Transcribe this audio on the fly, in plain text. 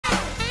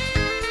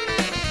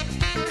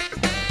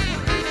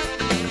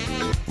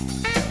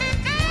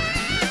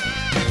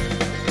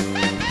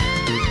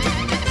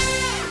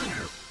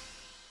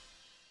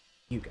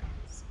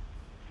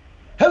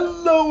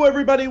Hello,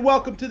 everybody.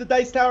 Welcome to the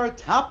Dice Tower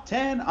Top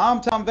 10.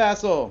 I'm Tom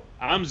Vasel.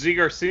 I'm Z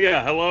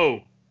Garcia. Hello.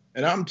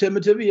 And I'm Timm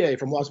Metivier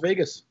from Las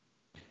Vegas.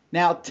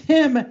 Now,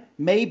 Timm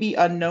may be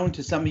unknown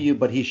to some of you,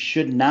 but he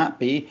should not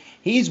be.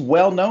 He's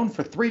well known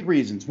for three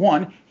reasons.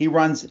 One, he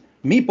runs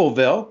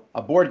Meepleville,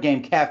 a board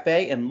game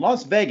cafe in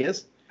Las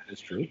Vegas. That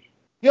is true.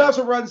 He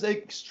also runs an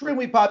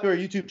extremely popular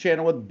YouTube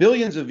channel with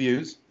billions of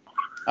views.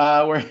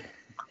 Wow.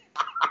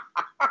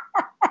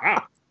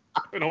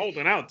 Been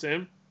holding out,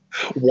 Tim.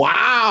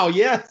 Wow,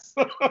 yes.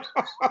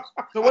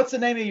 So what's the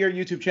name of your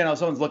YouTube channel if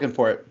someone's looking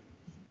for it?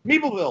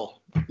 Meepleville.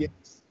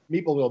 Yes,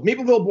 Meepleville.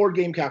 Meepleville Board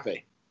Game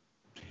Cafe.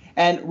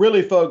 And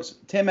really, folks,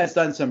 Timm has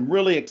done some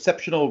really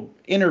exceptional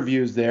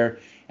interviews there.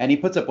 And he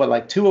puts up, what,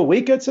 like 2 a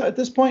week at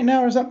this point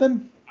now or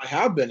something? I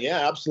have been,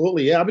 yeah,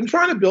 absolutely. Yeah, I've been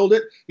trying to build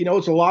it. You know,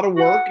 it's a lot of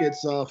work.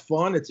 It's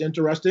fun. It's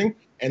interesting.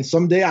 And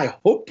someday I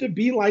hope to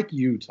be like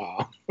you,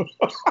 Tom.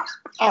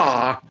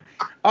 All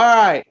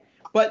right.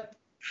 But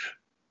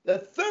the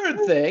third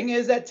thing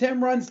is that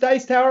Timm runs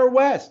Dice Tower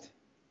West.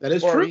 That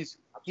is true. He's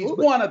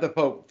one of the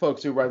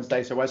folks who runs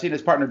Dice Tower West. He and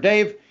his partner,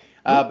 Dave.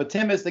 But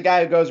Timm is the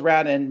guy who goes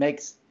around and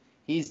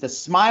he's the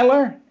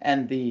smiler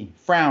and the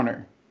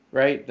frowner,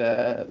 right?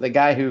 The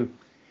guy who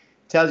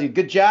tells you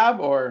good job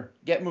or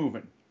get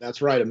moving.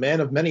 That's right. A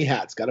man of many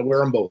hats. Got to wear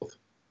them both.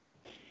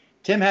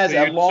 Timm has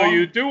So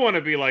you do want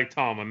to be like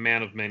Tom, a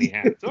man of many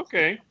hats.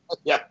 Okay.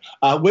 Yeah.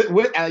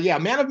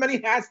 Man of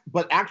many hats,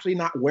 but actually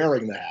not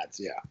wearing the hats.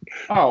 Yeah.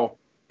 Oh,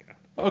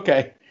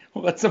 okay.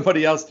 We'll let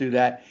somebody else do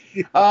that.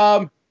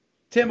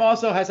 Timm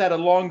also has had a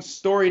long,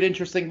 storied,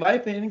 interesting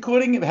life,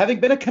 including having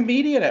been a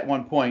comedian at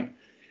one point.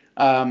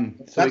 So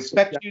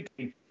expect you to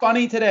be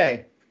funny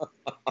today.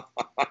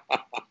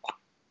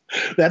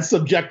 That's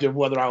subjective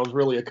whether I was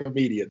really a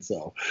comedian,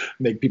 so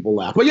make people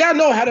laugh. But yeah,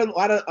 no,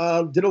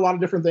 did a lot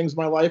of different things in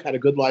my life, had a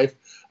good life.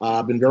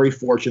 I've been very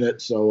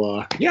fortunate.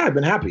 So yeah, I've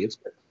been happy. It's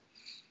good.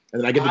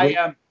 And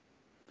then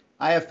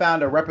I have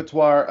found a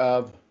repertoire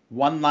of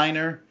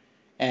one-liner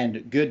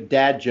and good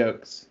dad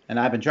jokes, and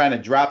I've been trying to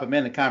drop them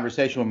in the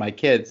conversation with my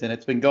kids, and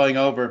it's been going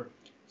over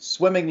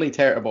swimmingly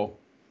terrible.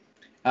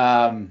 So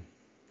I'm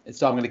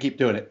going to keep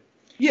doing it.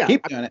 Yeah,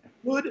 keep doing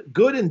it.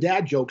 Good and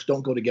dad jokes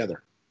don't go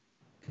together.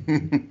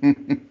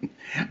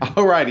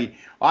 All righty.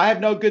 Well, I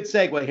have no good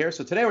segue here.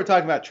 So today we're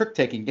talking about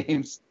trick-taking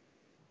games.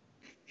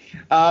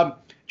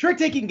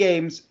 Trick-taking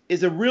games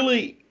is a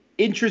really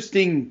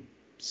interesting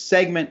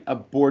segment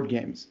of board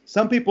games.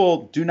 Some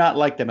people do not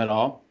like them at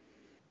all.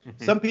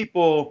 Mm-hmm. Some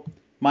people,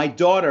 my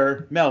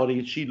daughter,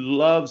 Melody, she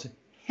loves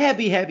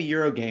heavy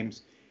Euro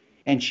games,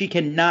 and she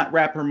cannot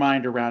wrap her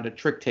mind around a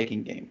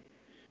trick-taking game.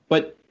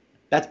 But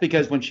that's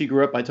because when she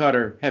grew up, I taught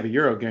her heavy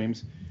Euro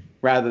games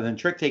rather than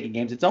trick-taking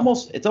games. It's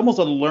almost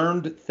a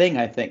learned thing,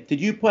 I think.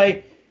 Did you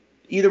play,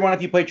 either one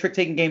of you play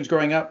trick-taking games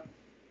growing up?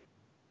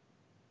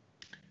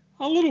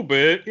 A little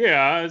bit,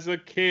 yeah. As a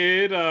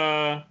kid,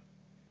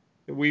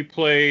 we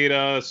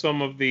played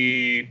some of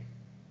the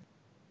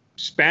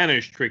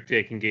Spanish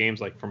trick-taking games,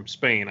 like from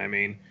Spain, I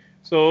mean.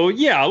 So,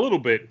 yeah, a little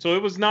bit. So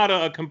it was not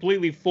a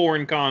completely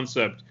foreign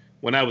concept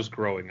when I was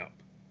growing up.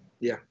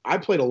 Yeah, I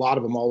played a lot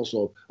of them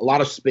also. A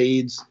lot of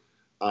spades,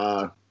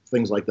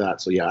 things like that.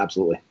 So, yeah,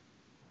 absolutely.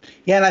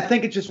 Yeah, and I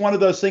think it's just one of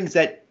those things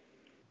that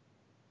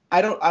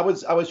I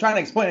was trying to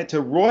explain it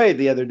to Roy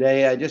the other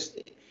day.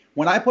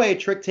 When I play a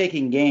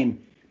trick-taking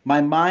game,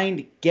 my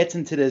mind gets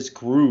into this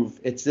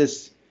groove. It's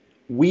this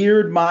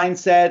weird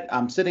mindset.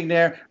 I'm sitting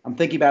there, I'm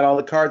thinking about all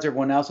the cards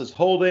everyone else is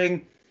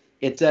holding.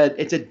 It's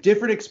a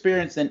different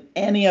experience than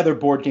any other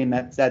board game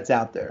that's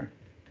out there,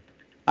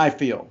 I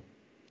feel.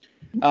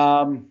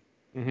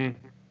 Mm-hmm.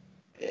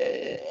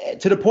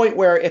 To the point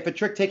where if a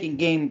trick-taking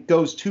game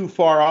goes too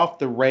far off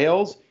the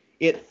rails,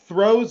 it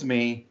throws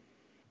me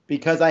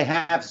because I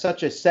have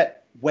such a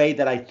set way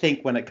that I think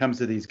when it comes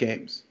to these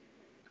games.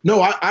 No,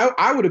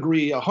 I would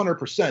agree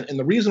 100%. And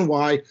the reason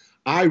why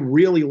I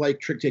really like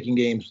trick-taking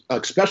games,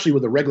 especially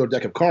with a regular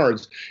deck of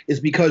cards,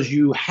 is because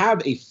you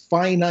have a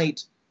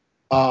finite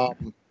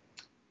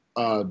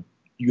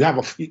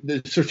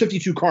there's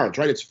 52 cards,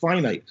 right? It's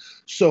finite.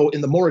 So in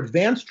the more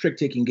advanced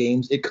trick-taking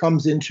games, it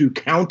comes into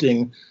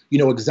counting,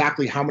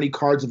 exactly how many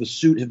cards of a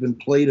suit have been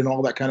played and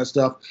all that kind of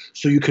stuff.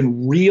 So you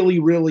can really,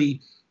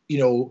 really,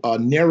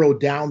 narrow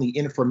down the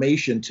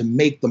information to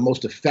make the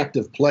most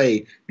effective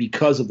play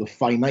because of the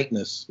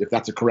finiteness, if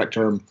that's a correct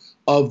term,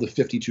 of the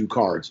 52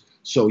 cards.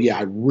 So yeah,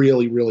 I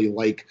really, really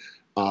like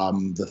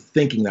the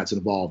thinking that's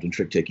involved in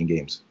trick-taking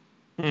games.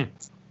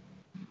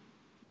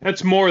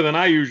 That's more than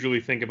I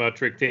usually think about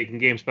trick-taking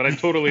games, but I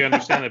totally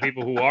understand that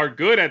people who are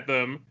good at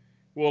them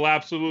will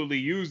absolutely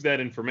use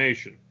that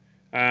information.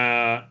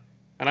 And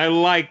I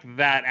like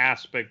that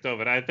aspect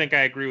of it. I think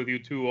I agree with you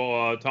too,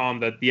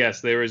 Tom, that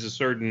yes, there is a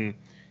certain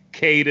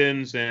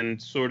cadence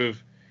and sort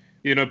of,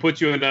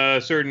 puts you in a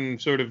certain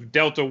sort of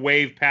delta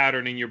wave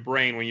pattern in your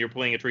brain when you're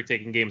playing a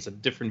trick-taking game. It's a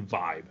different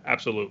vibe.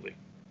 Absolutely.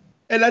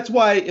 And that's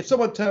why if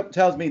someone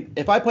tells me,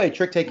 if I play a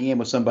trick-taking game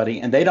with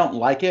somebody and they don't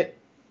like it,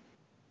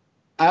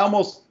 I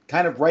almost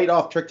kind of write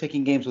off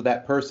trick-taking games with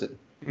that person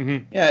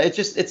Mm-hmm. Yeah,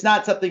 it's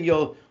not something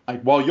you'll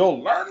like. Well,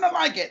 you'll learn to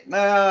like it.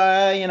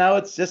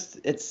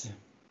 It's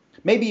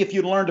maybe if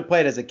you learn to play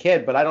it as a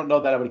kid, but I don't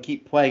know that I would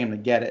keep playing them to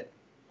get it.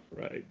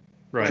 Right.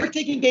 Right.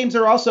 Trick-taking games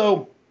are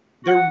also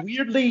they're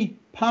weirdly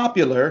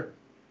popular,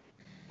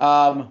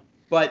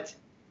 but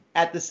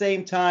at the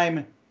same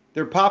time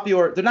they're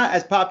popular. They're not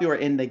as popular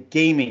in the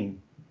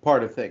gaming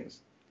part of things.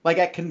 Like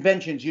at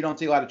conventions, you don't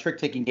see a lot of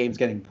trick-taking games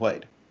getting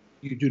played.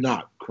 You do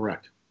not,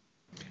 correct.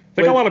 I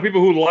think a lot of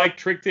people who like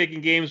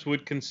trick-taking games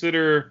would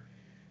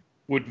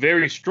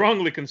very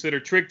strongly consider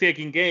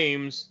trick-taking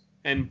games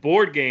and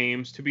board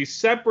games to be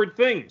separate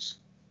things.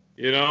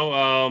 They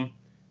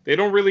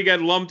don't really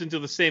get lumped into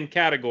the same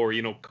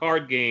category.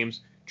 Card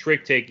games,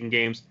 trick-taking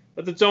games,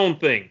 that's its own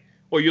thing.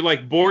 Or you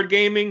like board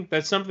gaming,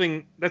 that's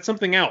something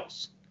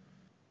else.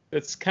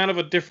 It's kind of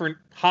a different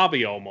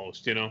hobby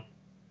almost,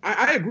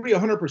 I agree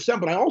 100%,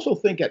 but I also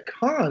think at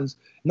cons,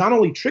 not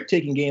only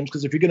trick-taking games,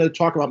 because if you're going to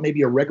talk about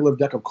maybe a regular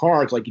deck of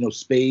cards like,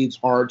 spades,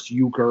 hearts,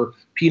 euchre,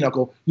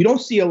 pinochle, you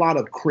don't see a lot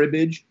of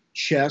cribbage,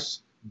 chess,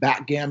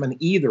 backgammon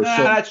either.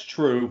 So that's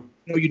true.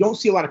 You don't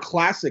see a lot of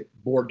classic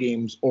board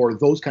games or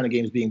those kind of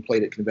games being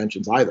played at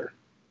conventions either.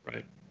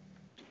 Right.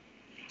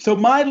 So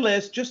my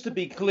list, just to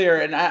be clear,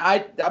 and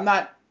I'm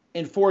not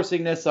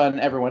enforcing this on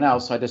everyone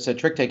else, so I just said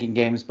trick-taking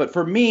games, but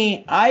for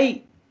me,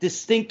 I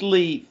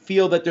distinctly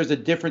feel that there's a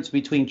difference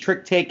between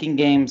trick-taking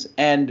games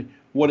and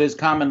what is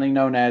commonly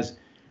known as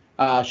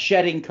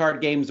shedding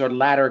card games or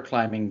ladder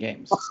climbing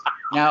games.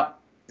 Now,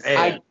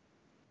 I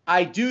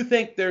do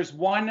think there's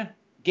one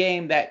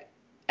game that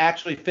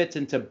actually fits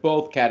into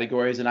both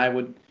categories, and I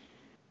would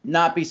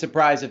not be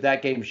surprised if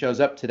that game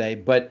shows up today.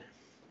 But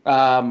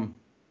that's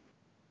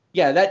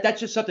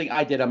just something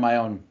I did on my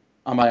own.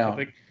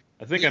 I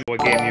think I know what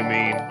game you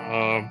mean.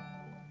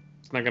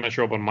 It's not going to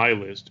show up on my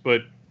list,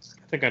 but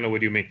I think I know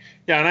what you mean.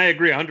 Yeah, and I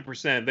agree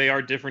 100%. They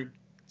are different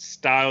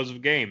styles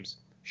of games.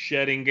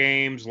 Shedding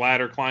games,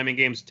 ladder climbing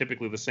games,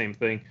 typically the same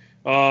thing.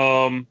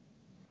 And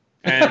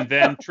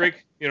then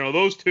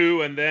those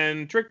two, and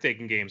then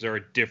trick-taking games are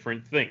a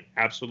different thing.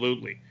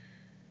 Absolutely.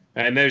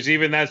 And there's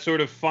even that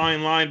sort of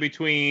fine line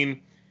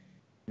between,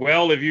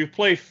 well, if you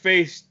play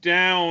face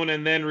down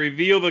and then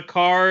reveal the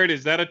card,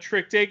 is that a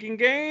trick-taking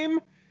game?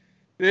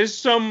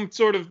 There's a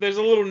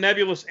little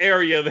nebulous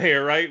area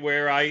there, right,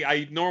 where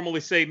I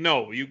normally say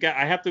no.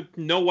 I have to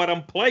know what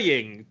I'm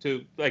playing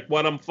to, like,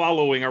 what I'm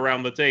following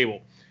around the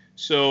table.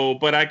 So,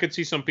 but I could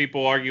see some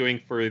people arguing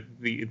for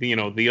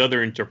the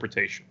other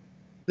interpretation.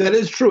 That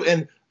is true,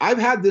 and I've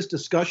had this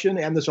discussion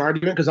and this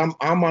argument because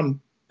I'm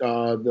on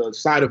the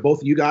side of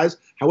both of you guys.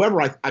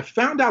 However, I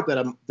found out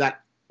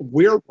that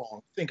we're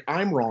wrong. I think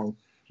I'm wrong.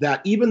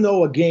 That even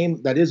though a game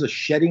that is a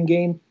shedding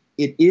game,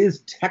 it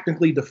is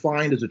technically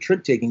defined as a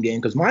trick-taking game.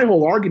 Because my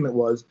whole argument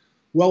was,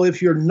 well,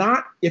 if your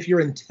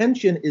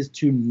intention is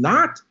to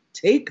not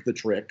take the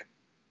trick,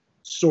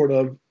 sort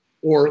of,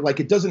 or like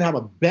it doesn't have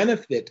a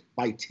benefit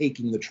by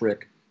taking the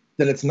trick,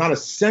 then it's not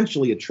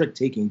essentially a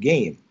trick-taking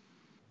game.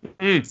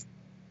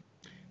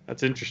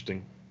 That's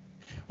interesting.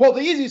 Well,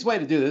 the easiest way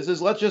to do this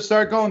is let's just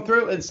start going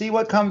through and see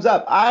what comes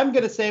up. I'm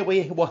going to say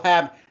we will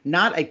have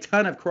not a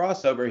ton of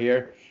crossover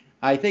here.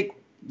 I think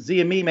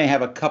Z and me may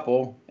have a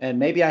couple, and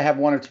maybe I have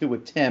one or two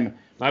with Tim.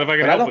 Not if I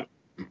can help it.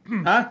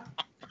 Huh?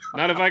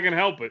 Not if I can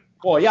help it.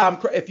 Well, yeah,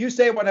 if you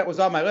say one that was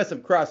on my list,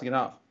 I'm crossing it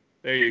off.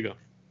 There you go.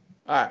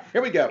 All right,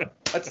 here we go.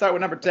 Let's start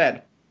with number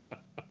 10.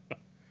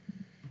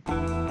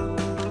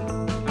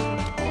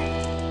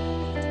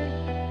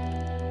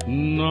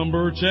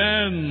 Number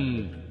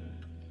 10.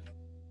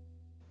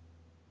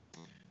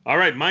 All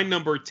right, my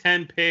number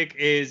 10 pick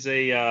is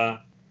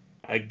a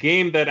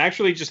game that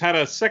actually just had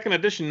a second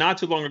edition not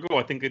too long ago.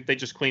 I think they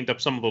just cleaned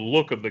up some of the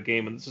look of the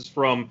game, and this is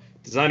from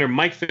designer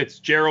Mike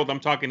Fitzgerald.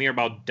 I'm talking here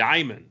about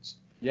Diamonds.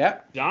 Yeah.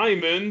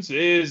 Diamonds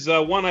is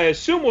one I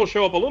assume will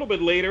show up a little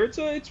bit later.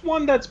 It's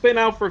one that's been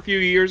out for a few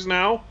years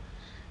now.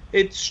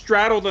 It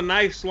straddled a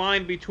nice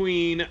line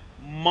between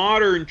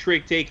modern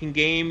trick-taking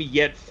game,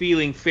 yet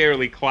feeling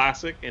fairly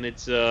classic in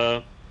its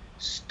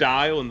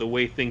style and the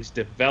way things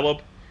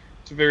develop.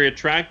 It's a very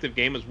attractive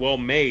game. It's well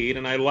made,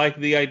 and I like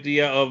the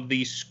idea of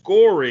the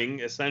scoring,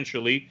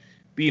 essentially,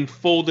 being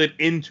folded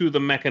into the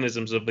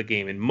mechanisms of the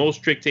game. In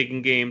most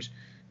trick-taking games,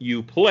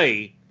 you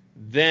play,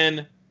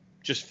 then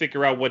just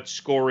figure out what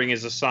scoring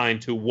is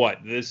assigned to what.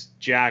 This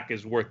jack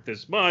is worth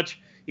this much.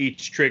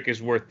 Each trick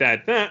is worth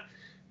that.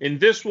 In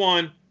this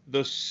one,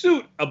 the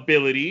suit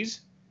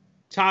abilities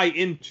tie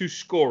into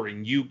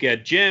scoring. You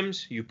get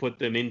gems, you put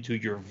them into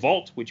your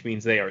vault, which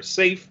means they are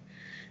safe,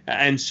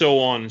 and so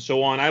on and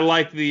so on. I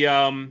like the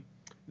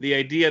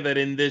idea that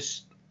in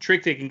this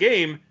trick-taking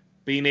game,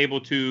 being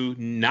able to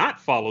not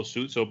follow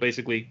suit, so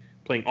basically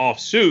playing off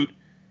suit,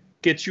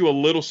 gets you a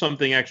little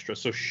something extra.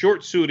 So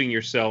short suiting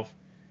yourself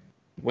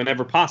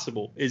whenever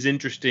possible is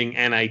interesting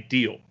and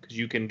ideal because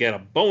you can get a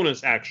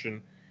bonus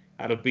action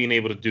out of being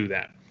able to do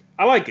that.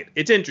 I like it.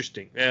 It's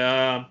interesting.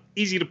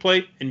 Easy to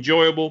play,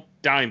 enjoyable.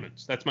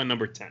 Diamonds. That's my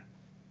number 10.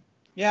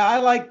 Yeah, I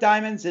like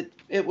Diamonds.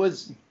 It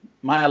was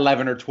my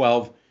 11 or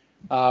 12.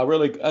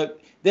 Really,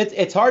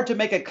 it's hard to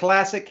make a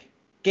classic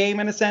game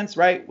in a sense,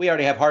 right? We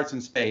already have hearts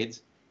and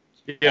spades.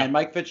 Yeah. And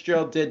Mike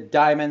Fitzgerald did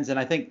diamonds, and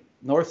I think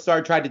North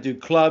Star tried to do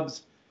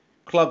clubs.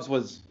 Clubs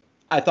was,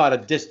 I thought, a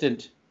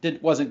distant,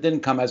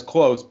 didn't come as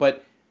close,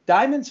 but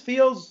diamonds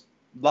feels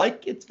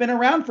like it's been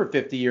around for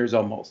 50 years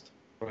almost.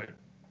 Right.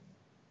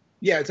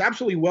 Yeah, it's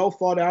absolutely well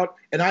thought out,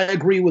 and I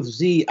agree with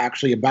Z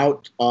actually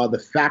about the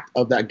fact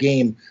of that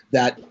game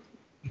that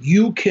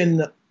you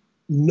can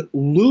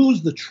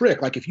lose the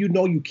trick. Like if you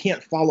know you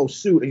can't follow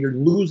suit and you're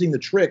losing the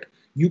trick,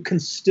 you can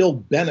still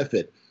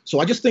benefit. So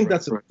I just think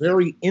that's a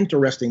very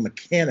interesting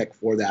mechanic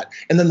for that.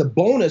 And then the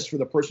bonus for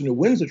the person who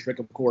wins the trick,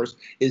 of course,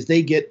 is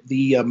they get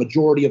the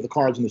majority of the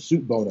cards in the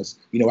suit bonus,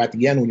 at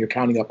the end when you're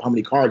counting up how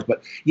many cards.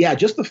 But yeah,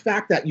 just the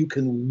fact that you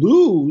can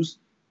lose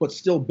but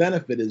still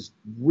benefit is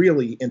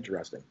really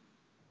interesting.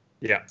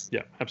 Yeah,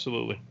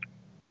 absolutely.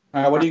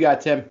 All right, what do you got,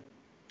 Tim?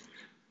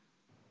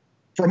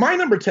 For my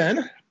number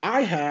 10,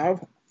 I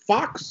have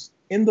Fox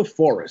in the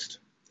Forest.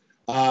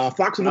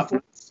 Fox in the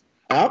Forest.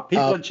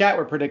 People in chat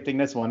were predicting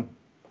this one.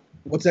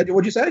 What's that?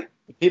 What'd you say?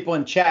 People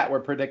in chat were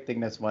predicting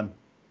this one.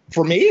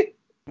 For me?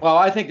 Well,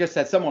 I think just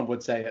that someone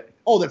would say it.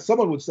 Oh, that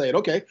someone would say it.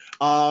 Okay.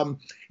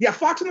 Yeah,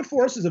 Fox in the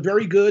Forest is a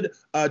very good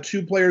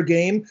two-player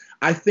game.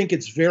 I think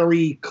it's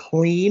very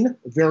clean,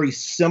 very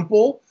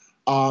simple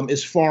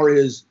as far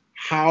as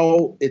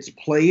how it's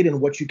played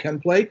and what you can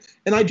play.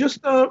 And I just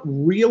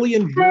really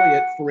enjoy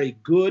it for a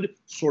good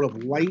sort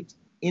of light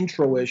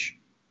intro-ish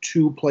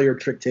two-player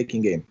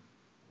trick-taking game.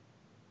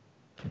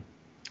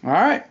 All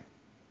right.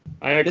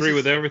 I agree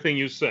with everything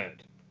you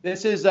said.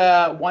 This is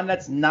one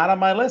that's not on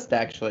my list,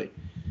 actually.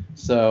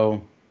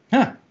 So,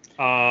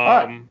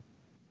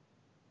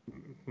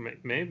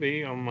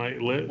 maybe on my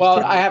list.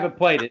 Well, I haven't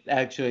played it,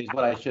 actually, is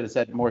what I should have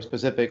said more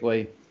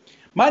specifically.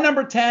 My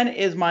number 10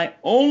 is my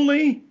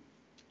only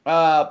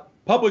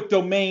public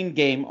domain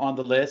game on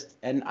the list,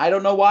 and I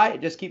don't know why.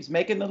 It just keeps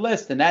making the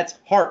list, and that's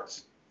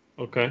Hearts.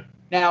 Okay.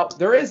 Now,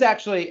 there is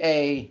actually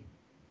a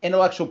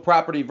intellectual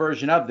property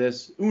version of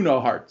this, Uno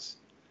Hearts,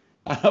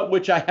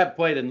 which I have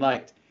played and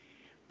liked.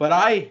 But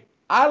I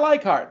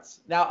like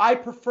Hearts. Now, I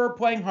prefer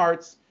playing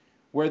Hearts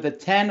where it's a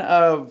 10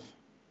 of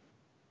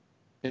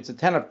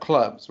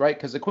clubs, right?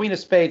 Because the Queen of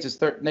Spades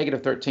is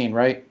negative 13,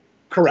 right?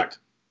 Correct.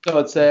 So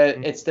it's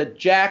the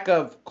Jack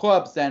of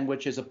clubs then,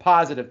 which is a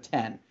positive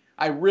 10.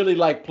 I really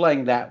like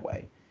playing that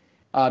way,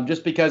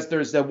 just because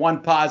there's the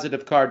one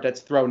positive card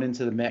that's thrown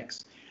into the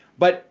mix.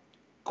 But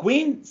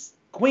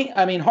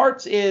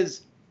Hearts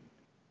is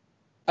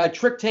a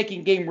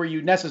trick-taking game where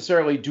you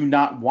necessarily do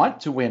not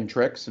want to win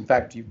tricks. In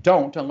fact, you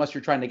don't unless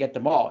you're trying to get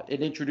them all.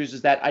 It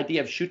introduces that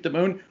idea of shoot the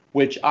moon,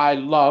 which I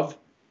love.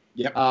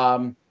 Yep.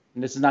 And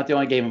this is not the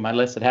only game on my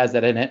list that has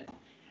that in it.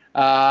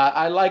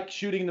 I like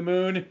shooting the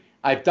moon.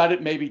 I've done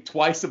it maybe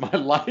twice in my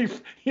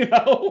life,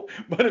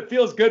 but it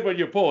feels good when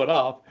you pull it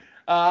off.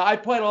 I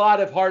played a lot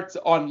of Hearts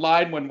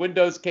online when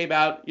Windows came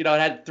out. It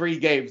had 3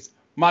 games,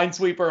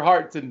 Minesweeper,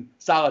 Hearts, and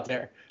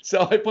Solitaire.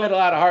 So I played a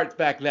lot of Hearts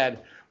back then.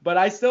 But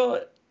I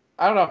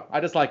don't know. I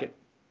just like it.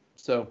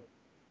 So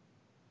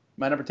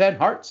my number 10,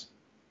 Hearts.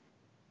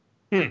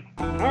 All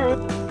right.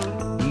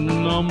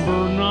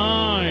 Number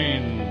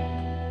 9.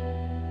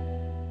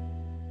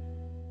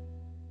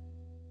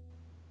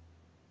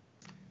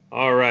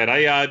 All right.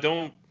 I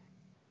don't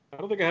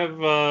think I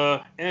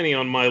have any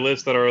on my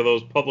list that are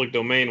those public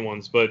domain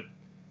ones, but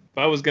if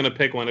I was going to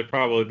pick one, it'd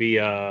probably be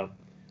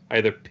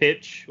either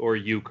Pitch or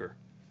Euchre.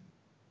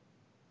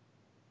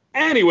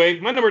 Anyway,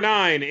 my number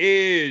 9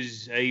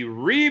 is a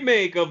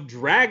remake of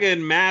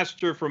Dragon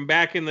Master from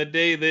back in the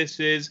day. This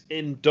is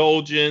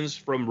Indulgence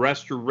from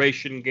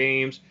Restoration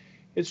Games.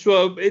 It's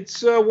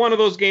one of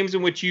those games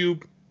in which you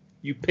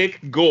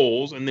pick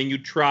goals and then you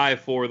try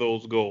for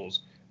those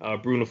goals.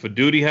 Bruno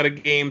Fedudi had a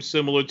game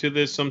similar to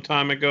this some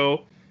time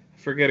ago. I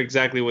forget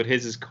exactly what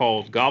his is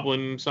called.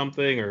 Goblin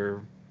something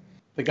or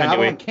the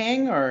Goblin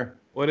King or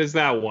what is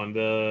that one?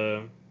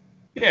 The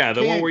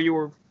one where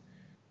you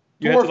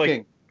Dwarf had to,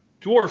 King.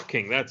 Dwarf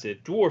King, that's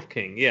it. Dwarf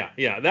King,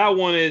 yeah. That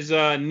one is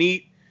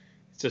neat.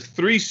 It's a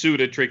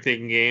 3-suited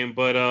trick-taking game,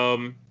 but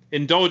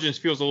Indulgence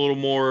feels a little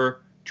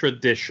more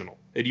traditional.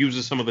 It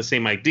uses some of the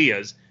same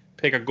ideas.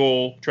 Pick a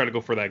goal, try to go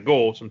for that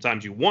goal.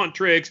 Sometimes you want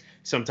tricks,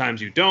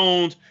 sometimes you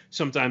don't.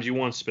 Sometimes you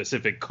want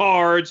specific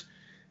cards.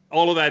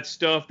 All of that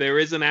stuff. There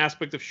is an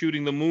aspect of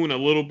shooting the moon a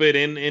little bit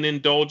in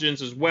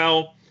Indulgence as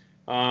well.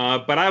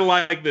 But I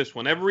like this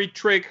one. Every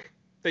trick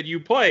that you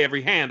play,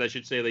 every hand, I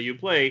should say, that you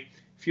play,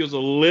 feels a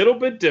little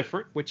bit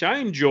different, which I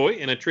enjoy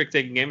in a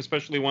trick-taking game,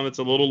 especially one that's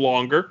a little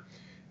longer.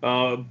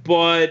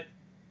 But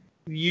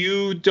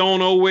you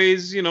don't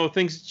always,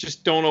 things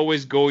just don't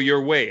always go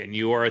your way, and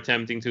you are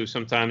attempting to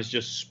sometimes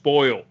just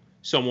spoil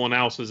someone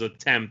else's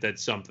attempt at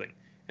something,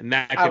 and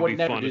that can be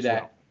fun as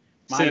well.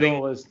 My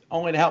goal is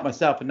only to help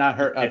myself and not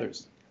hurt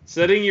others.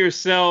 Setting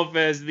yourself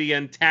as the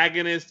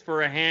antagonist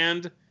for a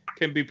hand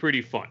can be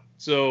pretty fun.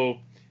 So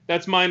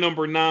that's my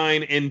number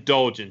 9,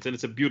 Indulgence, and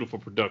it's a beautiful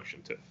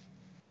production too.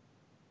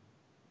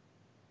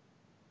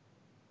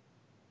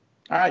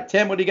 All right,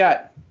 Tim, what do you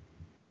got?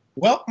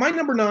 Well, my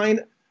number 9,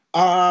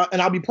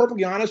 and I'll be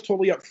perfectly honest,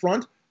 totally up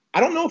front, I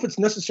don't know if it's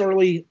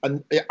necessarily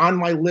on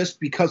my list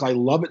because I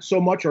love it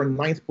so much or in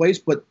ninth place,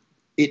 but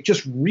it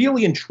just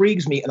really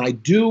intrigues me, and I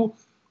do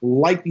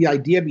like the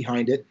idea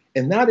behind it,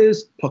 and that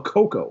is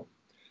Pikoko.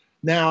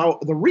 Now,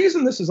 the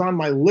reason this is on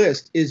my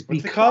list is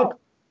because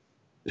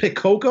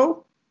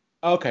Pikoko.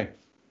 Okay.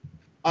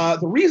 The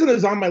reason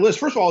it's on my list,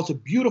 first of all, it's a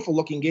beautiful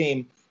looking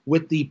game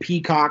with the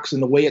peacocks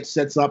and the way it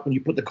sets up, and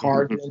you put the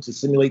cards in to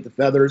simulate the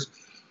feathers.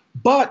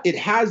 But it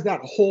has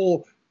that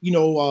whole,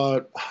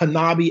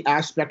 Hanabi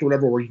aspect or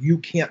whatever, where you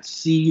can't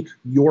see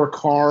your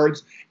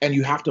cards and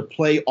you have to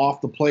play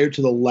off the player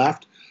to the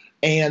left.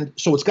 And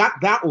so it's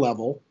got that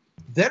level.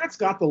 Then it's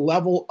got the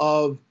level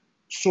of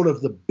sort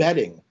of the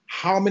betting,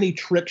 how many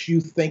tricks you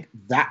think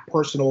that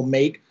person will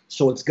make.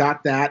 So it's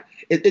got that.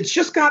 It's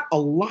just got a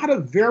lot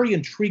of very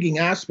intriguing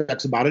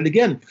aspects about it.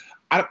 Again,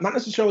 not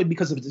necessarily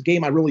because it's a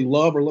game I really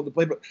love or love to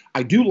play, but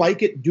I do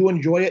like it, do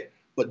enjoy it.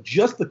 But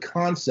just the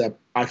concept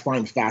I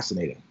find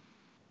fascinating.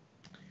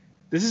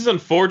 This is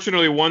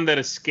unfortunately one that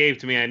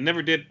escaped me. I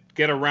never did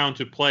get around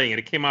to playing it.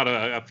 It came out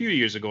a few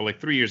years ago, like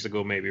 3 years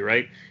ago maybe,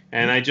 right?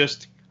 And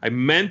I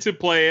meant to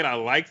play it. I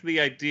liked the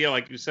idea,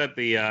 like you said,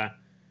 the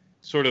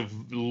sort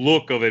of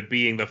look of it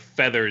being the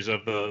feathers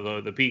of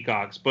the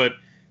peacocks. But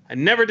I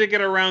never did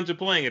get around to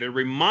playing it. It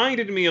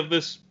reminded me of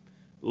this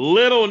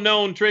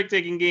little-known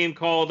trick-taking game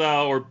called,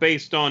 or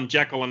based on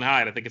Jekyll and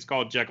Hyde. I think it's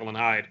called Jekyll and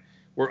Hyde,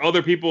 where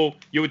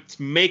you would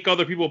make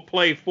other people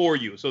play for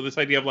you. So this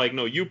idea of like,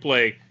 no, you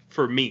play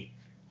for me.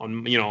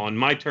 On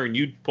my turn,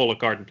 you pull a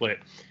card and play it.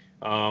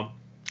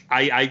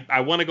 I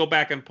want to go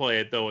back and play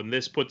it though, and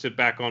this puts it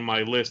back on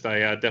my list.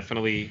 I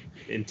definitely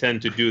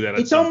intend to do that.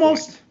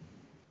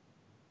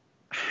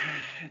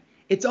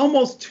 It's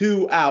almost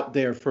too out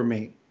there for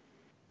me.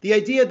 The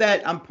idea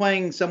that I'm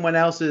playing someone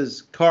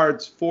else's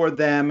cards for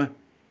them.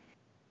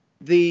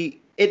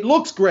 It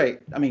looks great.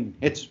 I mean,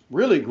 it's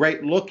really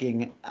great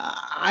looking.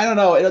 I don't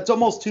know. It's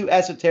almost too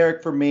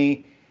esoteric for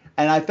me.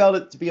 And I felt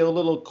it to be a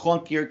little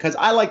clunkier because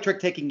I like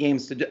trick-taking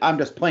games. I'm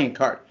just playing a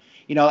card.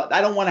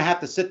 I don't want to have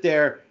to sit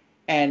there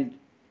and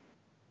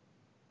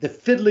the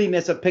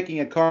fiddliness of picking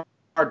a card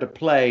to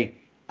play,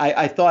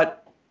 I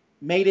thought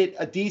made it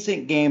a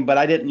decent game, but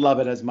I didn't love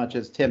it as much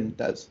as Tim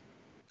does.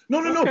 No,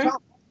 Okay. Tom,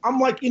 I'm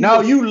like...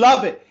 No, you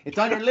love it. It's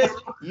on your list.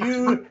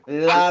 You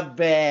love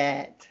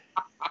it.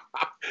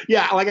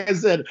 Yeah, like I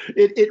said,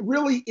 it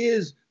really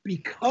is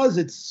because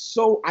it's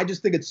so, I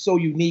just think it's so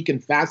unique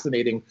and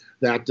fascinating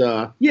that,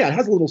 it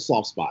has a little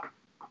soft spot.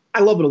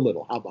 I love it a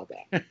little. How about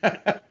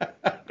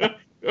that?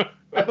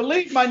 I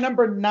believe my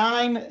number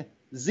 9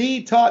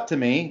 Z taught to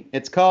me.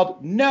 It's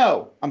called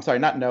Niet.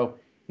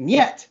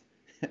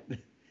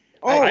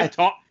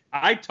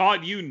 I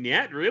taught you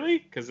Niet, really?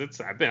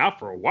 Because I've been out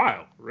for a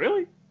while.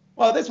 Really?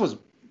 Well, this was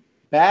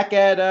back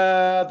at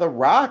The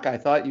Rock. I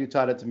thought you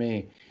taught it to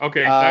me.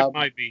 Okay, that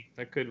might be.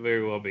 That could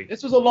very well be.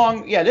 This was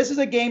this is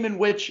a game in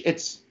which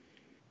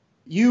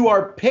you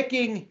are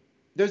picking,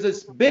 there's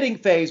this bidding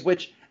phase,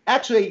 which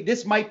actually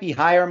this might be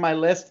higher on my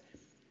list.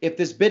 If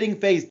this bidding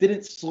phase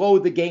didn't slow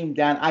the game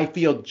down, I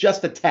feel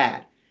just a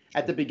tad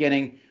at the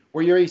beginning,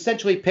 where you're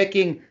essentially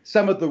picking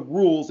some of the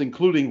rules,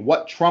 including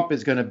what Trump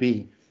is going to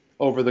be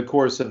over the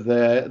course of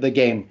the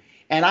game.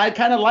 And I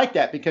kind of like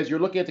that because you're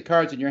looking at the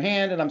cards in your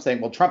hand and I'm saying,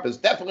 well, Trump is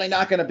definitely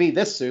not going to be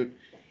this suit.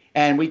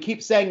 And we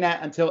keep saying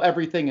that until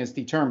everything is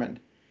determined.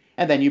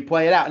 And then you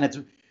play it out. And it's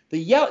the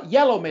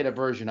Yellow made a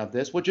version of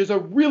this, which is a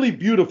really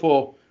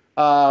beautiful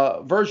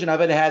version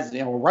of it. It has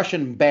a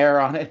Russian bear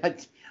on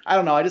it. I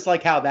don't know. I just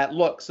like how that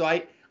looks.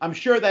 So I'm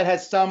sure that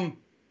has some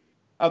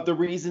of the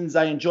reasons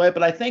I enjoy it.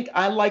 But I think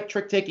I like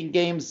trick-taking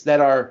games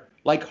that are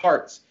like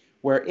Hearts,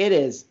 where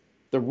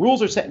the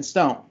rules are set in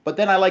stone. But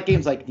then I like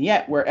games like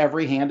Niet, where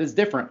every hand is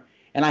different.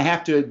 And I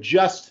have to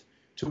adjust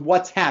to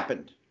what's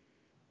happened.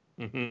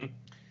 Mm-hmm.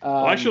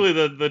 Well, actually,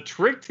 the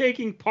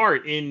trick-taking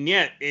part in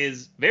Niet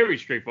is very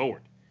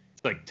straightforward.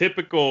 It's like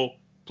typical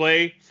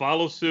play,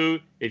 follow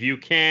suit. If you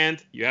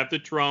can't, you have to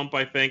trump,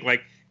 I think.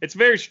 Like, it's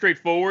very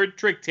straightforward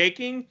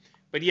trick-taking.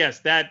 But yes,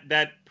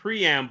 that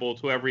preamble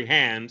to every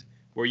hand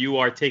where you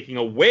are taking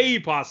away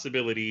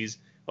possibilities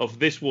of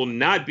this will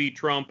not be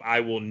trump, I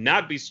will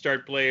not be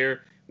start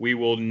player, we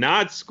will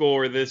not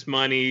score this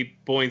many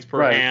points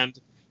per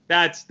hand.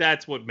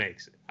 That's what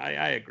makes it.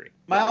 I agree.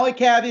 My only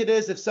caveat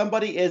is if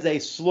somebody is a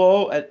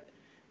slow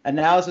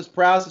analysis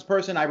paralysis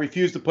person, I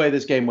refuse to play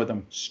this game with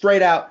them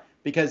straight out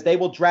because they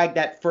will drag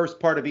that first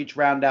part of each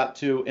round out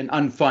to an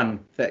unfun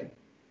thing.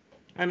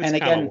 And it's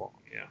kind of long,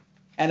 yeah.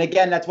 And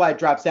again, that's why it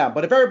drops down.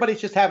 But if everybody's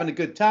just having a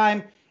good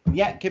time,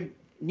 yet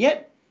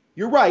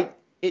you're right.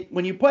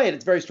 When you play it,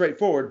 it's very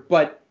straightforward,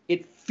 but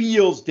it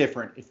feels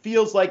different. It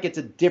feels like it's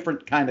a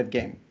different kind of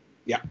game.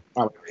 Yeah,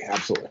 I agree.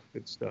 Absolutely.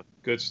 Good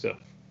stuff.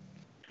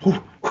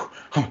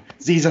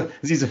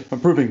 Ziza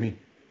approving me.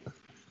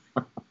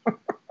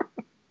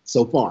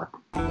 So far.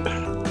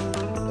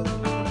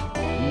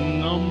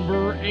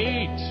 Number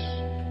 8.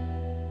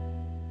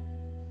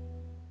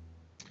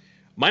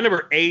 My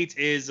number 8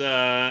 is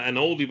an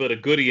oldie but a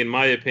goodie in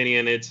my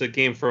opinion. It's a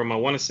game from, I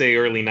want to say,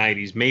 early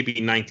 90s, maybe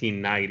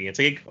 1990. It's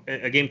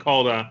a game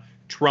called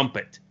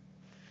Trumpet.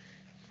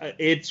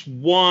 It's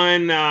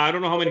one, I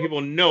don't know how many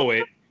people know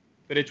it,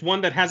 but it's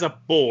one that has a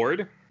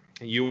board.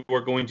 You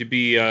are going to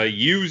be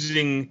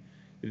using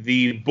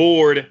the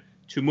board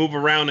to move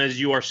around as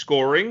you are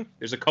scoring.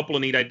 There's a couple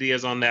of neat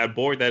ideas on that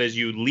board. That is,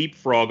 you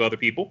leapfrog other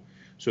people.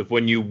 So if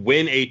when you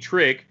win a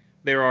trick,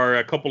 there are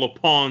a couple of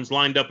pawns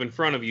lined up in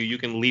front of you, you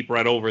can leap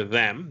right over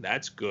them.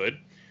 That's good.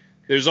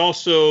 There's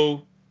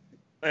also,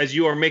 as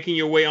you are making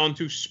your way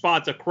onto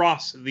spots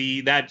across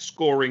that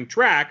scoring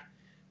track,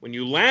 when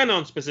you land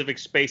on specific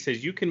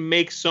spaces, you can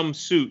make some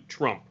suit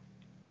trump.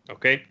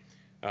 Okay?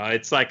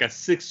 It's like a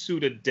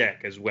 6-suited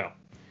deck as well.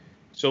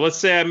 So let's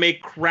say I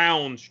make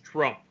crowns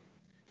trump.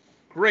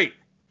 Great.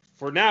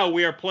 For now,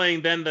 we are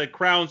playing then the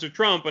crowns or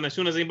trump, and as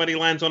soon as anybody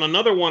lands on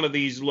another one of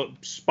these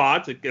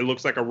spots, it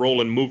looks like a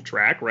roll and move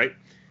track, right?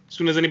 As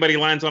soon as anybody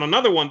lands on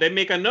another one, they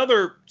make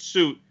another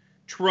suit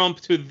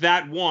trump to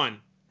that one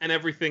and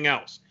everything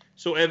else.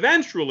 So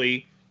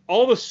eventually,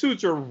 all the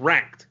suits are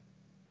ranked.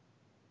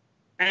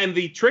 And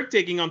the trick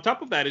taking on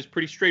top of that is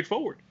pretty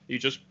straightforward. You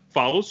just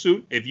follow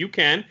suit if you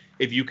can.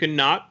 If you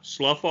cannot,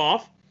 slough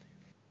off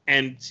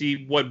and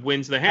see what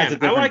wins the hand.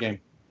 That's a different game.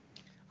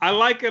 I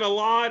like it a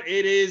lot.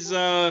 It is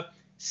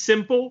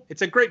simple.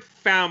 It's a great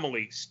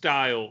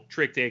family-style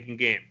trick-taking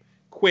game.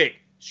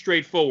 Quick,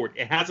 straightforward.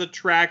 It has a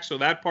track, so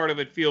that part of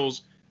it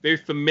feels very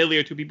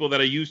familiar to people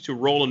that are used to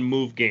roll and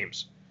move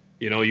games.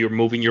 You know, you're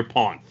moving your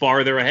pawn.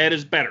 Farther ahead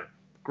is better.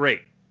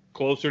 Great.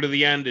 Closer to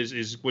the end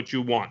is what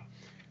you want.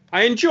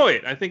 I enjoy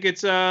it. I think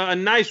it's a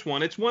nice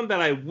one. It's one that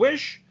I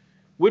wish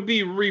would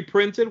be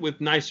reprinted with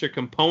nicer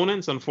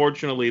components.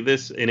 Unfortunately,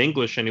 this, in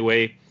English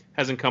anyway,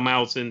 hasn't come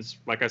out since,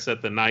 like I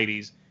said, the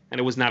 90s, and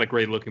it was not a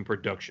great-looking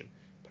production.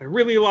 But I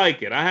really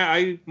like it.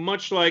 I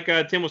much like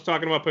Tim was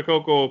talking about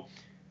Pikoko,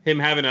 him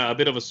having a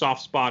bit of a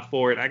soft spot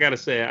for it. I got to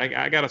say,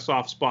 I got a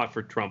soft spot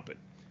for Trumpet.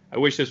 I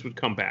wish this would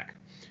come back.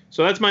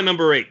 So that's my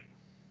number 8.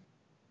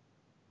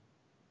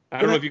 I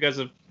don't know if you guys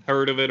have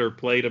heard of it or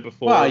played it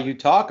before. Well, you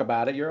talk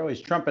about it. You're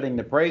always trumpeting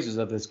the praises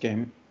of this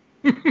game.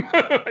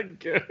 I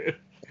get it.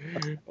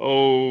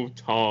 Oh,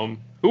 Tom.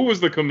 Who was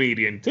the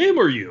comedian, Tim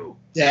or you?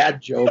 Dad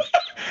joke.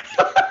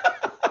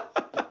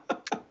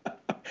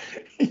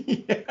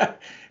 Yeah.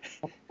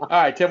 All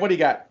right, Tim, what do you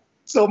got?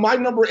 So my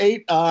number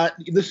 8,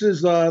 this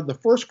is the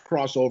first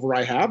crossover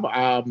I have.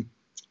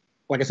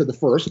 Like I said, the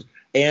first.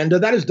 And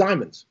that is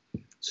Diamonds.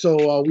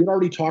 So we'd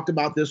already talked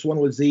about this one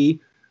with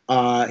Z.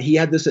 He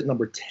had this at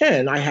number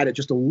 10. I had it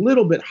just a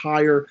little bit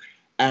higher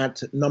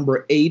at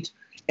number 8.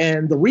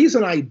 And the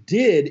reason I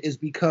did is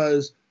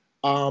because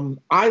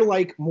I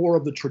like more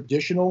of the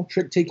traditional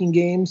trick-taking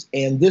games,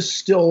 and this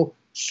still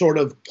sort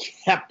of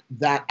kept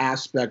that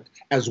aspect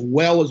as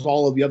well as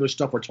all of the other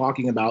stuff we're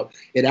talking about.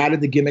 It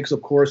added the gimmicks,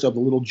 of course, of the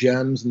little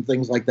gems and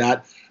things like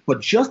that.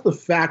 But just the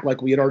fact,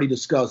 like we had already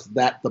discussed,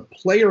 that the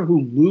player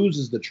who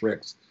loses the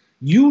tricks,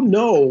 you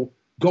know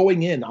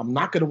going in, I'm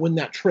not going to win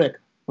that trick,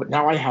 but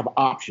now I have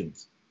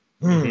options.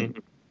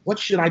 What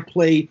should I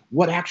play?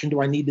 What action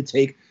do I need to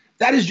take?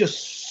 That is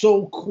just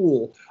so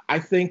cool. I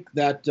think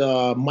that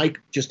Mike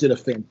just did a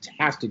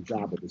fantastic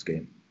job with this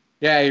game.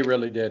 Yeah, he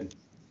really did.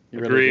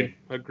 Agreed.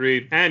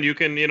 And you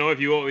can, if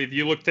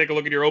you take a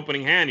look at your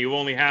opening hand, you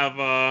only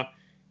have,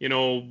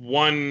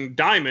 one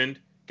diamond.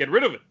 Get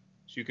rid of it,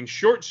 so you can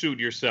short suit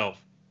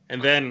yourself,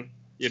 and then,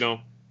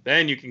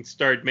 then you can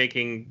start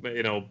making,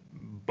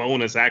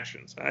 bonus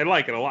actions. I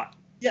like it a lot.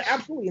 Yeah,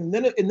 absolutely. And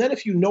then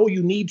if you know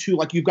you need to,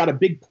 like you've got a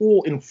big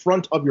pool in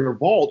front of your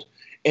vault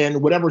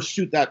and whatever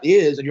suit that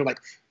is, and you're like,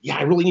 yeah,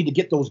 I really need to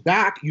get those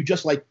back. You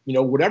just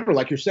whatever,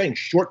 like you're saying,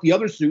 short the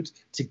other suits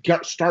to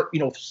start,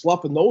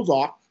 sloughing those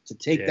off to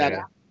take that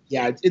out.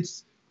 Yeah,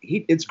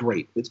 it's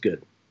great. It's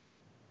good.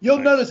 You'll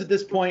notice at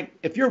this point,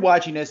 if you're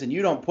watching this and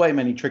you don't play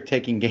many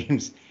trick-taking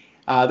games,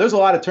 there's a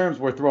lot of terms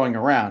we're throwing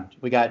around.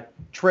 We got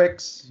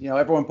tricks.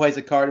 Everyone plays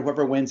a card.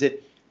 Whoever wins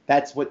it,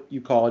 that's what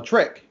you call a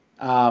trick.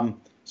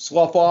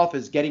 Slough off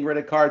is getting rid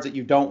of cards that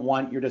you don't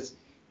want. You're just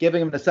giving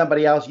them to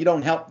somebody else. You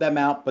don't help them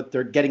out, but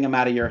they're getting them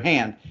out of your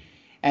hand.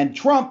 And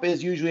trump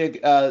is usually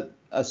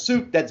a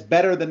suit that's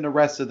better than the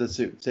rest of the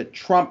suits. It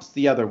trumps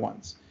the other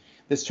ones.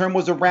 This term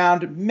was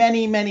around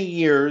many, many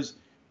years,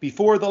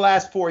 before the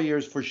last 4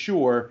 years for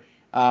sure.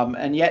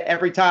 And yet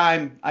every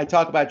time I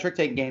talk about a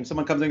trick-taking game,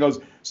 someone comes in and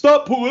goes,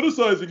 stop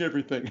politicizing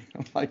everything.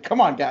 I'm like, come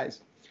on,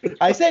 guys.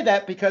 I say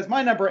that because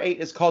my number 8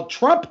 is called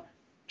Trump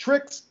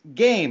Tricks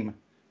Game.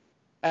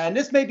 And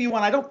this may be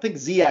one, I don't think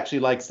Z actually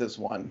likes this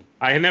one.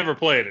 I had never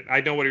played it.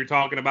 I know what you're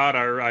talking about.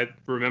 I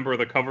remember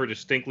the cover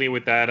distinctly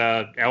with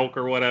that elk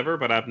or whatever,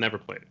 but I've never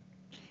played it.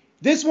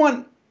 This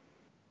one,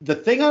 the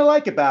thing I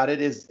like about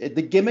it is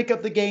the gimmick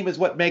of the game is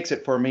what makes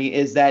it for me,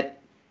 is that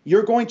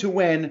you're going to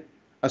win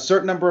a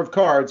certain number of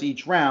cards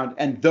each round,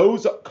 and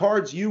those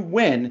cards you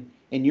win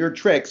in your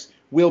tricks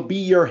will be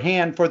your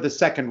hand for the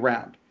second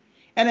round.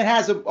 And it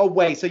has a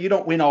way, so you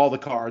don't win all the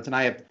cards,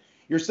 and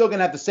you're still going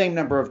to have the same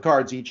number of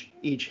cards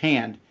each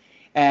hand.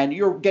 And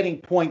you're getting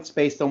points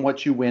based on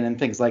what you win and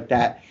things like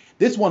that.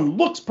 This one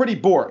looks pretty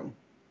boring.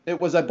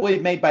 It was, I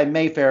believe, made by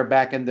Mayfair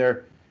back in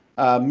their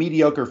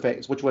mediocre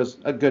phase, which was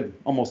a good,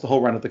 almost the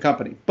whole run of the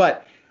company.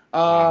 But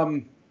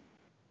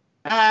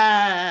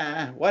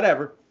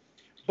Whatever.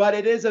 But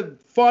it is a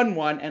fun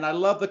one, and I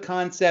love the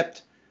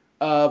concept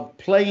of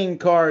playing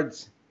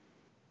cards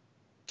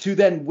to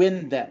then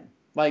win them.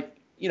 Like,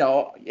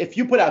 if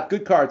you put out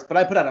good cards, but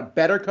I put out a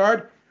better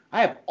card,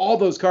 I have all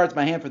those cards in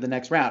my hand for the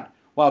next round.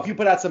 Well, if you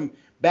put out some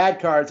bad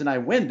cards and I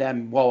win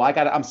them, well,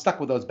 I'm stuck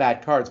with those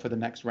bad cards for the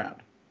next round.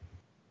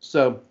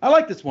 So I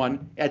like this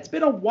one. It's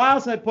been a while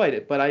since I played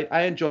it, but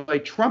I enjoy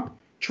Trump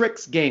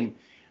Tricks game.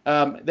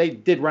 They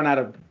did run out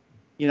of,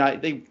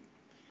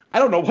 I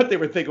don't know what they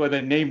were thinking when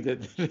they named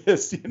it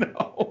this,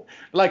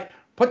 like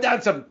put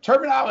down some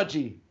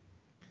terminology.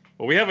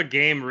 Well, we have a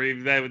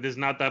game that is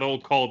not that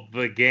old called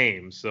The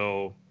Game,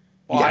 so.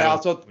 Well, yeah,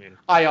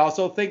 I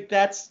also think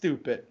that's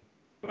stupid.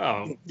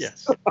 Oh,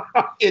 yes.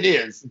 It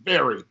is,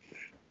 very.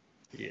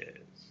 Yes.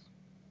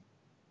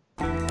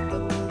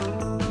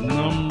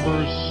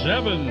 Number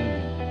 7.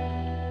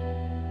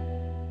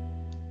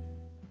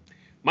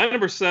 My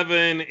number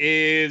 7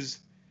 is,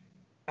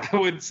 I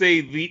would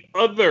say, the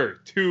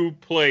other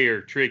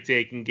 2-player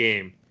trick-taking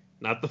game.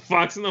 Not the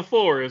Fox in the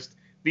Forest.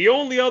 The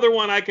only other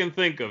one I can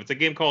think of. It's a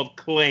game called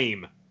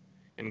Claim.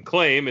 And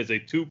Claim is a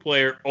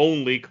 2-player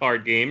only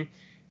card game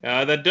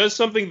that does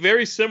something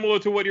very similar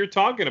to what you're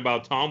talking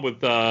about, Tom,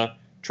 with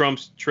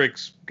Trump's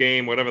Tricks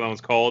game, whatever that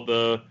one's called.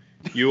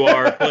 You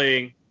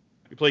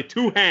play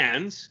 2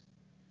 hands.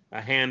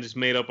 A hand is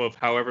made up of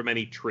however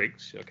many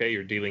tricks. Okay,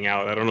 you're dealing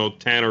out,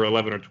 10 or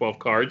 11 or 12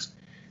 cards.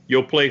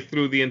 You'll play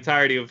through the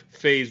entirety of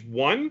phase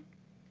 1,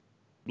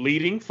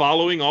 leading,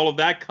 following, all of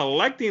that,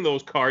 collecting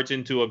those cards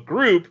into a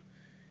group,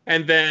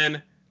 and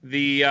then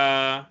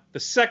the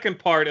second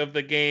part of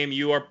the game,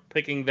 you are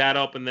picking that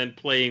up and then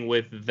playing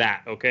with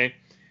that. Okay,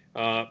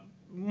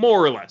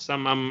 more or less.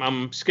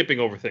 I'm skipping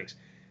over things.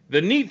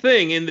 The neat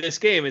thing in this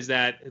game is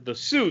that the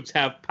suits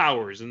have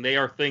powers, and they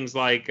are things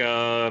like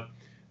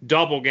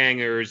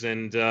doppelgangers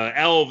and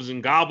elves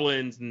and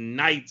goblins and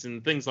knights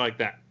and things like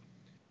that.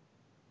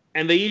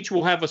 And they each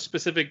will have a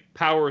specific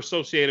power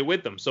associated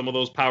with them. Some of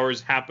those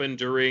powers happen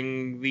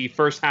during the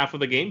first half of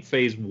the game,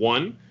 phase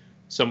 1.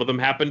 Some of them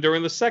happen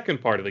during the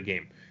second part of the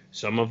game.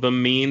 Some of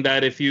them mean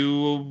that if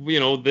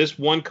this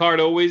one card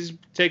always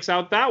takes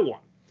out that one.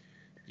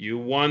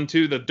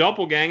 The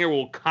doppelganger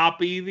will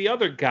copy the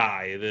other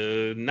guy.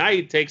 The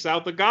knight takes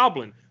out the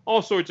goblin.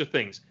 All sorts of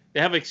things. They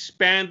have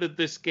expanded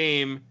this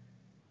game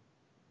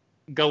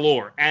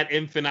galore, ad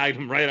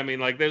infinitum, right? I mean,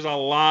 like, there's a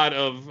lot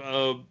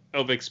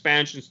of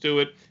expansions to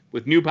it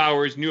with new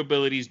powers, new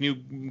abilities, new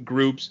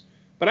groups.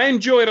 But I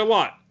enjoy it a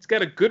lot. It's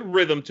got a good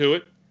rhythm to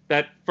it.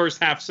 That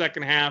first half,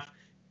 second half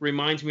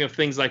reminds me of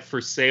things like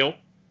For Sale.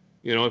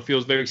 It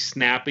feels very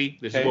snappy.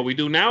 This is what we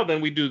do now, then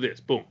we do this.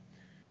 Boom.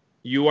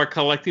 You are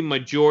collecting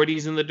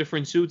majorities in the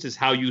different suits is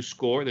how you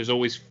score. There's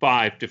always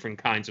 5 different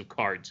kinds of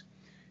cards.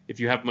 If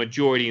you have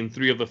majority in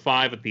 3 of the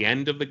 5 at the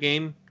end of the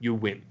game, you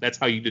win. That's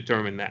how you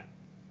determine that.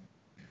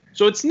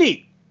 So it's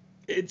neat.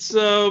 It's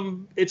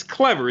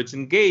clever. It's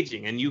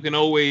engaging. And you can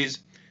always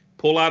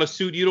pull out a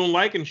suit you don't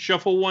like and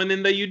shuffle one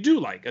in that you do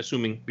like,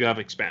 assuming you have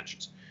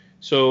expansions.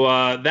 So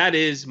that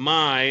is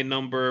my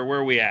number, where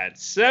are we at?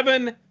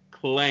 7,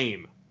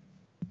 Claim.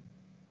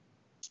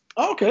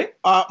 Okay.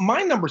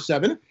 My number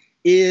 7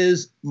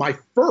 is my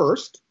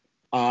first,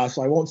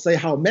 so I won't say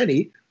how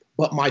many,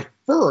 but my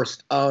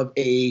first of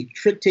a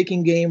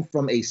trick-taking game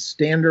from a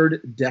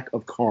standard deck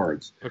of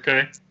cards.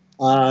 Okay.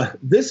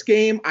 This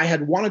game I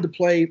had wanted to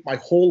play my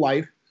whole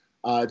life.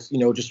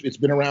 It's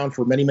been around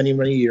for many, many,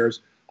 many years.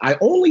 I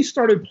only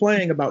started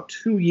playing about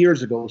 2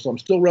 years ago, so I'm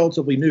still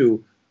relatively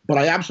new, but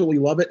I absolutely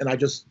love it, and I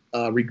just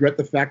regret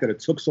the fact that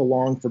it took so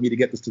long for me to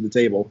get this to the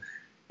table,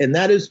 and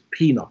that is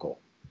Pinochle.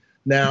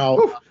 Now,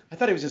 Oof, I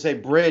thought he was going to say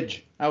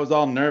bridge. I was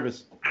all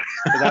nervous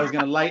because I was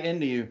going to light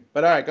into you,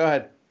 but all right, go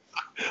ahead.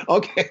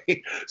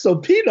 Okay, so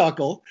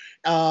Pinochle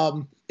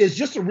is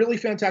just a really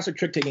fantastic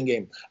trick-taking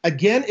game.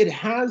 Again, it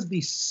has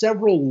the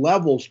several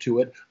levels to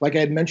it, like I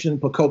had mentioned in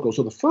Pococo.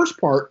 So the first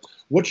part,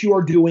 what you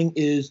are doing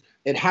is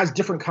it has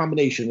different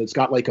combinations. It's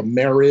got like a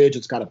marriage,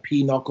 it's got a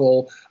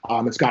pinochle,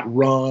 it's got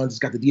runs, it's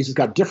got the D's, it's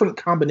got different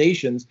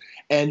combinations,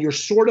 and you're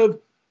sort of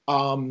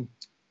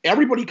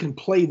everybody can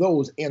play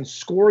those and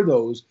score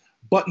those,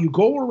 but you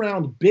go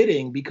around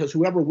bidding because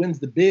whoever wins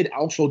the bid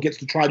also gets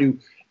to try to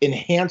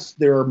enhance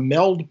their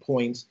meld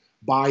points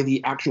by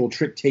the actual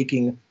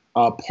trick-taking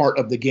part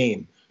of the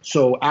game.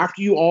 So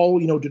after you all,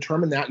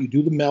 determine that, you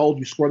do the meld,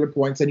 you score the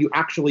points, and you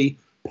actually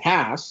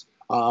pass.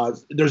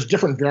 There's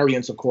different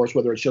variants, of course,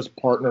 whether it's just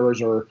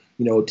partners or,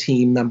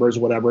 team members or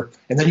whatever.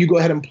 And then you go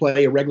ahead and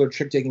play a regular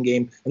trick-taking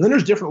game. And then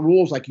there's different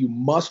rules, like you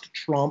must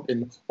trump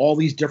and all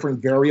these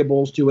different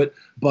variables to it.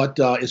 But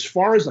as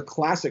far as a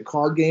classic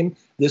card game,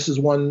 this is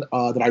one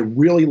that I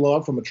really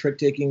love from a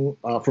trick-taking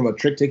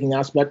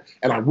aspect.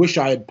 And I wish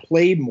I had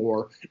played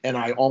more, and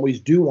I always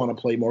do want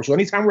to play more. So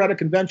anytime we're at a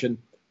convention,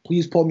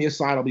 please pull me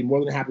aside. I'll be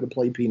more than happy to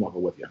play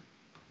Pinochle with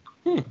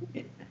you.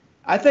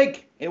 I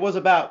think it was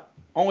about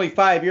only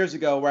 5 years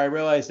ago where I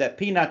realized that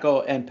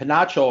Pinochle and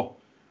Pinocle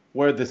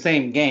were the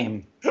same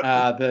game.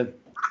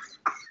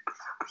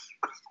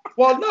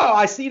 Well, no,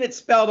 I seen it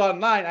spelled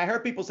online. I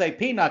heard people say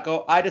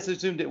pinochle. I just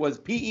assumed it was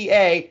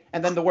PEA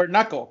and then the word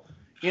knuckle.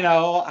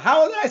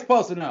 How was I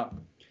supposed to know?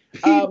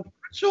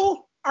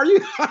 Pinochle? Are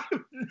you?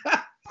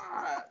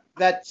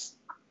 That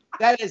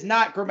is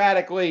not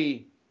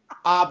grammatically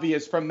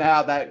obvious from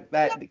how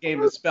that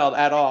game is spelled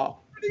at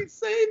all. How did he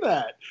say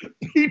that?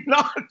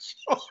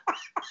 Pinochle.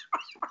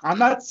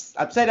 I'm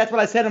saying that's what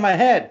I said in my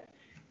head.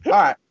 All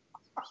right.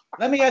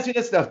 Let me ask you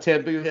this though,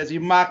 Tim, as you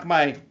mock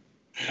my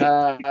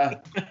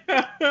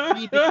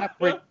reading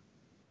effort.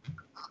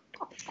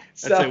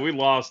 That's it. We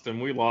lost him.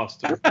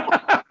 That's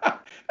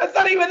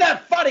not even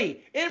that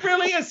funny. It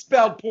really is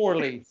spelled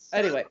poorly.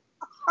 Anyway.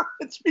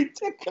 It's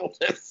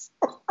ridiculous.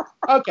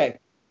 Okay.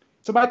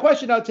 So my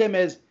question though, Tim,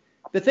 is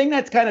the thing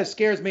that kind of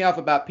scares me off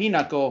about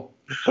Pinochle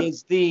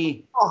is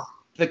the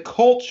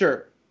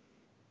culture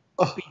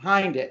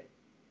behind it.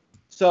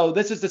 So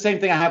this is the same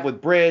thing I have with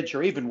Bridge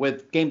or even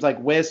with games like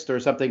Whist or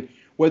something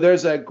where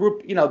there's a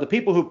group, the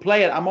people who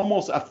play it, I'm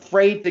almost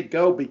afraid to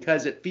go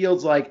because it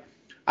feels like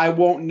I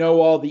won't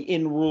know all the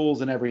in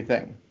rules and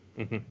everything.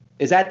 Mm-hmm.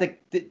 Is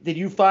that did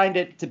you find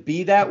it to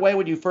be that way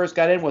when you first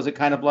got in? Was it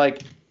kind of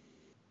like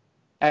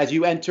as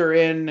you enter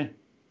in,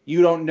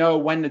 you don't know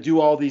when to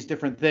do all these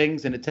different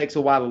things and it takes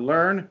a while to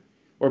learn?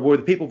 Or were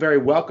the people very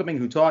welcoming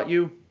who taught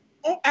you?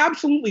 Oh,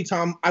 absolutely,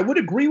 Tom. I would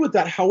agree with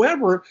that.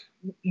 However,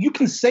 you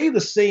can say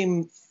the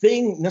same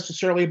thing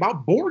necessarily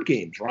about board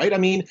games, right? I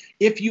mean,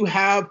 if you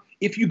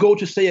go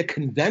to, say, a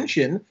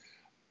convention,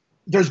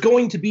 there's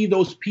going to be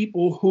those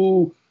people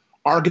who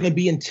are going to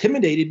be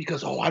intimidated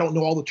because, I don't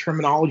know all the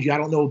terminology. I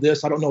don't know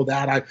this. I don't know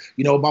that.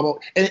 blah, blah.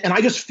 And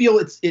I just feel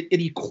it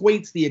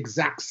equates the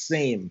exact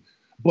same.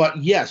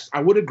 But yes,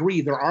 I would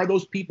agree. There are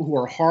those people who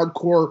are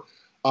hardcore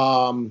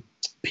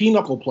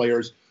pinochle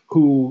players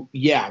who,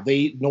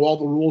 they know all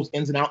the rules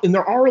ins and outs. And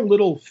there are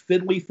little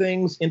fiddly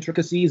things,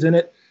 intricacies in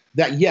it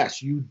that,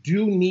 yes, you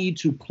do need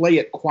to play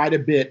it quite a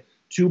bit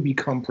to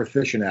become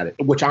proficient at it,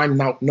 which I'm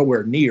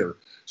nowhere near.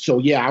 So,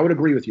 yeah, I would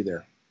agree with you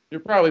there. You're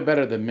probably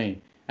better than me.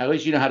 At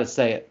least you know how to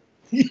say it.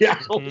 Yeah.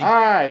 Mm-hmm.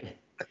 All right.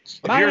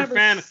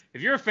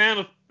 If you're a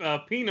fan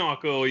of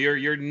Pinochle,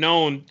 you're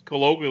known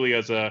colloquially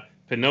as a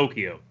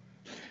Pinocchio.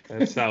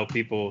 That's how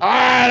people. All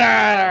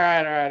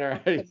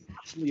right.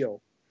 Leo.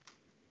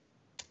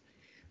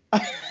 Go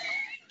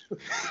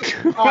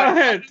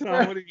ahead,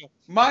 Tom. What do you got?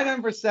 My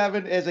number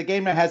 7 is a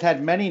game that has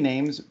had many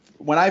names.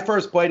 When I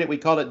first played it, we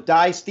called it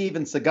Die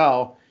Steven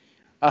Seagal.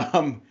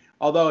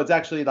 Although it's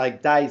actually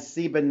like Die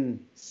Steven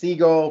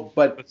Seagal,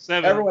 but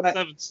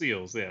seven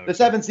seals, yeah. The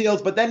 7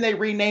 seals, but then they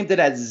renamed it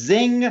as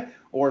Zing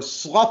or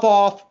Slough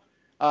Off.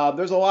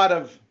 There's a lot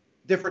of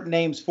different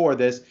names for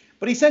this,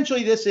 but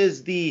essentially this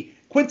is the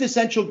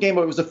quintessential game.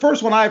 It was the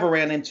first one I ever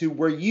ran into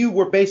where you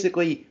were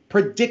basically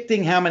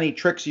predicting how many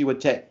tricks you would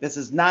take. This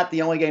is not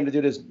the only game to do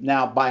this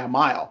now by a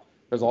mile.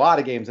 There's a lot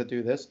of games that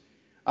do this.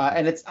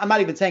 And I'm not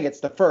even saying it's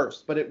the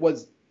first, but it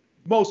was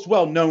most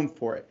well known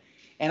for it.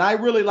 And I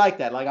really like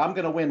that. Like, I'm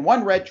going to win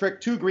 1 red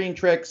trick, 2 green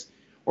tricks,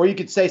 or you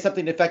could say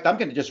something to the effect, I'm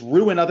going to just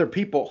ruin other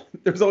people.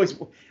 There's always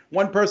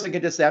one person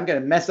can just say, I'm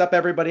going to mess up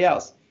everybody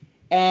else.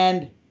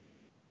 And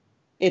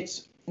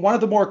it's one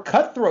of the more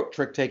cutthroat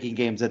trick-taking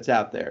games that's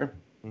out there.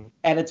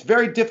 And it's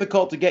very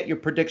difficult to get your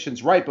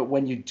predictions right, but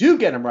when you do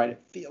get them right,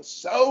 it feels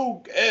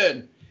so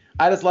good.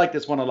 I just like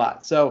this one a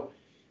lot. So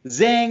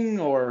Zing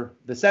or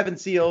the 7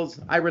 Seals,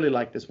 I really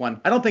like this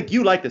one. I don't think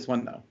you like this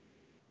one, though.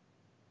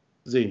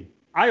 Z.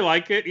 I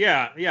like it.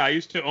 Yeah. I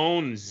used to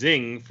own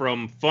Zing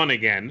from Fun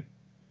Again.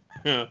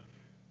 And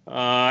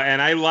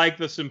I like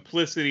the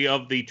simplicity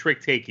of the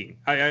trick-taking.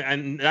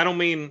 And I don't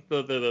mean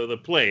the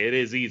play. It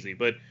is easy.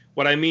 But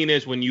what I mean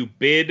is when you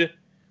bid,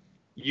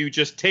 you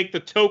just take the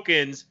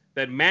tokens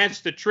that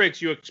match the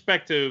tricks you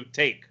expect to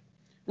take.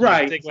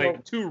 Right. You take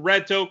like 2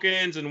 red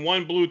tokens and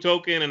 1 blue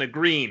token and a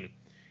green.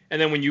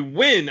 And then when you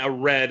win a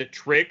red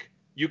trick,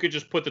 you can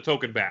just put the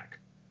token back.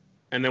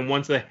 And then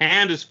once the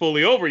hand is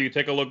fully over, you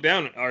take a look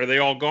down. Are they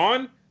all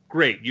gone?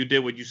 Great. You did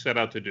what you set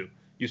out to do.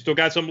 You still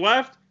got some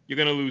left? You're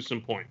going to lose some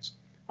points.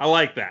 I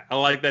like that. I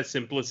like that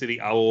simplicity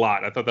a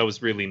lot. I thought that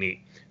was really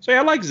neat. So,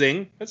 yeah, I like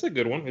Zing. That's a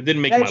good one. It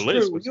didn't make my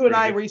list. You and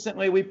I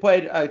recently, we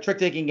played a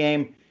trick-taking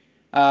game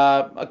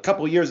a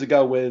couple of years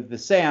ago with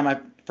Sam. I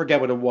forget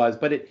what it was,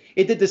 but it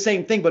did the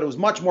same thing, but it was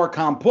much more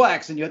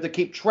complex, and you had to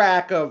keep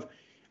track of,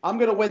 I'm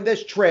going to win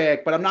this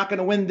trick, but I'm not going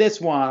to win this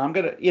one. I'm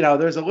going to,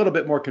 there's a little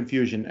bit more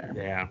confusion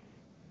there.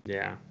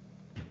 Yeah.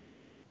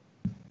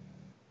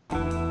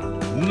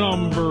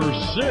 Number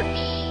 6.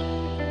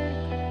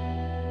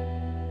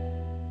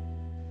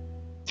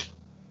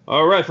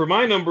 All right, for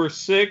my number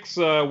 6,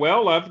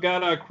 I've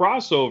got a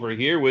crossover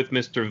here with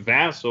Mr.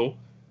 Vasel.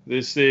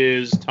 This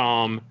is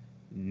Tom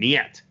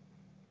Niet.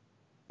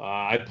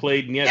 I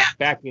played Niet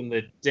back in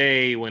the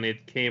day when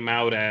it came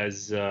out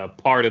as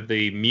part of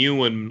the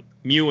Mew and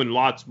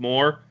Lots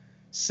More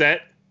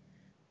set.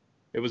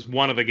 It was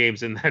one of the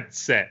games in that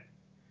set.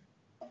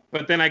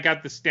 But then I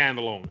got the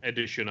standalone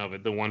edition of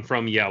it, the one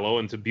from Yellow,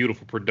 and it's a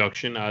beautiful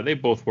production. They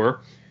both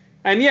were.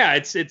 And yeah,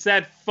 it's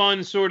that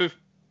fun sort of,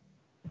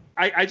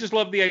 I just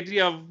love the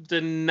idea of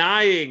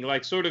denying,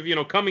 like sort of,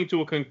 coming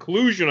to a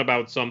conclusion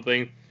about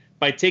something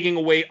by taking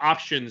away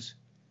options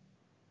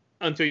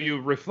until you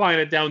refine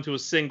it down to a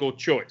single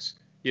choice.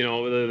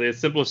 The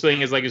simplest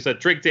thing is, like you said,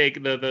 trick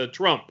take, the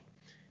trump.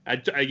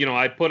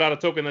 I put out a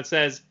token that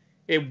says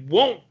it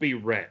won't be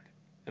red.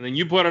 And then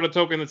you put out a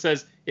token that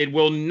says it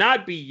will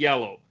not be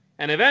yellow.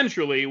 And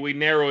eventually we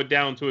narrow it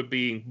down to it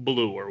being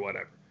blue or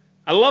whatever.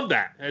 I love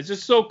that. It's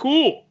just so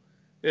cool.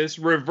 This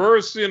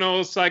reverse,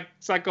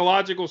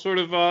 psychological sort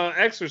of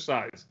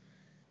exercise.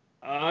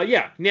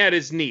 It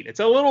is neat. It's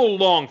a little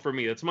long for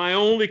me. That's my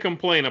only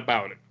complaint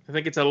about it. I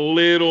think it's a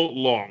little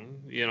long.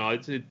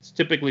 It's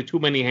typically too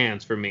many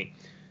hands for me.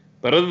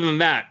 But other than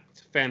that,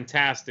 it's a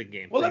fantastic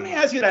game. Well, let me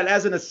ask you that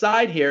as an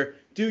aside here.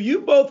 Do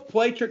you both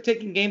play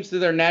trick-taking games to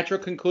their natural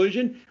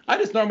conclusion? I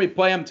just normally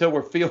play them till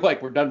we feel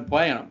like we're done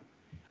playing them.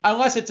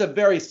 Unless it's a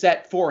very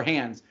set 4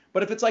 hands.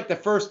 But if it's like the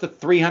first to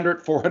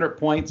 300, 400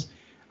 points,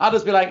 I'll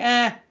just be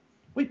like,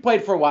 we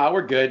played for a while.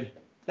 We're good.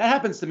 That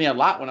happens to me a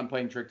lot when I'm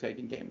playing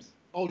trick-taking games.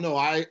 Oh, no,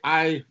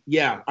 I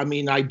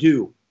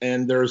do.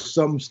 And there's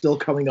some still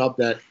coming up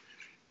that,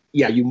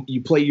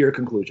 you play your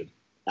conclusion.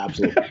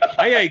 Absolutely.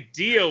 I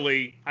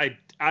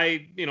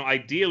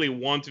ideally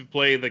want to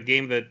play the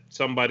game that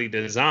somebody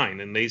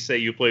designed, and they say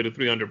you play to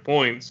 300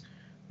 points,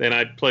 then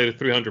I'd play to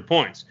 300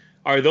 points.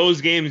 Are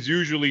those games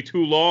usually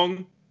too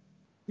long?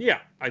 Yeah,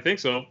 I think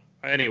so.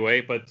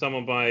 Anyway, but some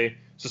of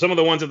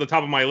the ones at the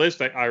top of my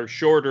list are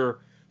shorter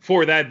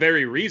for that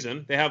very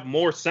reason. They have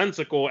more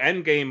sensical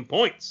endgame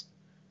points.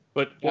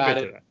 But we'll get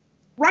to that.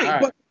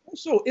 Right, but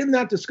also in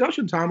that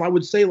discussion, Tom, I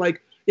would say,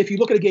 like, if you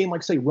look at a game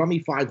like, say, Rummy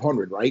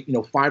 500, right?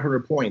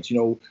 500 points,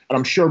 and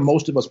I'm sure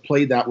most of us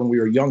played that when we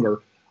were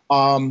younger.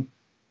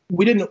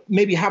 We didn't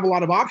maybe have a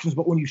lot of options,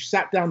 but when you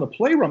sat down to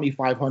play Rummy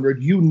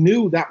 500, you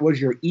knew that was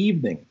your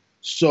evening.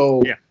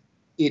 So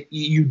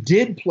you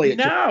did play it.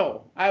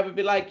 No, I would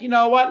be like, you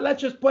know what?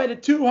 Let's just play to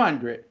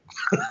 200.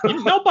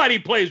 Nobody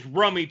plays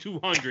Rummy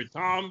 200,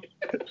 Tom.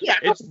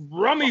 It's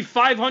Rummy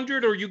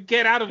 500 or you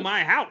get out of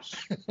my house.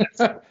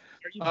 There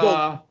you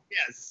go.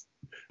 Yes.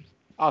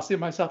 I'll see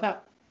myself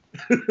out.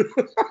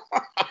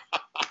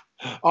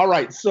 All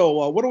right.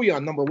 So what are we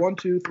on? Number 1,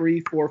 2,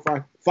 3, 4,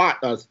 5, 5.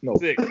 No,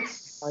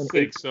 6.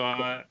 6. So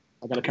I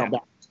got to count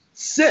back.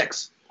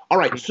 6. All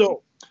right.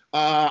 So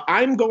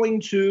I'm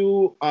going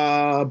to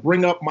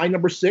bring up my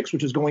number 6,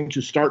 which is going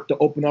to start to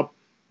open up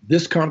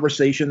this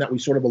conversation that we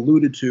sort of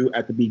alluded to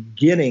at the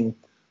beginning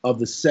of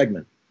the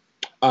segment.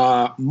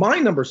 My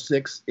number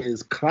 6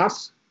 is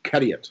Klaas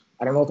Kariet.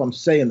 I don't know if I'm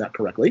saying that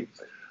correctly,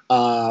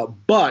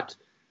 but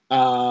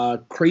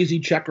crazy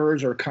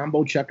checkers or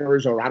combo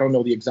checkers, or I don't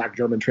know the exact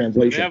German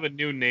translation. They have a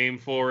new name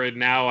for it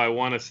now. I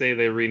want to say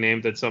they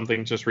renamed it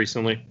something just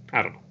recently.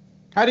 I don't know.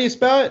 How do you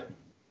spell it?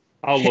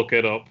 I'll look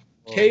it up.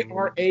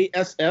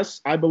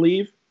 Krass, I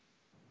believe.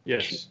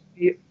 Yes.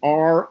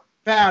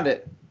 Found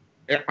it.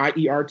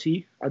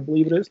 IERT, I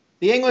believe it is.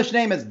 The English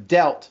name is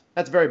Delt.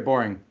 That's very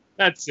boring.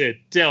 That's it.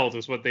 Delt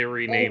is what they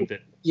renamed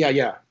it.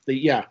 Yeah.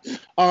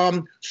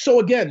 So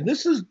again,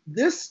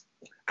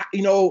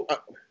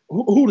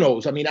 who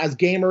knows? I mean, as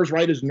gamers,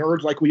 right, as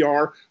nerds like we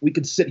are, we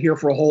could sit here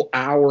for a whole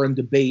hour and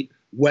debate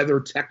whether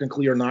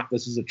technically or not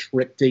this is a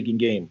trick-taking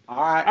game. All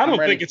right, I don't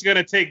think it's going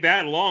to take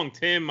that long,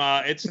 Tim.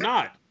 It's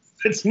not.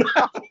 It's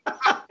not.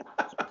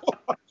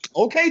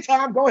 Okay,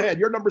 Tom, go ahead.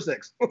 You're number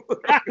 6.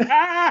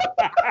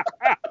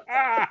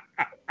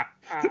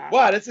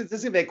 Wow, this is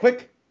going to be a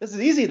quick. This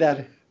is easy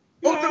then.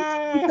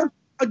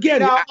 Again,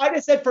 now, I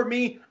just said for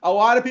me, a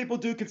lot of people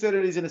do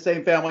consider these in the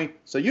same family.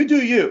 So you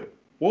do you.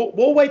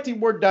 We'll wait till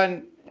we're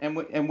done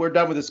and we're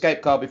done with the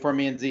Skype call before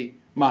me and Z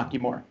mock you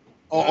more.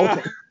 Oh,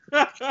 okay.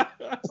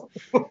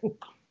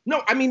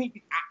 No, I mean,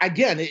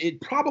 again,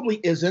 it probably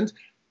isn't.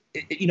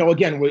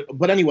 Again,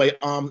 but anyway,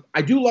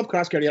 I do love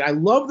Klaas Kariet. I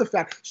love the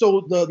fact.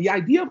 So the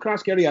idea of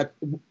Klaas Kariet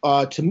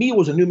to me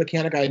was a new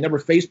mechanic I had never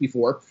faced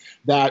before.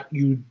 That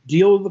you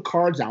deal the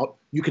cards out,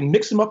 you can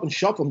mix them up and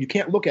shuffle them. You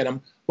can't look at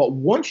them, but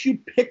once you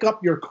pick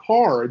up your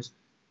cards,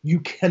 you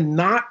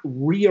cannot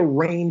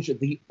rearrange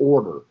the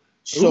order.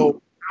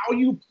 So how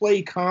you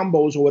play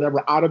combos or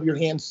whatever out of your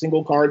hand,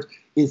 single cards,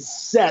 is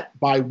set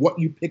by what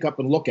you pick up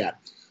and look at.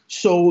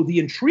 So the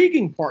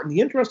intriguing part and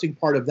the interesting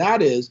part of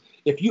that is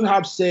if you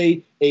have,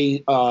 say,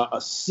 a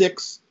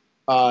 6,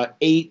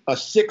 8, a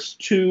 6,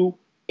 2,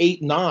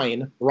 8,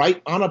 9,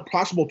 right, on a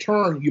possible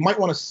turn, you might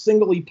want to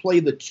singly play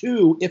the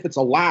 2 if it's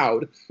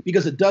allowed,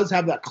 because it does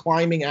have that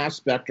climbing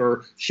aspect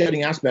or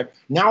shedding aspect.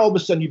 Now all of a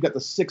sudden you've got the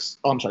 6,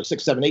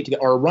 7, 8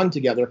 together, or a run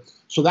together.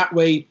 So that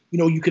way,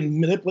 you can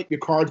manipulate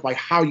your cards by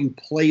how you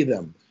play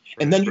them.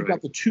 And then you've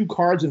got the 2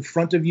 cards in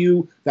front of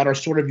you that are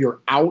sort of your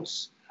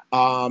outs.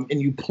 And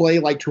you play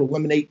like to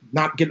eliminate,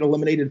 not get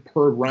eliminated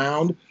per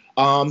round.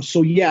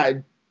 So yeah,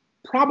 it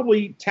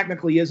probably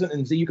technically isn't.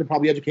 And Z, you could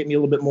probably educate me a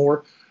little bit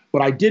more.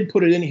 But I did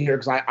put it in here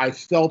because I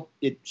felt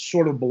it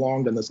sort of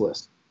belonged on this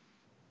list.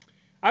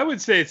 I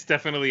would say it's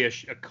definitely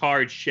a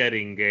card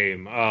shedding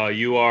game.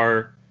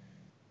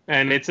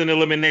 And it's an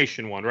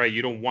elimination one, right?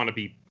 You don't want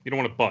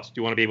to bust.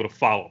 You want to be able to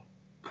follow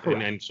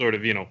and sort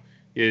of,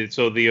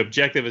 So the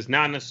objective is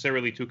not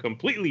necessarily to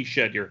completely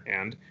shed your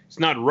hand. It's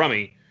not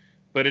rummy,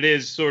 but it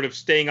is sort of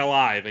staying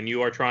alive, and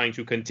you are trying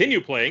to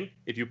continue playing.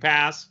 If you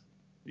pass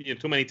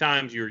too many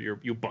times,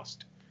 you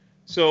bust.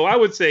 So I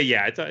would say,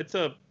 yeah, it's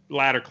a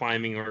ladder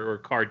climbing or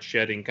card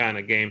shedding kind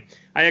of game.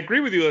 I agree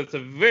with you that it's a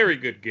very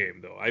good game,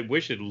 though. I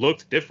wish it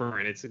looked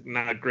different. It's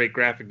not great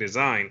graphic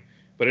design,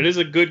 but it is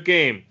a good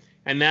game.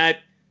 And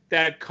that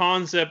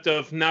concept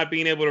of not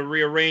being able to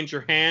rearrange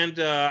your hand,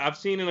 I've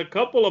seen in a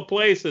couple of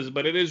places,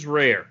 but it is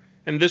rare.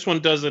 And this one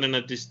does it in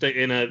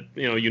a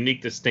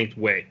unique, distinct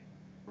way.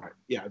 Right.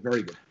 Yeah,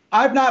 very good.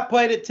 I've not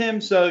played it,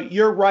 Tim, so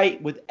you're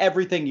right with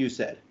everything you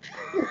said.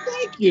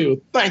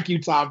 Thank you,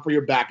 Tom, for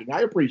your backing. I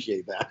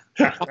appreciate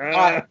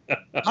that.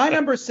 My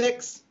number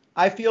 6,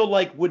 I feel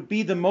like would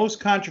be the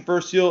most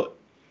controversial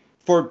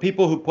for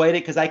people who played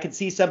it, because I could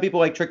see some people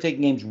like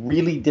trick-taking games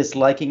really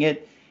disliking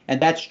it,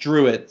 and that's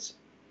Druids.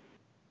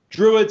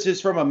 Druids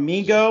is from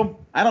Amigo.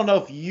 I don't know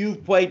if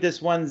you've played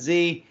this one,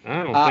 Z.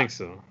 I don't think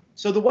so.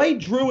 So the way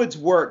Druids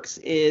works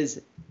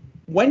is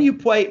when you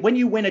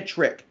win a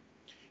trick,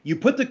 you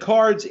put the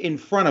cards in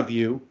front of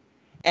you,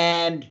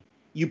 and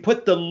you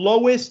put the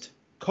lowest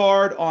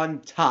card on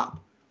top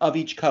of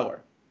each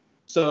color.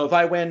 So if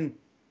I win,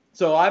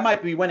 so I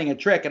might be winning a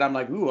trick, and I'm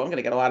like, ooh, I'm going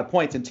to get a lot of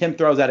points, and Tim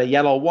throws out a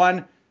yellow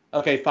 1.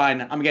 Okay,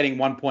 fine, I'm getting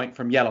 1 point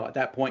from yellow at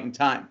that point in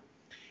time.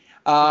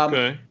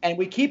 Okay. And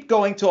we keep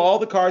going till all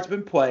the cards have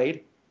been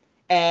played,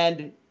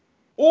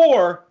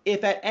 or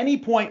if at any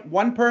point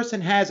one person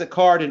has a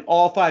card in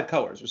all 5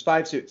 colors, there's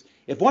 5 suits.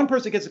 If one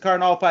person gets a card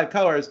in all 5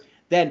 colors,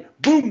 then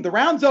boom, the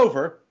round's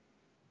over.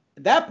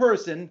 That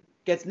person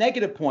gets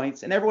negative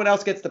points, and everyone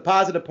else gets the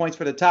positive points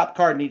for the top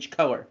card in each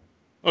color.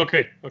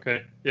 Okay,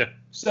 yeah.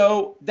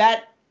 So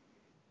that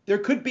there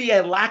could be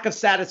a lack of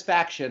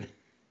satisfaction.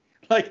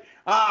 Like,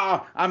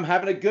 I'm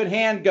having a good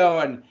hand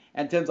going,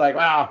 and Tim's like,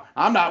 wow,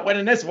 I'm not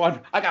winning this one.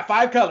 I got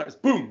 5 colors.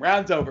 Boom,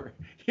 round's over.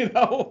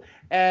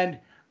 And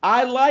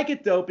I like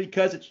it, though,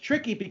 because it's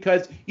tricky,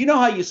 because you know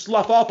how you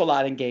slough off a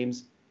lot in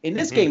games. In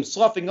this game,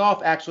 sloughing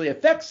off actually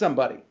affects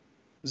somebody.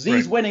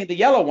 Z's winning the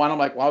yellow one. I'm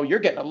like, well, you're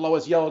getting the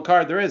lowest yellow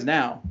card there is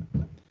now.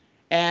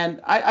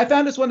 And I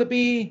found this one to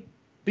be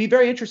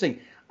very interesting.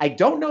 I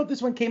don't know if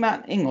this one came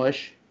out in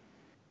English,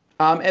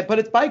 but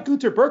it's by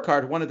Gunther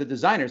Burkhardt, one of the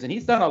designers, and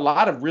he's done a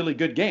lot of really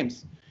good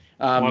games.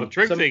 A lot of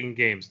trick-taking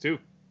games, too.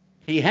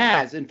 He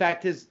has. In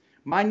fact,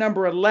 my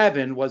number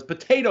 11 was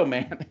Potato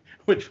Man,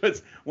 which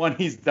was one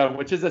he's done,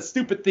 which is a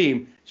stupid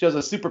theme. Shows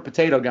a super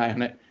potato guy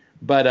on it.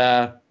 But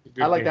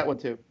I like that one,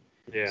 too.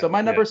 Yeah, so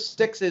my number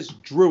 6 is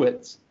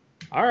Druids.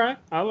 All right.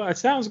 That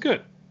sounds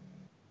good.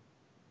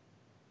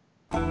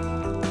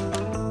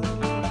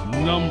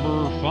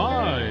 Number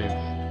 5.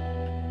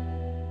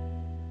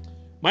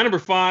 My number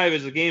 5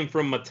 is a game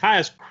from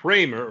Matthias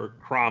Kramer,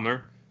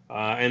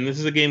 and this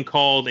is a game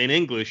called, in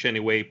English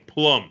anyway,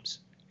 Plums.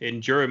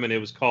 In German, it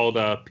was called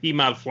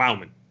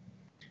Pflaumen.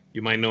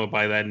 You might know it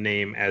by that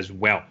name as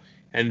well.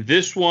 And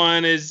this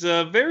one is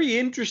a very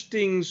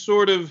interesting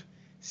sort of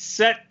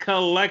set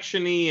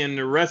collection-y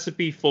and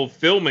recipe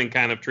fulfillment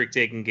kind of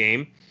trick-taking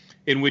game,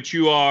 in which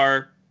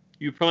you're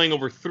playing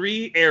over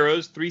 3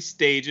 eras, 3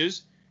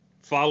 stages,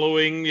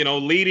 following,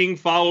 leading,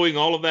 following,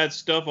 all of that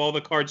stuff. All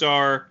the cards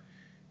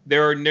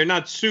they're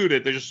not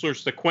suited, they're just sort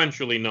of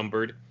sequentially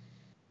numbered.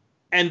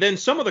 And then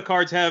some of the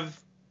cards have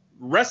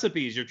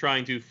recipes you're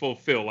trying to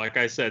fulfill, like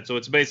I said. So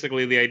it's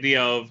basically the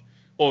idea of,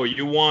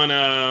 you want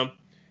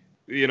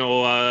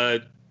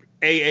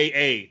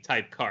AAA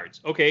type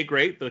cards. Okay,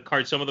 great. The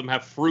cards, some of them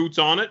have fruits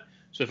on it.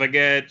 So if I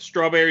get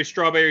strawberry,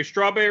 strawberry,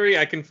 strawberry,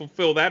 I can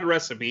fulfill that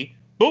recipe,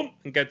 boom,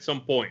 and get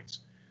some points.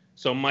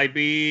 So it might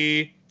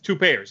be 2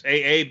 pairs,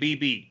 AA,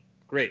 BB.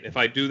 Great. If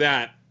I do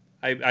that,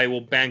 I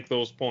will bank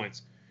those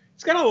points.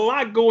 It's got a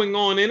lot going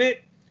on in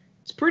it.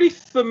 It's pretty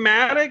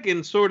thematic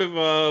in sort of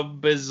a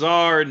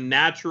bizarre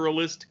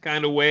naturalist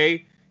kind of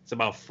way. It's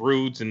about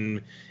fruits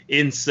and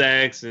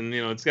insects, and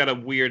it's got a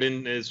weird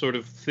sort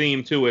of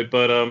theme to it.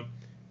 But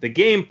the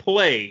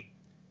gameplay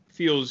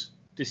feels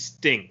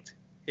distinct.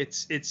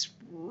 It's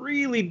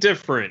really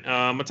different.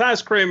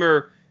 Matthias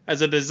Kramer,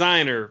 as a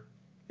designer,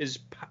 is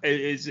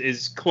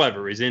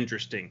clever, is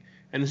interesting,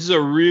 and this is a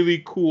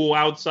really cool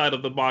outside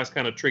of the box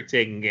kind of trick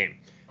taking game.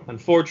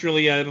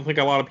 Unfortunately, I don't think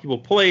a lot of people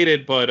played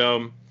it, but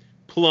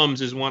Plums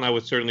is one I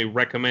would certainly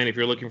recommend if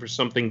you're looking for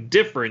something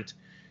different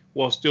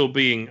while still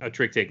being a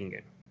trick taking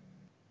game.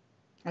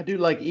 I do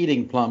like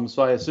eating plums,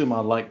 so I assume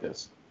I'll like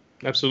this.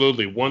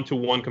 Absolutely.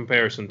 1-to-1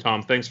 comparison,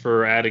 Tom. Thanks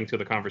for adding to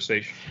the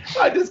conversation.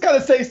 I just got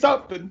to say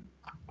something.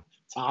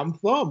 Tom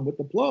Thumb with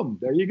the plum.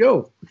 There you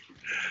go.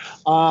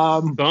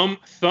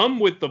 Thumb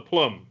with the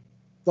plum.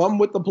 Thumb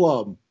with the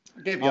plum.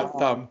 I gave you a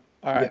thumb.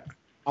 All right. Yeah.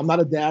 I'm not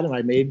a dad, and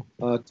I made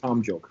a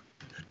Tom joke.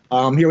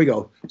 Here we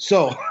go.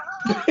 So,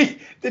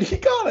 did he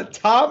call it a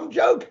Tom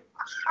joke?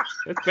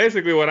 That's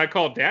basically what I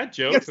call dad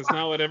jokes. Yes, it's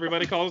not what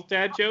everybody calls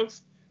dad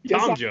jokes.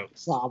 Tom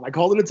jokes. Tom. I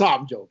called it a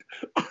Tom joke.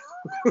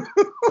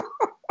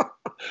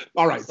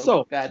 All right.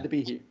 So glad to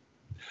be here.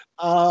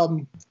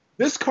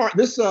 This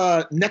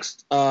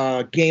next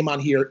game on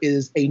here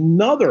is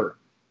another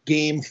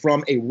game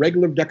from a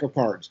regular deck of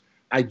cards.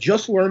 I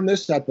just learned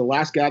this at the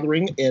last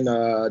gathering in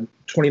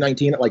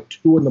 2019 at like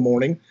 2 in the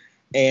morning,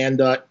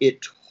 and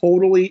it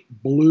totally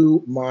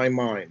blew my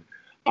mind.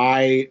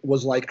 I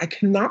was like, I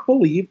cannot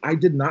believe I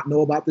did not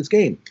know about this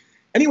game.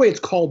 Anyway, it's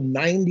called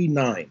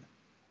 99.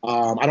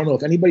 I don't know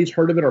if anybody's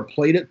heard of it or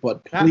played it,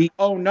 but please.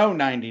 Oh, no,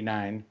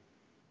 99.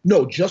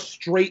 No, just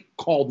straight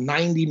called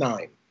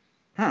 99.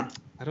 Huh.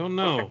 I don't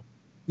know. Okay.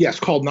 Yes,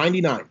 called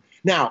 99.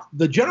 Now,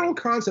 the general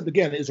concept,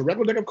 again, is a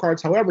regular deck of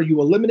cards. However, you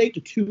eliminate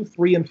the 2,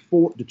 3, and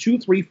 4, the 2,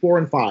 3, 4,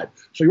 and 5.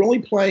 So you're only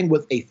playing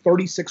with a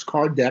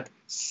 36-card deck,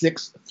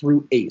 6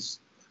 through ace.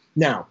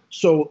 Now,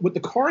 so with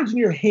the cards in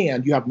your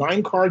hand, you have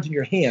 9 cards in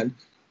your hand.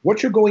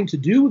 What you're going to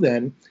do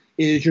then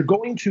is you're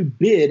going to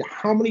bid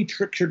how many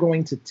tricks you're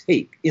going to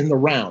take in the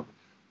round.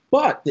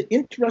 But the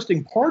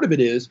interesting part of it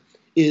is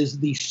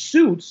the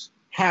suits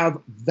have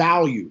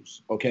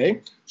values,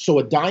 okay? So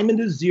a diamond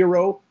is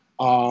 0,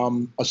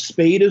 a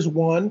spade is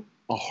 1,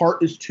 a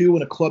heart is 2,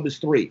 and a club is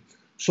 3.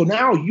 So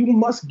now you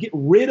must get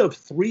rid of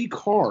 3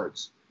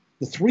 cards.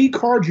 The 3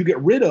 cards you get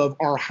rid of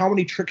are how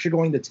many tricks you're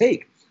going to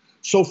take.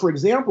 So, for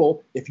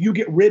example, if you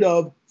get rid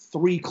of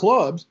 3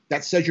 clubs,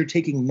 that says you're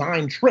taking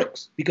 9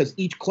 tricks because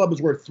each club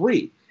is worth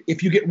 3.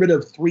 If you get rid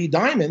of 3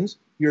 diamonds,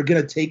 you're going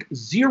to take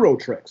 0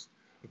 tricks.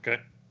 Okay.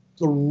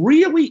 The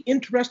really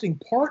interesting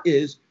part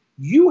is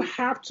you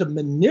have to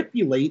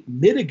manipulate,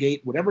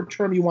 mitigate, whatever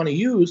term you want to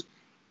use,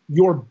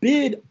 your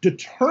bid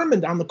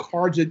determined on the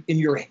cards in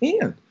your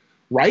hand,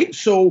 right?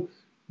 So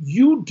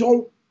you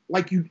don't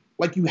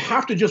you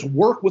have to just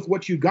work with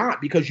what you got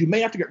because you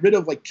may have to get rid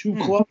of like 2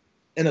 clubs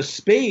and a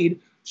spade.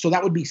 So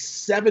that would be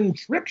 7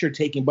 tricks you're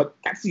taking, but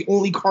that's the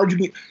only card you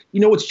can.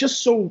 It's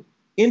just so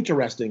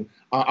interesting.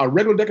 A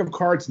regular deck of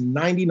cards,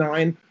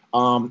 99.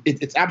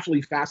 It's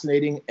absolutely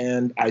fascinating,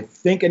 and I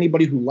think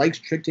anybody who likes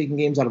trick-taking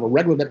games out of a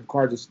regular deck of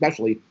cards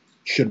especially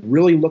should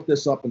really look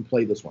this up and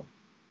play this one.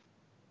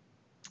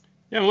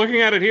 Yeah, I'm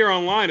looking at it here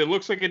online. It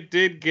looks like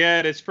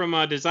it's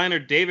from designer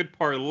David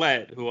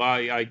Parlett, who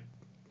I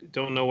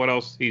don't know what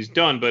else he's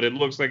done, but it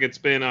looks like it's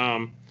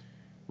been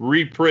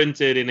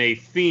reprinted in a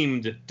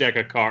themed deck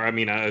of cards.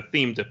 A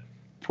themed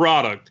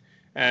product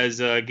as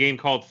a game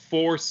called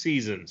 4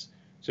 Seasons.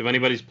 So if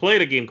anybody's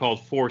played a game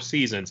called 4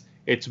 Seasons,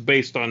 it's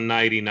based on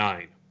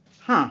 99.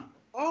 Huh.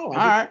 Oh,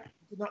 I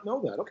did not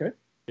know that. Okay.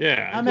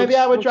 Yeah. Maybe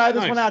I would try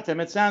this one out, Tim.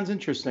 It sounds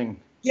interesting.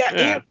 Yeah.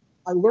 And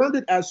I learned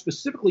it as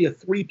specifically a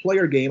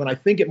 3-player game, and I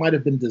think it might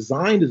have been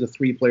designed as a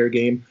 3-player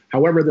game.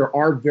 However, there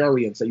are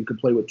variants that you can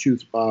play with 2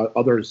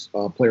 others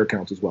player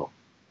counts as well.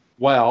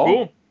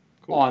 Well,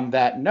 cool. On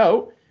that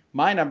note,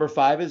 my number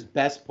 5 is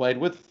best played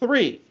with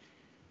 3.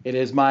 It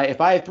is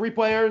if I have 3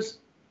 players,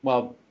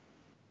 well,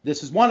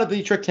 this is one of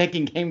the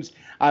trick-taking games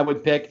I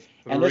would pick.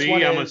 And 3, this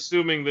one I'm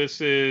assuming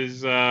this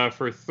is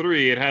for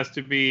 3. It has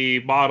to be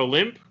Bottle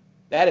Imp.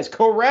 That is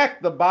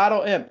correct, the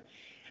Bottle Imp.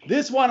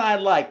 This one I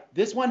like.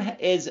 This one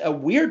is a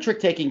weird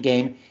trick-taking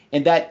game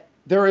in that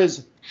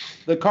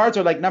the cards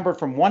are like numbered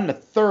from 1 to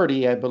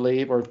 30, I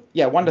believe,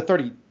 1 to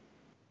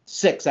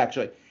 36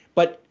 actually.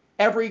 But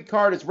every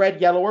card is red,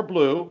 yellow, or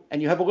blue,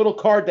 and you have a little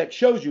card that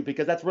shows you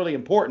because that's really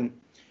important.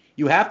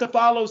 You have to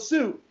follow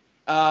suit,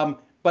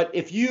 but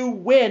if you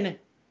win,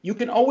 you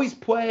can always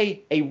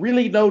play a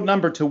really low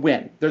number to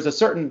win. There's a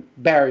certain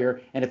barrier,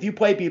 and if you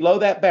play below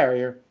that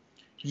barrier,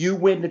 you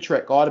win the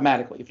trick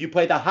automatically. If you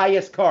play the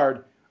highest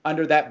card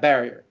under that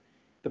barrier.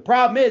 The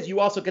problem is you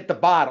also get the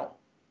bottle,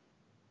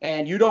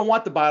 and you don't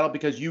want the bottle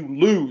because you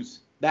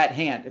lose that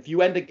hand. If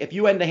you end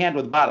the hand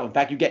with a bottle, in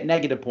fact, you get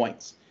negative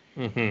points.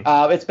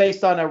 Mm-hmm. It's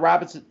based on a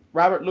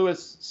Robert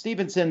Louis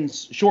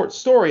Stevenson's short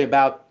story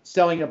about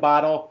selling a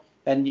bottle,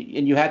 and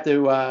you had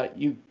to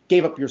you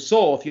gave up your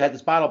soul if you had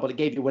this bottle, but it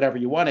gave you whatever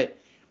you wanted.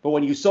 But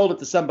when you sold it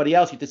to somebody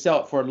else, you had to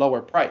sell it for a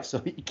lower price.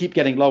 So you keep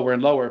getting lower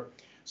and lower.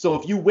 So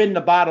if you win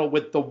the bottle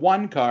with the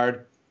 1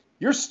 card,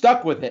 you're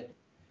stuck with it.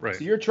 Right.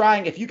 So you're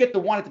trying, if you get the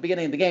 1 at the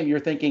beginning of the game, you're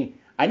thinking,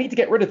 I need to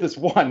get rid of this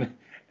 1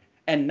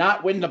 and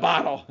not win the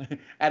bottle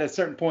at a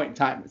certain point in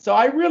time. So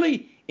I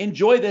really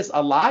enjoy this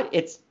a lot.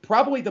 It's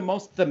probably the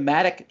most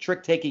thematic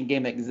trick-taking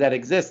game that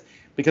exists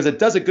because it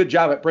does a good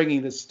job at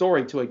bringing this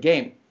story to a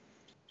game.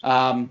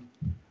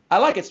 I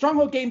like it.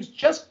 Stronghold Games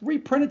just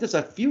reprinted this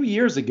a few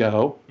years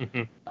ago.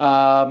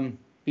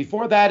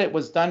 Before that, it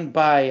was done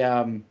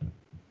by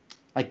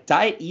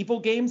Diet Evil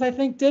Games, I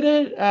think, did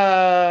it.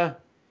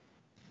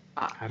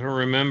 I don't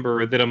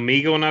remember. Did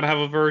Amigo not have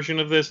a version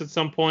of this at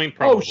some point?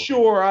 Probably. Oh,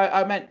 sure.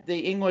 I meant the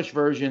English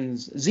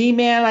versions.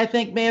 Z-Man, I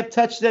think, may have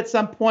touched it at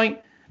some point.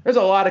 There's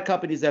a lot of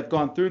companies that have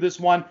gone through this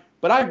one,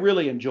 but I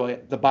really enjoy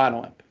it, the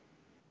Bottle Imp.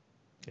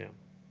 Yeah.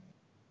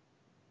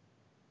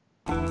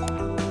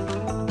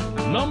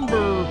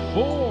 Number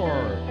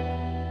 4.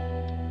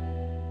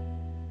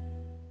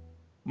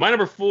 My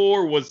number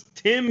 4 was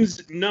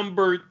Tim's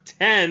number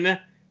 10.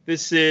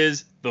 This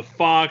is The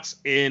Fox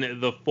in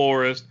the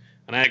Forest.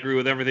 And I agree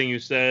with everything you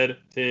said,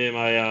 Tim.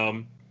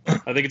 I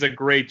think it's a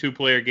great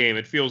 2-player game.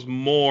 It feels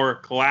more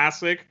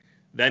classic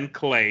than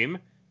Claim.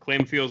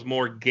 Claim feels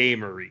more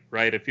gamery,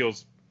 right? It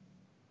feels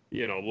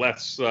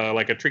less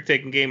like a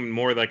trick-taking game and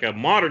more like a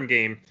modern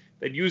game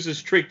that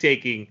uses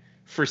trick-taking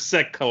for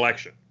set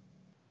collection.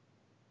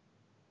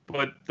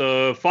 But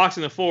the Fox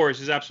and the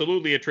Forest is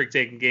absolutely a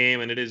trick-taking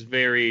game, and it is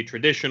very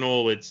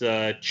traditional. It's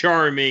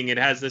charming. It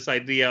has this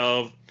idea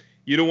of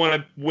you don't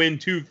want to win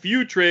too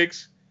few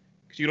tricks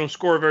because you don't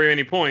score very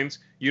many points.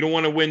 You don't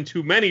want to win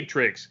too many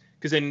tricks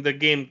because then the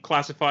game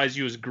classifies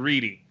you as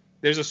greedy.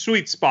 There's a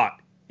sweet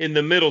spot in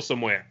the middle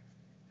somewhere,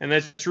 and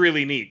that's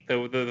really neat.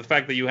 The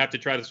fact that you have to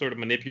try to sort of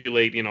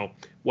manipulate,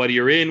 what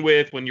you're in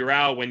with when you're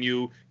out, when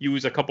you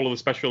use a couple of the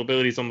special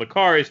abilities on the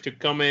cards to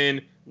come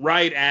in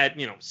right at,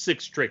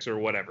 6 tricks or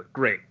whatever.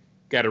 Great.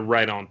 Got it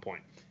right on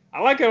point.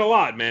 I like it a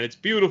lot, man. It's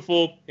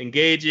beautiful,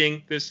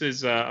 engaging. This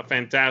is a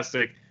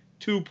fantastic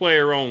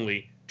 2-player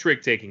only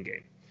trick-taking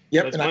game.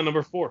 Yep, That's my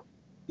number 4.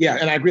 Yeah,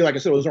 and I agree. Like I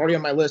said, it was already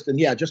on my list. And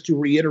yeah, just to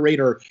reiterate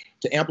or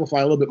to amplify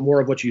a little bit more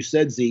of what you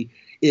said, Z,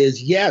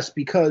 is yes,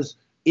 because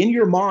in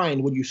your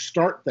mind, when you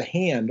start the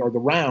hand or the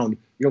round,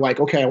 you're like,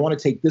 okay, I want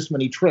to take this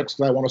many tricks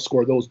because I want to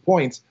score those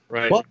points.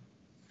 Right. But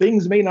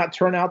things may not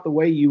turn out the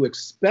way you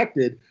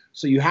expected.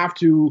 So you have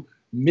to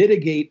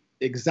mitigate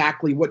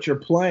exactly what you're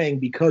playing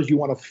because you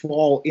want to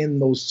fall in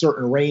those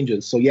certain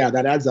ranges. So yeah,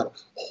 that adds that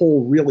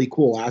whole really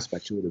cool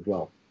aspect to it as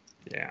well.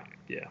 Yeah,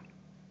 yeah.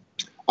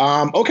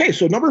 Okay,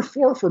 so number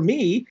 4 for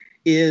me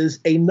is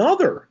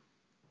another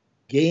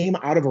game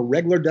out of a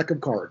regular deck of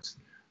cards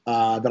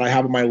that I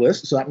have on my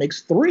list. So that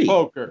makes 3.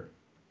 Poker.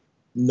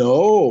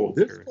 No,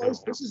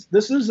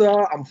 this is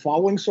I'm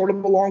following sort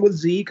of along with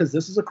Z because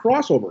this is a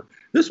crossover.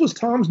 This was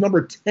Tom's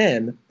number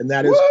 10, and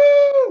that is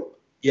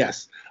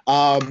yes.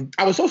 I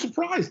was so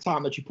surprised,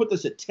 Tom, that you put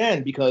this at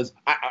 10 because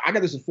I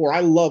got this at 4. I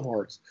love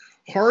Hearts.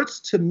 Hearts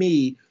to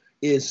me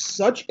is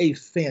such a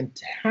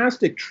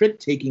fantastic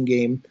trick-taking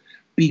game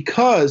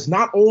because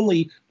not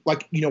only,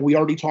 like, we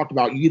already talked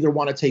about, you either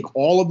want to take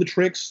all of the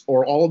tricks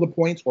or all of the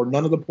points or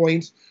none of the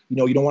points. You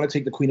don't want to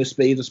take the Queen of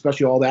Spades,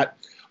 especially all that.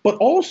 But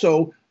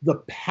also the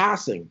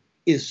passing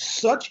is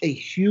such a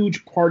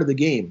huge part of the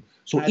game.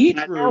 So each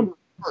round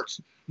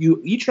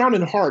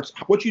in Hearts,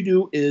 what you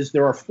do is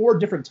there are 4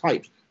 different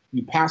types.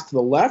 You pass to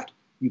the left,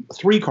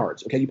 3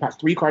 cards. Okay, you pass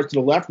 3 cards to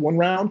the left 1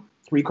 round,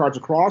 3 cards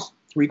across,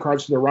 3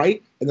 cards to the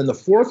right, and then the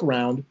 4th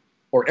round,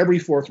 or every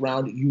 4th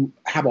round, you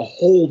have a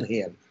hold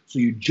hand. So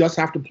you just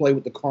have to play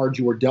with the cards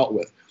you were dealt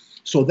with.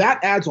 So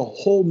that adds a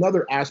whole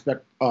nother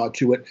aspect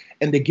to it.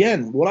 And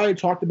again, what I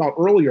talked about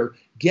earlier,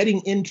 getting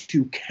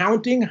into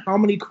counting how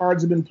many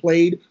cards have been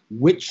played,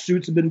 which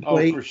suits have been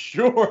played. Oh, for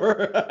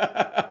sure.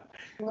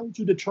 Trying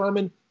to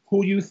determine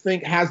who you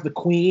think has the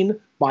queen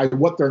by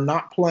what they're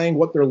not playing,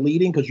 what they're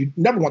leading, because you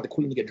never want the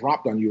queen to get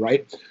dropped on you,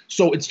 right?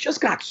 So it's just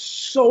got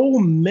so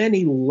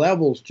many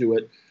levels to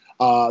it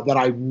that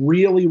I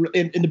really,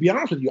 and to be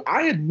honest with you,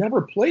 I had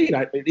never played,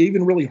 I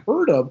even really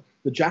heard of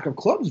the Jack of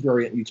Clubs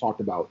variant you talked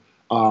about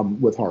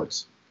with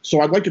Hearts. So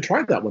I'd like to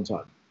try that one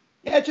time.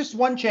 Yeah, just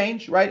one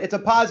change, right? It's a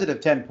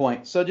positive 10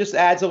 points. So it just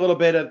adds a little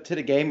bit to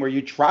the game where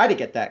you try to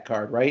get that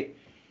card, right?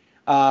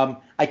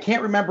 I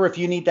can't remember if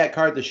you need that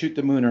card to shoot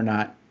the moon or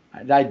not.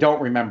 I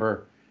don't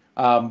remember.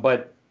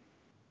 But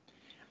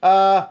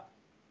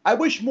I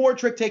wish more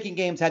trick-taking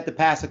games had the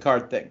pass a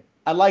card thing.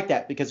 I like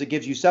that because it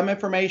gives you some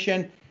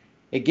information.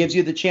 It gives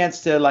you the chance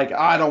to, like,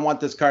 I don't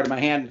want this card in my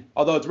hand.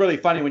 Although it's really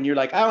funny when you're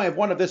like, I only have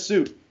one of this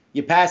suit.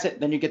 You pass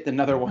it, then you get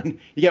another one.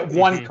 You get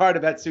one card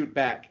of that suit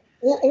back.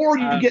 Or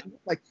you get,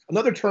 like,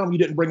 another term you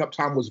didn't bring up,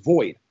 Tom, was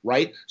void,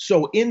 right?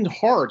 So in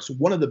Hearts,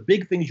 one of the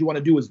big things you want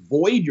to do is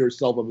void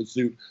yourself of a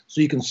suit so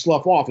you can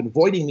slough off. And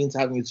voiding means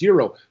having a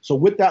 0. So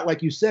with that,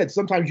 like you said,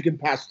 sometimes you can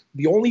pass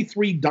the only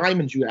 3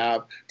 diamonds you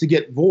have to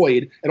get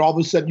void, and all of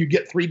a sudden you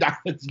get 3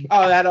 diamonds.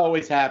 Oh, that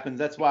always happens.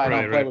 That's why I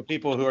don't play with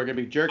people who are going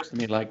to be jerks to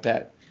me like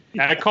that.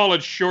 I call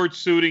it short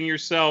suiting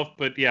yourself,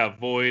 but yeah,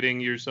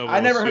 voiding yourself. I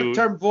never heard the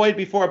term void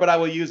before, but I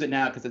will use it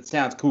now because it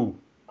sounds cool.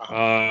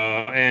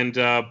 And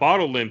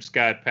Bottle Limp's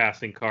got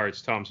passing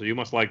cards, Tom, so you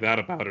must like that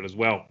about it as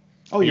well.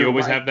 Oh, you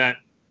always have that.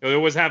 You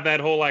always have that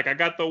whole, like, I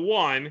got the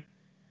 1.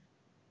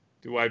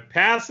 Do I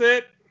pass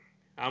it?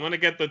 I'm gonna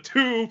get the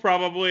 2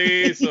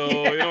 probably. So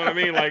yeah. You know what I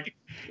mean? Like,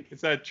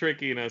 it's that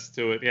trickiness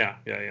to it. Yeah.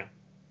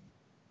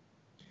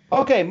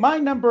 Okay, my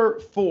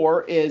number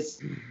 4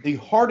 is the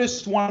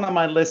hardest one on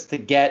my list to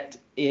get.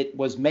 It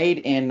was made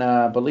in,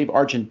 I believe,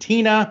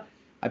 Argentina.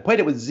 I played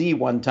it with Z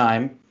one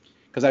time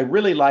because I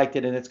really liked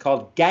it, and it's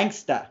called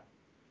Gangsta,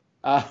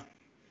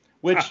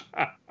 which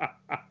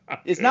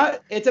is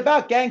not – it's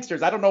about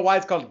gangsters. I don't know why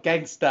it's called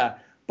Gangsta,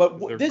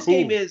 but this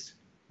game is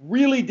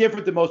really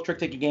different than most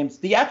trick-taking games.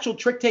 The actual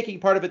trick-taking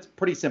part of it's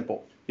pretty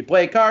simple. You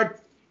play a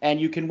card,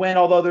 and you can win,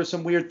 although there's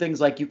some weird things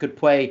like you could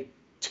play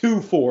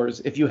 2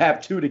 4s if you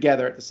have 2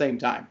 together at the same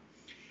time.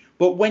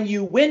 But when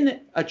you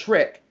win a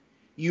trick,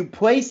 you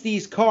place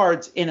these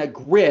cards in a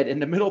grid in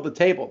the middle of the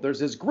table. There's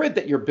this grid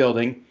that you're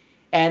building,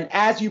 and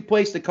as you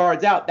place the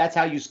cards out, that's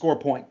how you score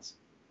points.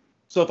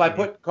 So if I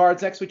put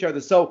cards next to each other,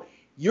 so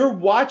you're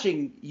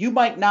watching, you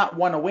might not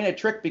want to win a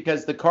trick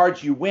because the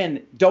cards you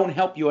win don't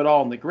help you at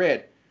all in the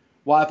grid.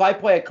 While if I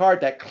play a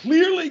card that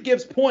clearly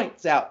gives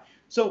points out,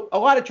 so a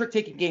lot of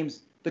trick-taking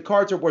games, the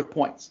cards are worth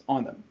points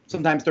on them.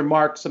 Sometimes they're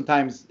marked,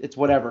 sometimes it's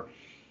whatever.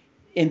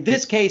 In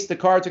this case, the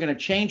cards are going to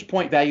change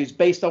point values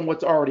based on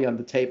what's already on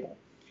the table.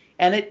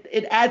 And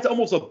it adds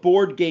almost a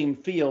board game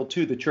feel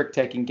to the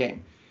trick-taking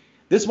game.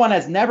 This one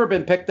has never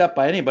been picked up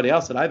by anybody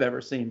else that I've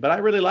ever seen, but I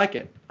really like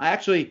it. I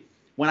actually,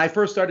 when I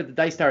first started the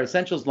Dice Tower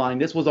Essentials line,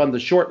 this was on the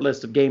short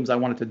list of games I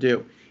wanted to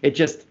do. It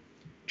just,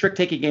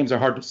 trick-taking games are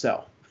hard to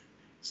sell.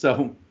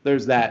 So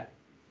there's that.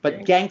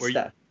 But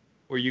Gangsta.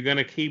 Were you going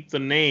to keep the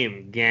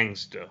name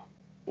Gangsta?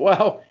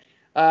 Well,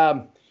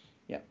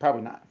 yeah,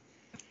 probably not.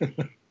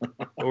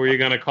 Or were you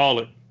going to call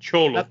it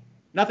Cholo?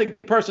 Nothing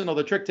personal,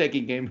 the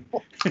trick-taking game.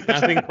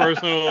 Nothing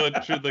personal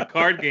to the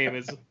card game.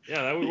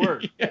 Yeah, that would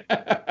work. Yeah.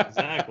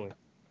 Exactly.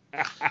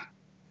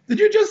 Did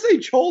you just say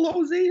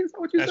Cholo, Z? Is that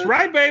what you said? That's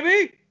right,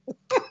 baby.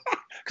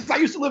 Because I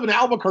used to live in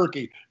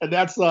Albuquerque, and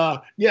that's,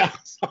 yeah,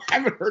 so I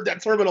haven't heard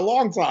that term in a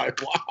long time.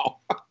 Wow.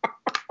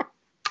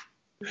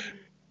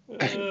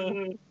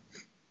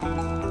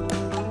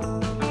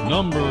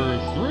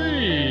 Number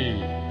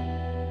 3.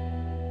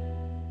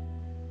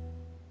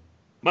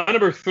 My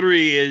number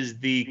 3 is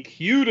the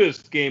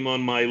cutest game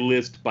on my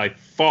list by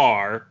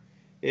far.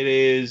 It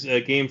is a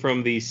game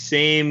from the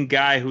same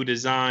guy who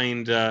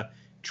designed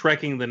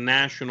Trekking the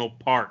National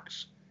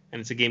Parks, and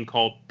it's a game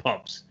called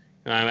Pups.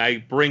 And I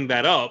bring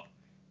that up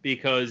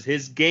because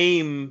his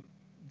game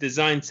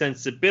design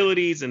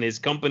sensibilities and his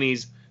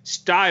company's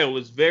style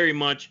is very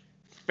much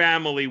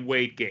family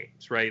weight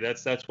games, right?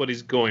 That's what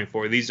he's going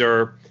for. These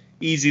are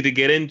easy to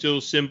get into,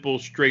 simple,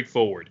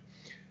 straightforward.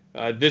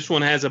 This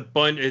one has a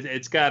bunch.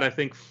 It's got, I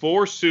think,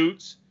 4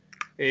 suits.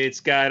 It's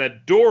got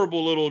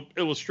adorable little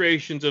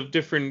illustrations of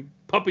different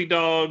puppy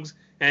dogs,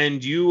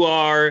 and you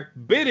are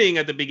bidding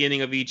at the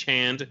beginning of each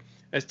hand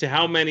as to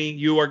how many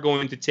you are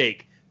going to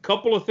take.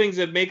 Couple of things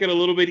that make it a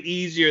little bit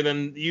easier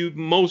than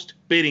most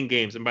bidding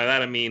games, and by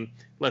that I mean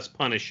less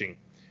punishing.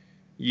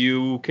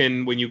 You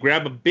can, when you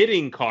grab a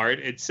bidding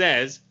card, it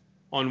says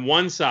on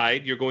one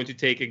side you're going to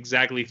take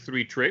exactly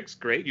 3 tricks.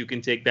 Great, you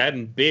can take that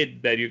and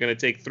bid that you're going to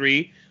take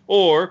 3.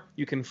 Or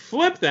you can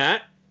flip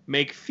that,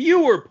 make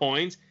fewer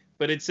points,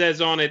 but it says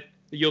on it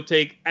you'll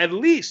take at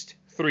least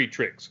 3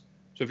 tricks.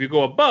 So if you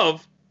go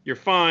above, you're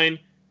fine.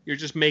 You're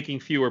just making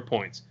fewer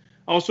points.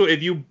 Also,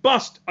 if you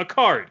bust a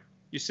card,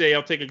 you say,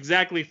 I'll take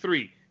exactly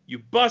 3. You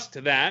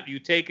bust that, you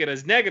take it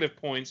as negative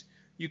points.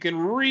 You can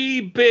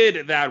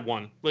rebid that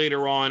one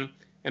later on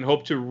and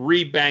hope to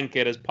rebank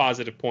it as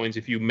positive points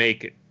if you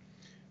make it.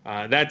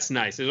 That's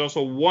nice. There's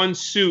also 1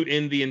 suit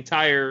in the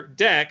entire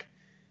deck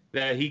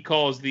that he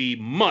calls the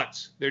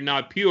mutts. They're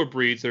not pure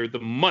breeds. They're the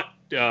mutt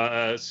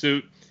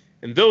suit.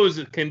 And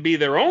those can be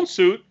their own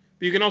suit,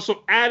 but you can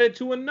also add it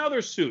to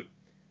another suit.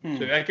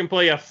 So I can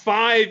play a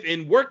 5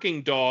 in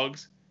working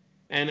dogs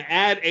and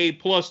add a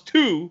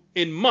 +2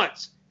 in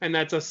mutts, and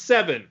that's a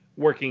 7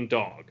 working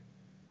dog.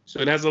 So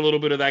it has a little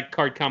bit of that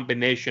card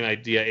combination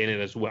idea in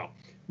it as well.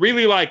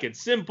 Really like it.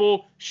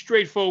 Simple,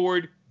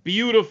 straightforward,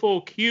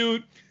 beautiful,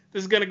 cute.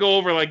 This is going to go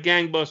over like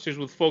gangbusters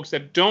with folks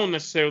that don't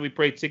necessarily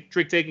play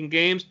trick-taking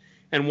games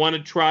and want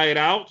to try it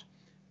out.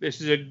 This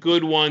is a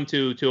good one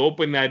to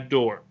open that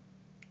door.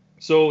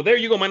 So there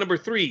you go, my number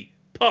 3,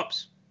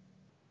 Pups.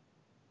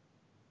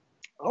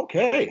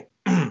 Okay.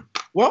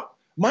 Well,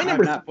 my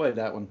number... I've not played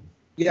that one.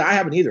 Yeah, I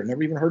haven't either.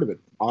 Never even heard of it.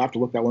 I'll have to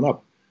look that one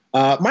up.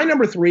 My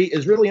number 3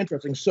 is really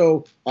interesting.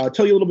 So I'll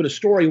tell you a little bit of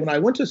story. When I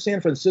went to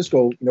San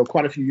Francisco,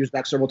 quite a few years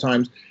back, several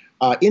times,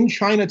 in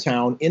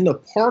Chinatown, in the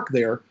park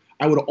there,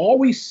 I would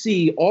always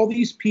see all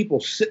these people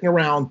sitting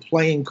around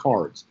playing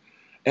cards.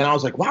 And I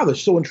was like, wow, they're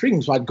so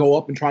intriguing. So I'd go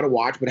up and try to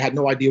watch, but I had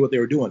no idea what they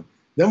were doing.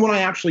 Then when I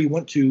actually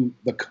went to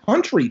the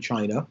country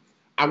China,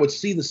 I would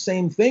see the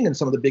same thing in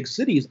some of the big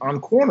cities. On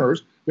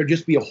corners, there'd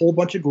just be a whole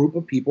bunch of group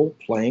of people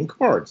playing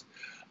cards.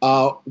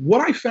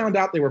 What I found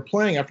out they were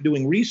playing after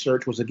doing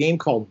research was a game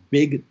called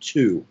Big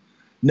Two.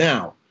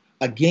 Now,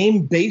 a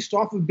game based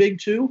off of Big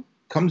Two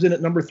comes in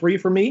at number 3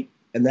 for me,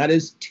 and that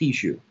is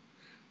Tishu.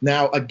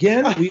 Now,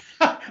 again,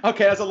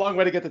 okay, that's a long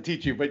way to get to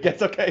Tishu, but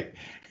yes, okay.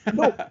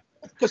 No,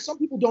 because some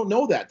people don't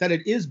know that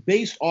it is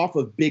based off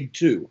of Big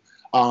Two.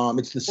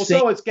 It's the same.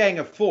 So it's Gang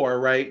of Four,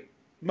 right?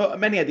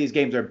 Many of these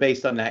games are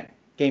based on that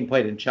game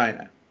played in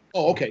China.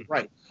 Oh, okay,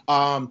 right.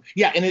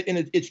 Yeah,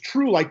 and it's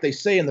true, like they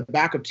say in the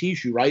back of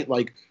Tishu, right?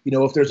 Like,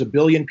 if there's 1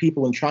 billion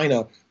people in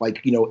China,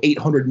 like,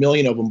 800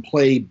 million of them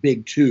play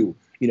Big Two.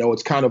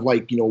 It's kind of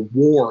like,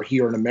 War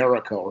here in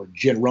America or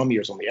Gin Rummy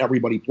or something.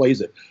 Everybody plays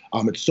it.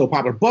 It's so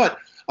popular. But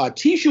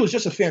Tishu is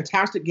just a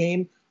fantastic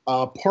game,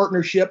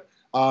 partnership.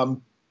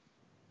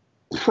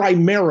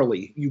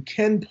 Primarily, you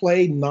can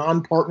play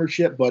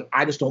non-partnership, but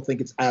I just don't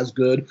think it's as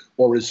good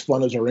or as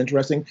fun as or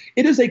interesting.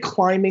 It is a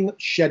climbing,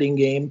 shedding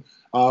game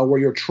where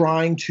you're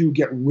trying to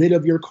get rid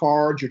of your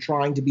cards. You're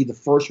trying to be the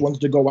first ones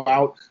to go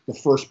out, the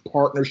first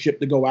partnership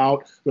to go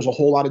out. There's a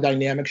whole lot of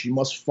dynamics you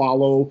must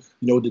follow,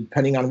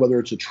 depending on whether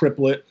it's a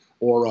triplet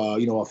or,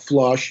 a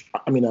flush.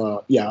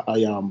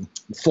 A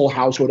full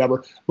house or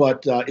whatever.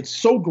 But it's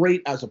so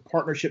great as a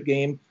partnership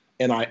game,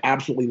 and I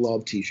absolutely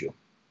love Tishu.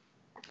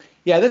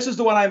 Yeah, this is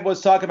the one I was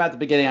talking about at the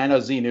beginning. I know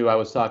Z knew I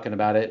was talking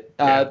about it.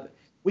 Yeah.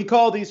 We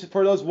call these,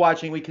 for those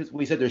watching,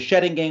 we said there's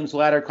shedding games,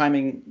 ladder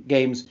climbing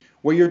games,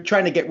 where you're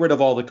trying to get rid of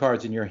all the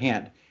cards in your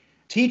hand.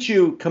 Teach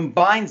You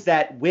combines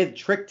that with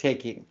trick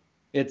taking.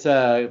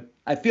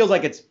 I feel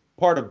like it's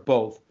part of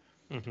both.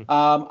 Mm-hmm.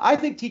 I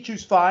think Teach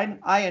You's fine.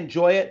 I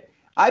enjoy it.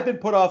 I've been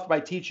put off by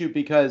Teach You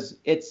because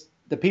it's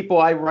the people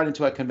I run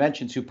into at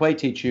conventions who play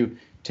Teach You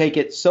take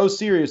it so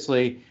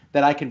seriously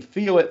that I can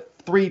feel it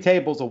 3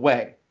 tables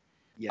away.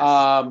 Yes,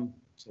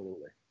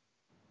 absolutely.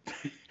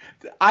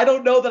 I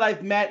don't know that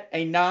I've met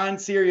a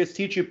non-serious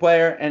Teach You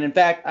player, and in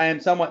fact, I am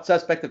somewhat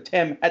suspect of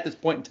Timm at this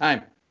point in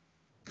time.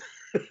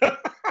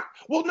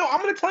 Well, no,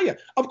 I'm going to tell you,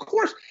 of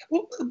course.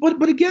 Well,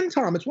 but again,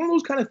 Tom, it's one of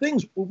those kind of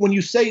things when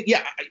you say,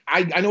 yeah,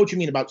 I know what you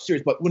mean about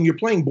serious, but when you're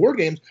playing board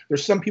games,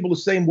 there's some people the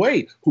same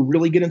way who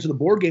really get into the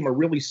board game are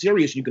really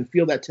serious. You can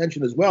feel that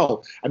tension as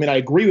well. I mean, I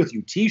agree with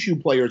you. Teach You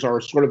players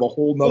are sort of a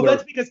whole nother. Well,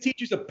 that's because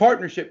Teach You's a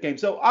partnership game.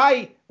 So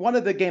one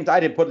of the games I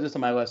didn't put this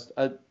on my list,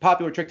 a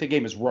popular trick take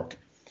game is Rook.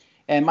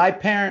 And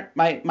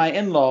my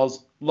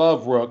in-laws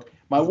love Rook.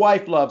 My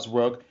wife loves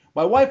Rook.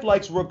 My wife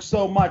likes Rook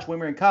so much when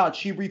we were in college,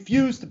 she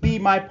refused to be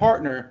my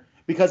partner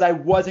because I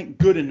wasn't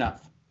good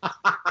enough.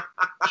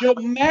 She'll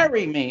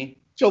marry me.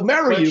 She'll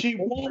marry you. But she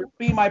won't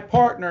be my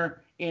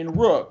partner in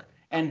Rook.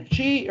 And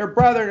her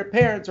brother, her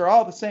parents are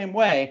all the same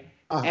way.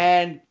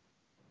 And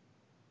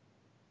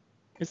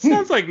it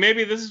sounds like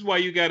maybe this is why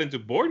you got into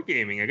board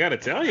gaming. I got to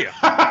tell you,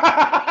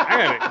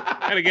 I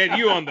gotta get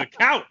you on the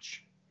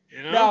couch.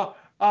 You know?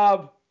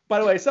 Now, by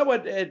the way,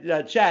 someone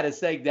in chat is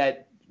saying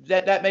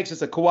that makes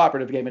us a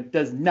cooperative game. It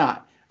does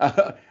not.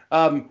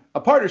 A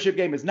partnership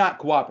game is not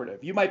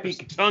cooperative. You might be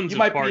tons of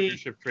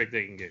partnership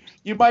trick-taking games.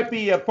 You might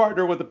be a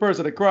partner with the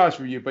person across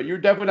from you, but you're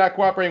definitely not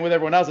cooperating with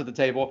everyone else at the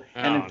table. Oh,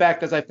 and in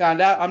fact, as I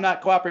found out, I'm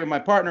not cooperating with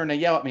my partner, and they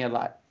yell at me a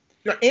lot.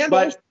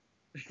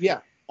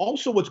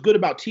 Also, what's good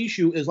about Teach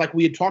You is, like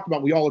we had talked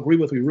about, we all agree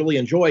with, we really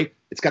enjoy,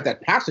 it's got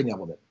that passing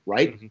element,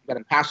 right? Mm-hmm. You got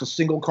to pass a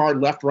single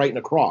card left, right, and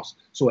across.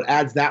 So it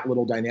adds that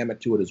little dynamic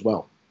to it as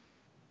well.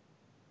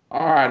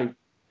 All righty.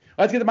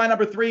 Let's get to my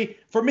number 3.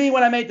 For me,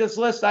 when I made this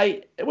list,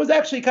 it was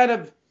actually kind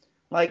of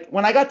like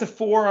when I got to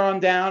 4 on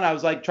down, I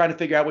was like trying to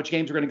figure out which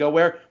games were going to go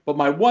where. But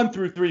my 1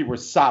 through 3 were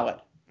solid.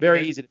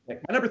 Very easy to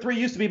pick. My number 3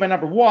 used to be my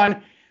number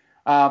 1,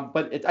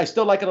 but I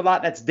still like it a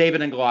lot. That's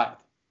David and Goliath.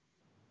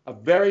 A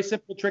very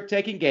simple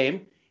trick-taking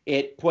game.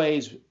 It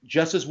plays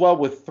just as well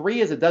with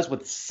 3 as it does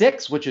with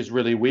 6, which is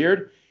really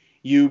weird.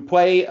 You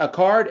play a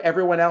card,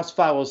 everyone else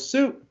follows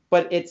suit,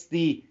 but it's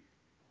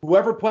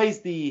whoever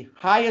plays the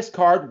highest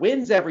card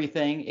wins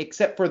everything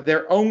except for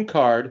their own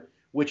card,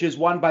 which is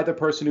won by the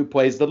person who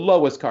plays the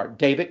lowest card.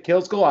 David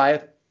kills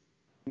Goliath,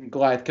 and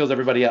Goliath kills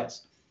everybody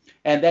else.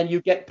 And then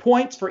you get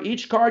points for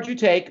each card you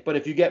take, but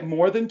if you get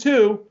more than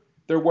 2,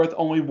 they're worth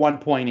only 1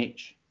 point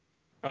each.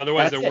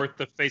 Otherwise, they're worth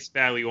the face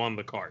value on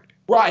the card.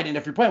 Right, and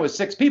if you're playing with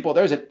 6 people,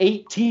 there's an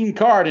 18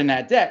 card in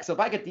that deck. So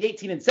if I get the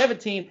 18 and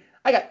 17,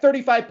 I got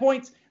 35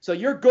 points. So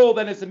your goal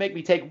then is to make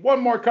me take 1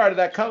 more card of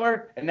that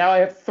color, and now I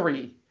have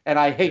 3. And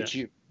I hate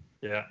you.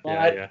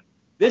 Yeah.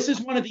 This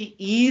is one of the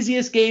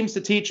easiest games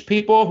to teach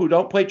people who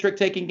don't play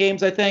trick-taking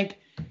games, I think.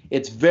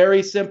 It's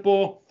very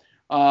simple.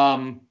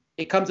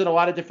 It comes in a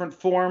lot of different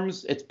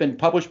forms. It's been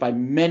published by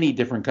many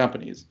different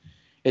companies.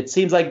 It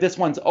seems like this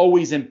one's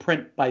always in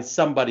print by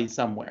somebody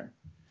somewhere.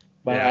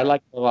 But I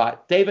like it a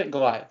lot. David and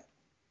Goliath.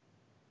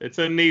 It's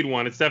a neat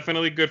one. It's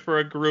definitely good for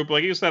a group.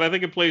 Like you said, I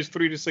think it plays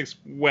 3 to 6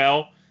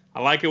 well.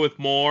 I like it with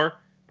more.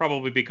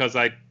 Probably because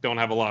I don't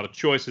have a lot of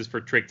choices for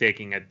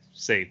trick-taking at,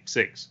 say,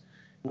 6.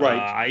 Right.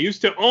 I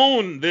used to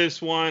own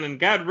this one and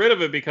got rid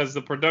of it because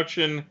the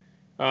production,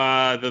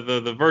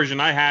 the version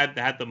I had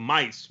the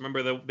mice.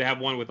 Remember, they have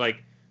one with,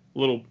 like,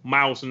 little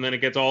mouse, and then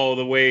it gets all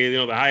the way,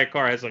 the higher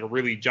card has, like, a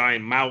really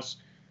giant mouse.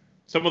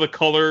 Some of the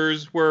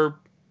colors were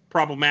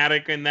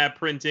problematic in that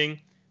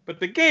printing. But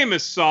the game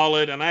is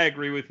solid, and I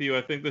agree with you.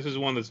 I think this is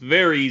one that's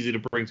very easy to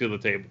bring to the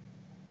table.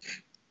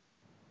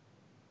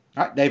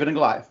 All right, David and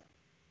Goliath.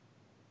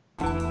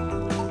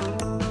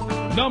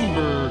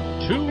 Number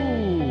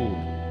 2.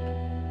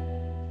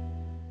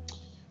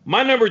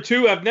 My number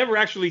 2, I've never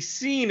actually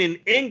seen in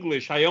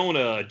English. I own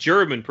a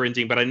German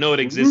printing, but I know it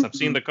exists. I've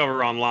seen the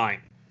cover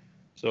online.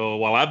 So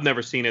while I've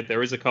never seen it,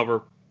 there is a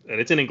cover, and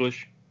it's in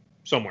English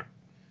somewhere.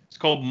 It's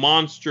called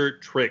Monster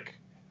Trick.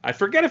 I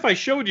forget if I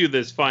showed you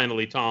this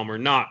finally, Tom, or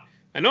not.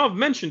 I know I've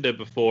mentioned it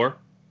before.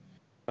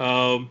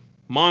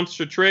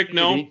 Monster Trick,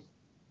 no.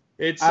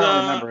 It's, I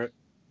don't remember it.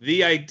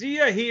 The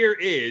idea here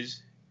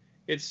is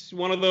it's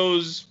one of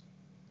those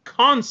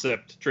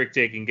concept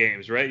trick-taking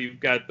games, right? You've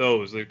got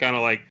those. They're kind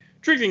of like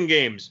tricking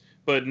games,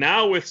 but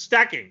now with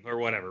stacking or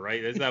whatever,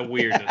 right? There's that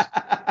weirdness.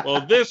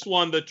 Well, this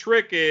one, the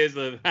trick is,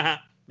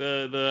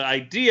 the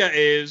idea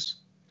is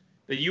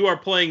that you are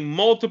playing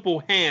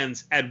multiple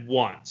hands at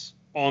once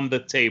on the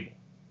table.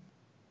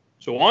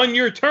 So on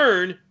your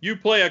turn, you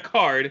play a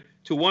card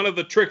to one of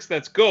the tricks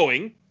that's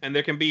going, and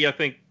there can be, I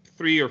think,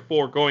 3 or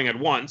 4 going at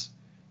once.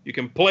 You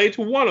can play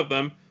to one of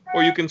them,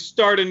 or you can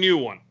start a new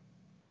one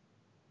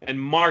and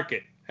mark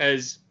it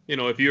as,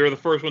 if you're the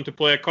first one to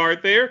play a card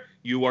there,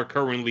 you are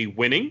currently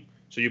winning.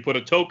 So you put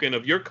a token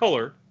of your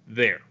color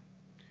there.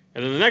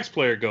 And then the next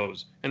player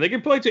goes. And they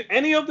can play to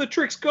any of the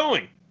tricks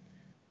going.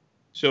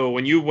 So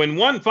when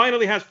one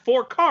finally has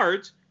 4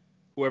 cards,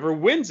 whoever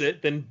wins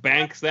it then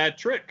banks that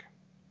trick.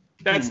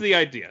 That's the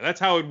idea. That's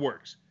how it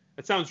works.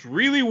 It sounds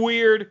really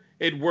weird.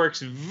 It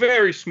works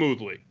very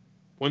smoothly.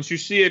 Once you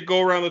see it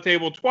go around the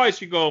table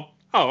twice, you go,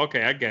 oh,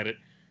 okay, I get it.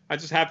 I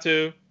just have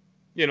to,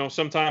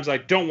 sometimes I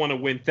don't want to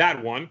win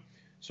that one.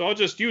 So I'll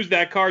just use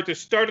that card to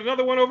start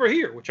another one over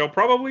here, which I'll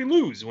probably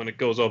lose when it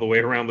goes all the way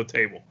around the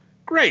table.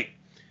 Great.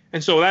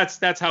 And so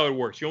that's how it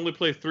works. You only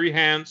play 3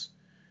 hands.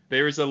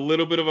 There is a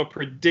little bit of a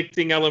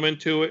predicting element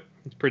to it.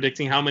 It's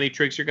predicting how many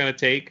tricks you're going to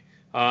take.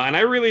 And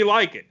I really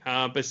like it.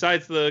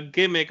 Besides the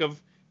gimmick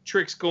of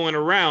tricks going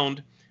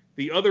around,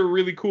 the other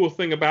really cool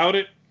thing about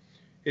it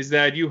is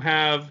that you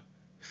have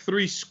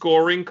 3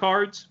 scoring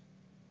cards.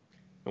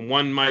 And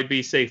one might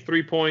be, say,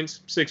 3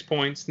 points, 6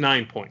 points,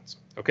 9 points.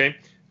 Okay?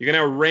 You're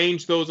going to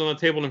arrange those on the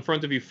table in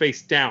front of you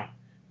face down.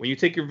 When you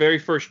take your very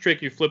first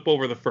trick, you flip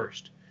over the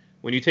first.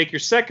 When you take your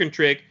second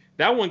trick,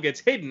 that one gets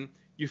hidden.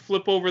 You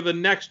flip over the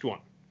next one.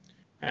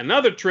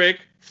 Another trick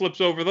flips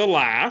over the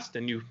last,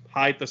 and you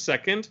hide the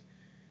second.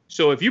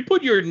 So if you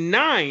put your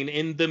 9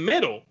 in the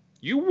middle,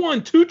 you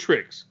won 2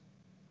 tricks.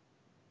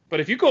 But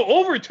if you go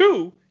over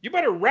 2, you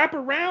better wrap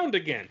around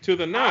again to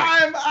the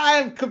 9.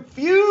 I'm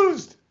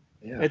confused.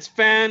 Yeah. It's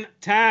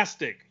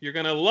fantastic. You're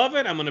going to love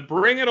it. I'm going to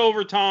bring it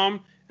over,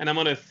 Tom, and I'm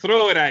going to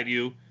throw it at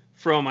you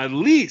from at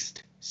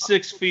least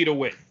 6 feet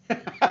away.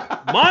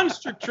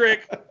 Monster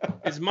Trick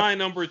is my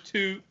number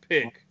 2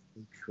 pick.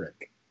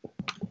 Trick.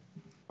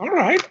 All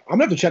right. I'm going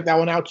to have to check that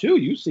one out, too.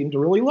 You seem to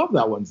really love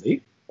that one,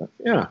 Z.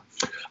 Yeah.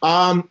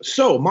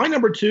 So my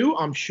number 2,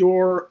 I'm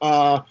sure,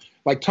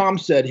 like Tom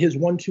said, his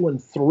 1, 2,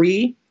 and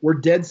 3 were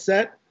dead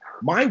set.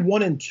 My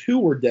 1 and 2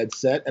 were dead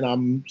set, and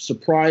I'm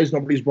surprised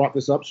nobody's brought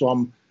this up, so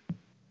I'm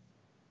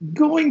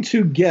going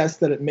to guess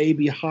that it may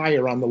be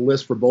higher on the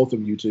list for both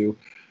of you two.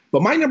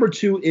 But my number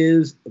 2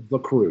 is The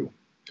Crew.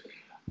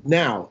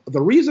 Now,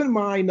 the reason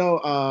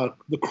The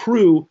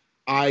Crew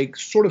I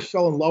sort of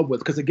fell in love with,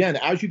 because again,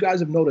 as you guys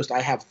have noticed,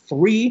 I have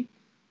 3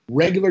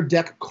 regular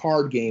deck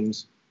card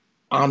games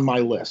on my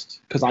list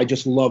because I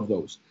just love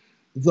those.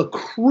 The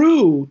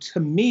Crew, to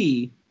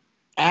me,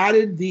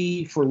 added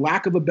the, for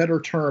lack of a better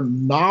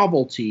term,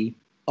 novelty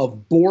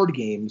of board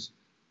games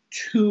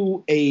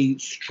to a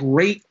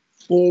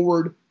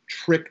straightforward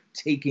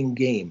trick-taking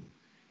game.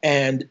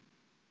 And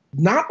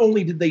not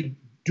only did they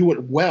do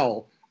it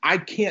well, I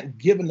can't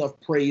give enough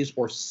praise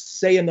or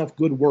say enough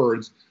good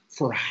words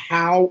for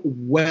how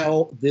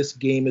well this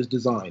game is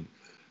designed.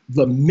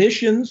 The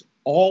missions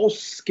all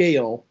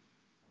scale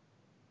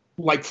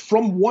like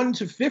from 1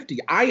 to 50.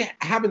 I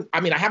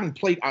haven't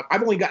played,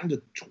 I've only gotten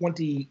to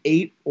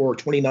 28 or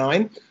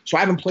 29, so I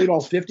haven't played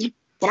all 50,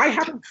 but I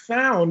haven't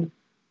found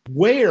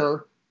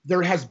where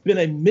there has been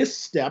a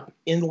misstep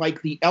in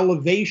like the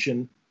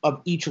elevation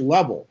of each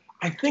level.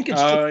 I think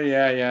it's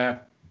I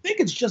think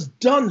it's just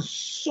done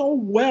so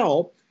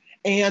well,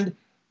 and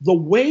the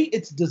way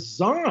it's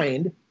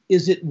designed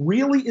is it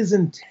really is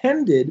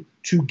intended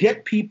to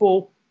get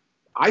people,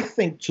 I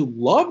think, to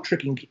love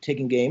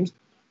taking games,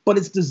 but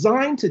it's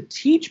designed to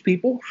teach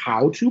people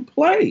how to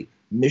play.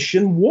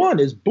 Mission 1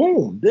 is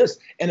boom, this,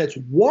 and it's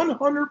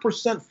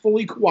 100%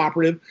 fully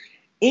cooperative,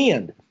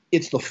 and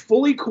it's the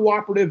fully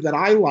cooperative that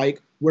I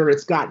like, where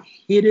it's got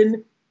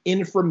hidden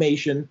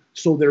information,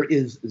 so there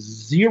is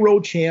 0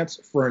 chance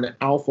for an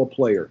alpha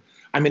player.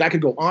 I mean, I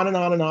could go on and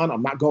on and on.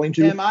 I'm not going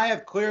to. Tim, I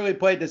have clearly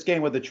played this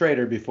game with a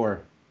trader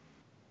before.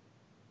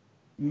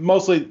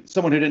 Mostly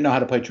someone who didn't know how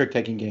to play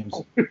trick-taking games.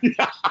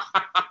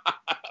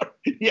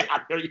 Yeah,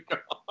 there you go.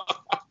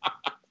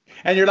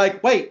 And you're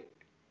like, wait,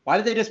 why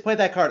did they just play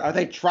that card? Are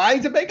they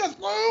trying to make us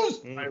lose?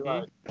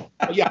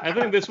 Mm-hmm. Yeah, I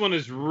think this one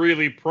is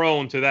really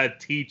prone to that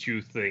teach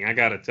you thing, I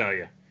got to tell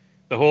you.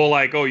 The whole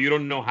like, oh, you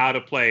don't know how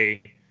to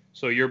play,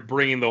 so you're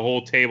bringing the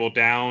whole table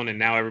down, and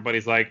now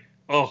everybody's like,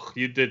 oh,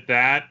 you did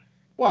that?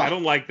 Well, I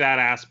don't like that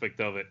aspect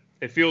of it.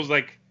 It feels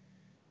like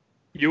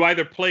you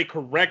either play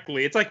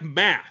correctly. It's like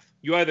math.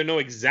 You either know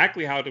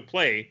exactly how to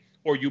play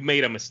or you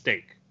made a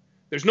mistake.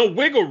 There's no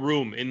wiggle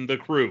room in The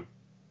Crew.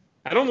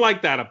 I don't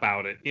like that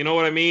about it. You know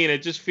what I mean?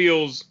 It just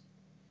feels...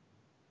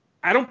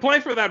 I don't play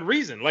for that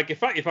reason. Like,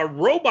 if a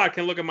robot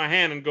can look at my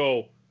hand and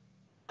go,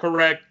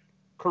 correct,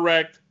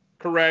 correct,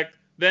 correct,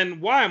 then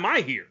why am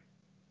I here?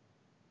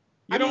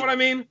 You know what I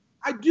mean?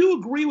 I do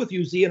agree with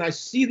you, Z, and I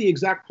see the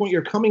exact point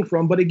you're coming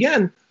from. But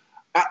again,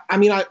 I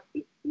mean,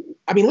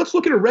 let's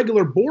look at a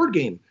regular board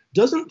game.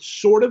 Doesn't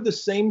sort of the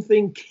same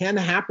thing can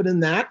happen in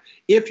that?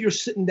 If you're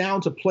sitting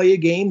down to play a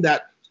game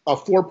that a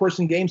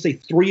 4-person game, say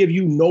 3 of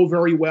you know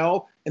very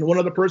well, and one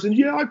other person,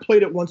 yeah, I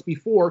played it once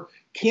before.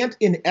 Can't,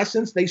 in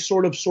essence, they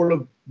sort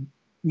of,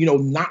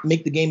 not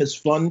make the game as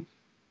fun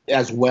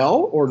as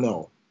well, or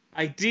no?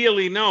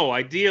 Ideally, no.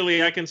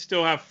 Ideally, I can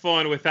still have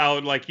fun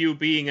without like you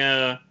being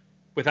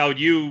without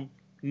you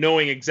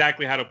knowing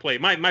exactly how to play.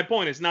 My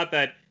point is not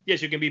that,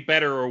 yes, you can be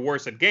better or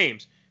worse at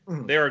games.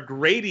 Mm-hmm. There are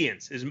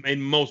gradients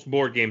in most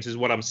board games, is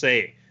what I'm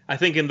saying. I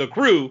think in the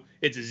crew,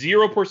 it's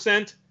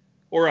 0%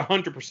 or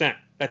 100%.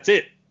 That's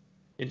it.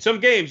 In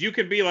some games, you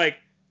can be like,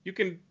 you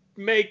can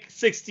make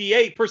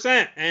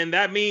 68%, and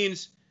that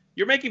means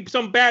you're making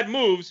some bad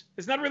moves.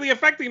 It's not really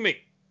affecting me.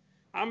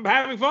 I'm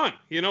having fun.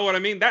 You know what I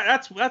mean?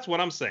 That's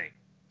what I'm saying.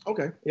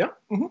 Okay. Yeah.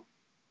 Mm-hmm.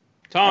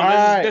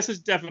 Tom, this is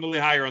definitely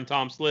higher on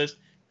Tom's list.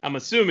 I'm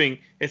assuming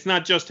it's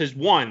not just his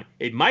 1.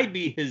 It might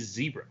be his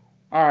 0.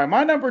 All right,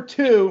 my number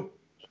 2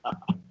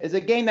 is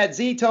a game that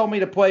Z told me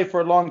to play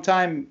for a long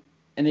time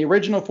in the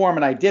original form,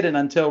 and I didn't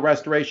until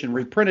Restoration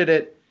reprinted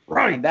it.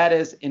 Right. And that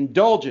is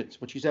Indulgence,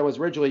 which you said was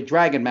originally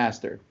Dragon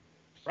Master.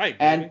 Right.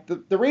 And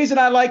the reason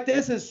I like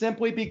this is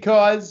simply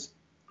because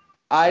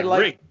I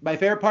like ring. My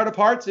favorite part of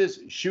Hearts is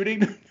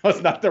shooting. No,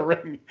 it's not the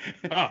ring.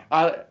 Oh.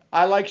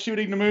 I like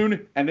shooting the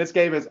moon, and this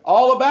game is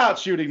all about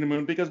shooting the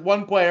moon because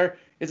one player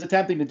is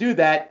attempting to do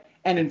that.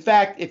 And in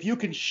fact, if you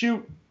can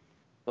shoot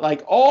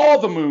like all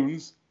the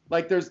moons,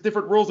 like there's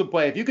different rules in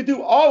play. If you could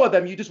do all of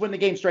them, you just win the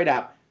game straight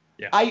out.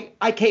 Yeah.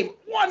 I came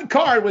 1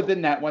 card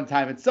within that one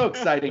time. It's so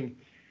exciting.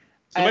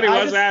 Somebody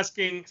was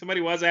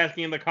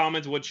asking in the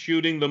comments what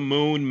shooting the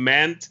moon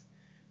meant.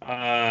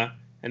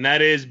 And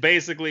that is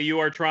basically you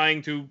are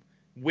trying to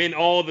win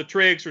all the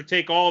tricks or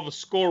take all the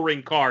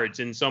scoring cards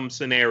in some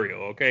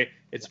scenario, okay?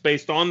 It's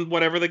based on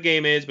whatever the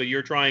game is, but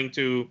you're trying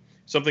to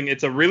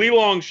it's a really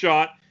long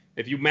shot.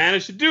 If you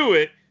manage to do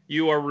it,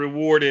 you are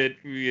rewarded,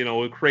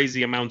 with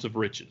crazy amounts of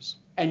riches.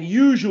 And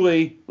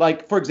usually,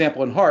 like, for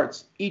example, in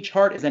Hearts, each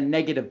heart is a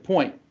negative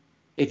point.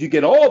 If you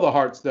get all the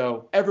hearts,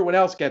 though, everyone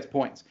else gets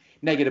points,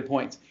 negative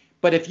points.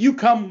 But if you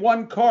come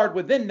 1 card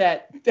within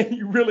that, then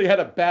you really had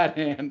a bad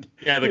hand.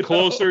 Yeah, the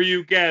closer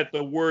you get,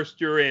 the worse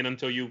you're in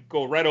until you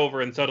go right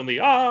over and suddenly,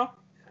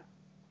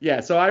 Yeah,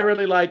 so I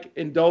really like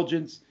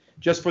Indulgence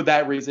just for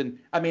that reason.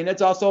 I mean,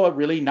 it's also a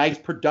really nice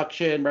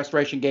production.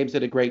 Restoration Games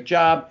did a great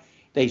job.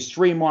 They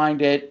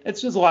streamlined it.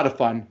 It's just a lot of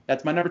fun.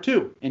 That's my number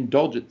 2,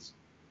 Indulgence.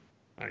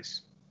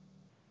 Nice.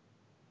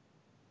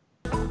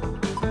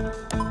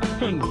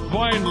 And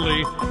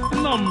finally,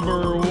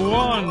 number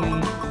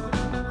 1.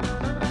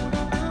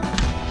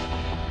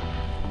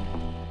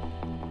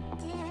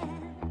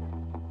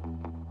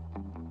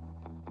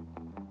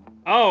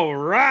 All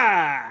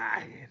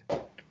right.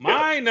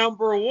 My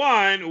number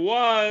 1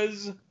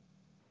 was...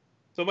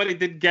 Somebody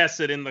did guess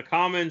it in the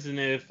comments, and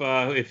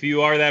if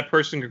you are that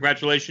person,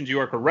 congratulations, you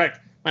are correct.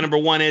 My number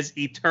 1 is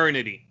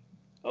Eternity.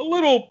 A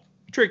little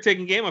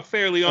trick-taking game, a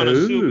fairly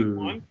unassuming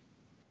one.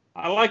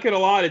 I like it a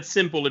lot. It's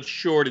simple. It's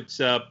short. It's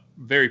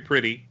very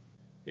pretty.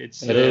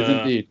 It is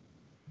indeed.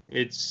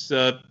 It's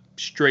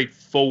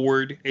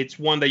straightforward. It's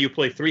one that you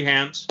play 3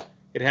 hands.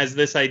 It has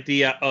this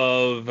idea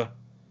of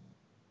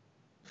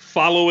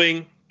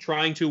following,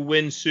 trying to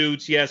win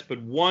suits, yes,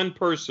 but 1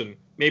 person,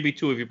 maybe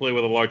 2 if you play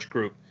with a large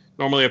group.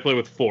 Normally I play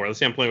with 4. Let's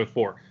say I'm playing with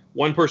 4.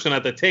 1 person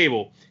at the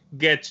table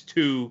gets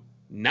to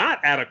not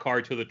add a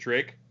card to the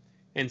trick,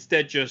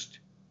 instead just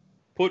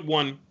put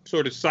 1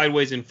 sort of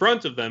sideways in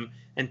front of them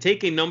and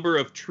take a number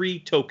of tree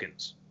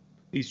tokens.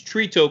 These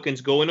tree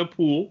tokens go in a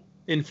pool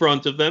in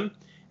front of them,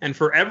 and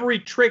for every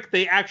trick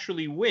they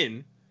actually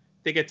win,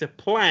 they get to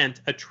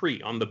plant a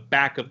tree on the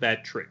back of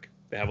that trick.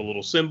 They have a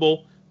little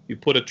symbol. You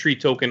put a tree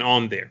token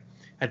on there.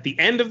 At the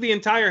end of the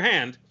entire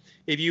hand,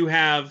 if you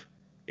have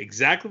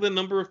exactly the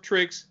number of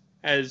tricks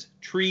as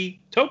tree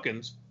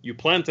tokens, you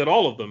planted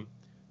all of them,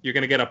 you're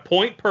going to get a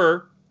point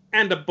per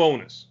and a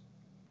bonus.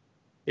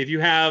 If you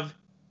have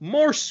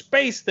more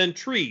space than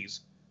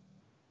trees,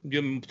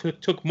 you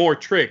took more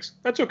tricks,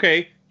 that's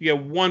okay. You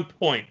get 1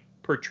 point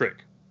per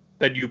trick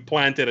that you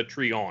planted a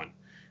tree on.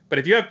 But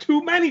if you have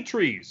too many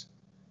trees,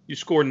 you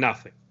score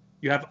nothing.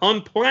 You have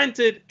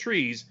unplanted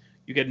trees,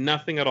 you get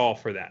nothing at all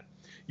for that.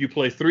 You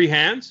play 3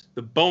 hands,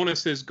 the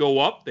bonuses go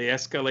up, they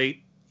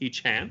escalate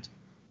each hand.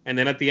 And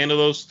then at the end of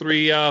those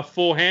 3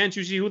 full hands,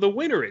 you see who the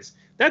winner is.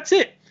 That's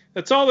it.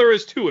 That's all there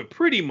is to it,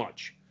 pretty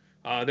much.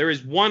 There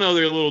is one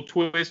other little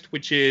twist,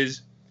 which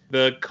is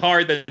the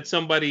card that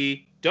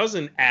somebody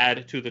doesn't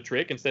add to the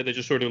trick, instead they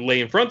just sort of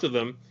lay in front of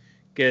them,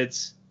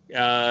 gets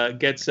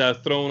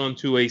thrown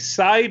onto a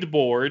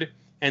sideboard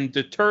and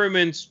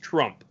determines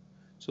trump.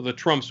 So the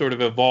trump sort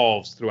of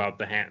evolves throughout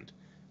the hand.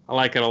 I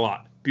like it a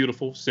lot.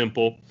 Beautiful,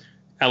 simple,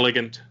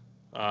 elegant.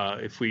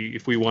 If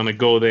we want to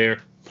go there,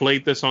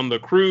 played this on the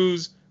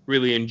cruise.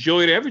 Really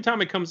enjoyed it. Every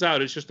time it comes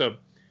out, it's just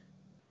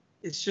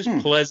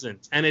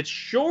pleasant, and it's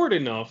short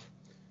enough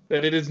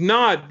that it is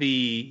not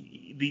the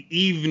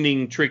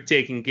evening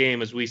trick-taking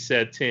game, as we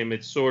said, Tim.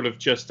 It's sort of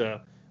just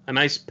a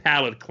nice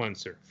palate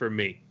cleanser for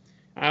me.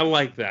 I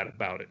like that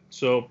about it.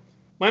 So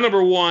my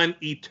number 1,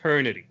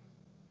 Eternity.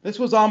 This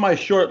was on my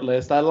short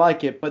list. I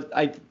like it, but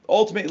I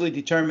ultimately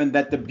determined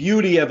that the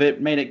beauty of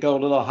it made it go a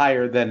little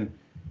higher than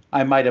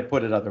I might have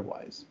put it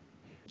otherwise.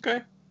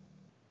 Okay.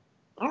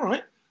 All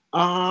right.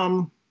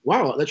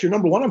 Wow, that's your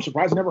number 1. I'm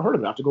surprised I never heard of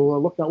it. I have to go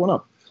look that one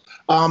up.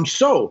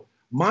 So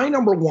my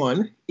number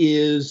 1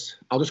 is,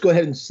 I'll just go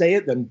ahead and say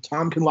it, then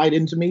Tom can light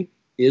into me,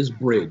 is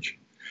Bridge.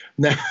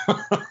 Now,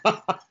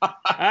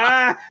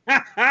 I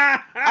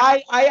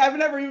have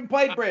never even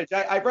played bridge.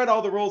 I've read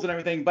all the rules and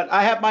everything, but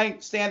I have my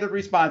standard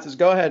responses.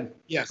 Go ahead.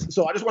 yes.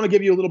 So I just want to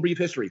give you a little brief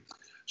history.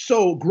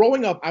 So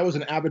growing up, I was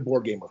an avid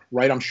board gamer,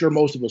 right? I'm sure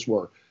most of us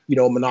were.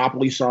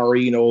 Monopoly,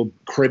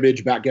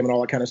 cribbage, backgammon,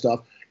 all that kind of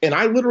stuff. And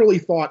I literally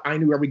thought I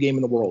knew every game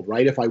in the world,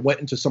 right? If I went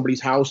into somebody's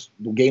house,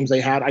 the games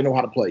they had, I know how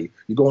to play.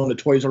 You go into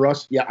Toys R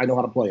Us, yeah, I know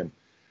how to play them.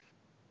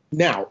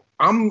 Now,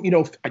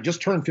 I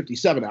just turned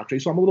 57, actually,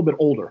 so I'm a little bit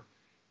older.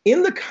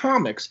 In the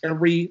comics,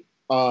 every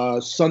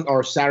Sunday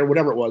or Saturday,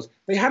 whatever it was,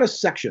 they had a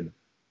section,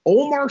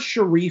 Omar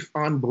Sharif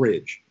on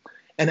bridge.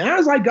 And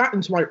as I got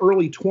into my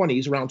early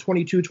 20s, around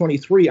 22,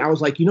 23, I was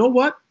like, you know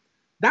what?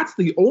 That's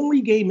the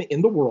only game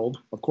in the world,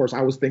 of course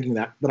I was thinking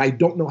that I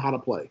don't know how to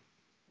play.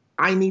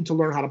 I need to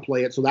learn how to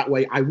play it so that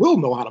way I will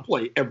know how to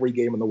play every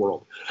game in the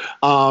world.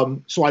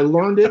 So I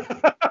learned it.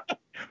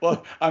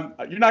 Well,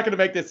 you're not going to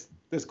make this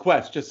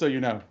quest, just so you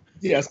know.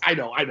 Yes, I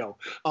know.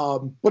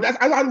 But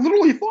I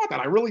literally thought that.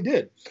 I really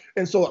did.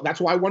 And so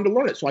that's why I wanted to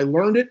learn it. So I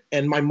learned it,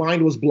 and my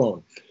mind was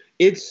blown.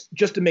 It's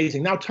just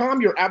amazing. Now, Tom,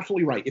 you're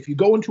absolutely right. If you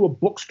go into a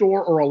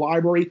bookstore or a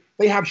library,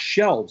 they have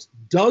shelves,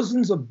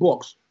 dozens of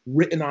books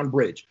written on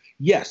bridge.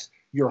 Yes,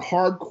 you're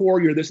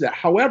hardcore, you're this, that.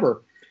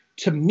 However,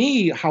 to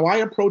me, how I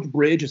approach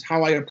bridge is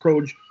how I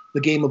approach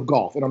the game of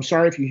golf. And I'm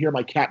sorry if you hear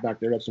my cat back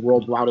there. That's the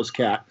world's loudest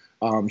cat.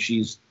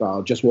 She's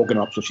just woken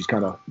up, so she's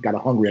kind of got a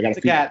hungry. I got to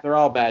feed cat. They're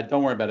all bad.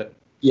 Don't worry about it.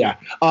 Yeah.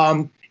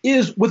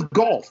 Is with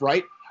golf,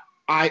 right?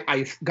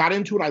 I got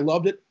into it. I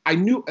loved it. I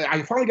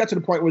finally got to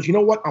the point where, you know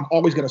what? I'm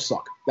always going to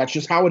suck. That's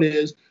just how it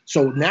is.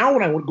 So now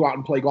when I want to go out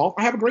and play golf,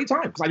 I have a great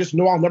time because I just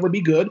know I'll never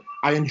be good.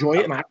 I enjoy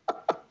it.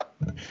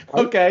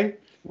 Okay.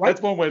 Right?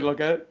 That's one way to look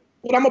at it.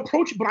 But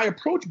I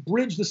approach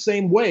bridge the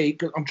same way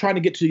because I'm trying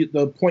to get to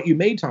the point you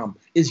made, Tom,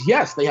 is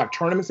yes, they have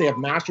tournaments, they have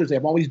masters, they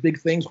have all these big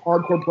things,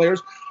 hardcore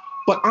players.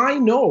 But I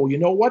know, you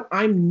know what?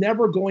 I'm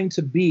never going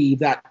to be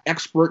that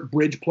expert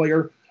bridge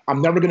player.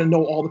 I'm never going to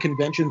know all the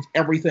conventions,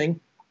 everything.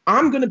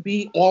 I'm going to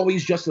be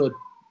always just an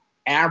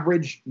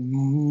average,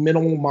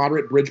 minimal,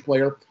 moderate bridge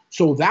player.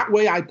 So that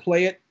way I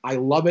play it, I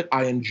love it,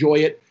 I enjoy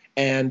it,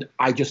 and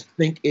I just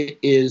think it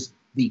is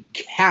the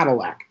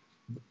Cadillac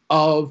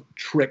of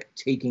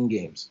trick-taking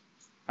games.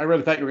 I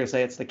really thought you were going to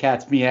say it's the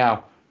cat's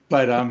meow,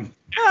 but That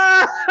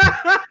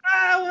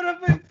would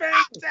have been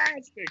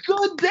fantastic.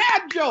 Good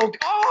dad joke.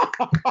 Oh.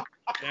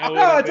 No,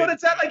 that's what it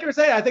sounded like you were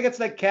saying. I think it's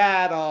the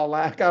cat. I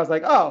was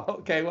like, oh,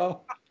 okay,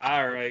 well.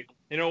 All right.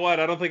 You know what?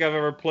 I don't think I've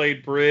ever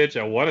played bridge.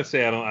 I want to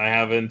say I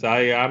haven't.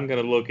 I'm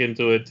gonna look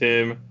into it,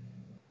 Tim.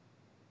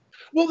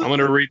 Well, I'm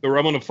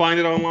gonna find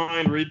it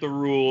online, read the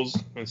rules,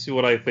 and see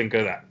what I think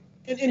of that.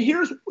 And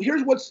here's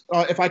what's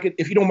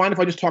if you don't mind if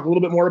I just talk a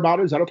little bit more about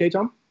it. Is that okay,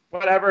 Tom?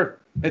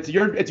 Whatever. It's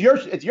your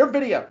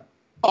video.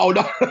 Oh,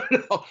 no.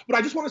 But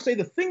I just want to say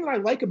the thing that I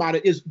like about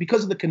it is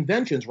because of the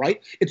conventions,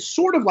 right? It's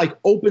sort of like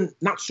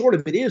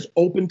it is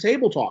open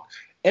table talk.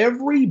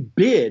 Every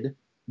bid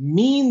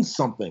means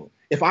something.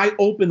 If I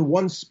open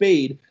one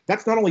spade,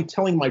 that's not only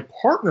telling my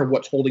partner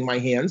what's holding my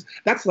hands,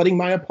 that's letting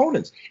my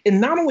opponents.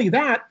 And not only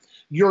that,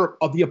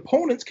 the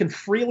opponents can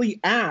freely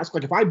ask,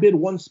 like if I bid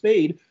one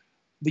spade,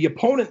 the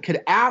opponent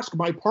could ask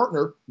my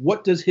partner,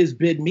 what does his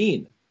bid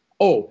mean?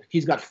 Oh,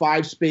 he's got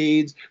 5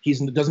 spades. He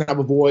doesn't have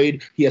a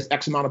void. He has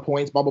X amount of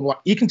points, blah, blah, blah.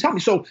 You can tell me.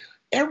 So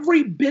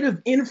every bit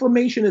of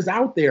information is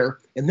out there,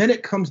 and then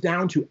it comes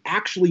down to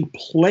actually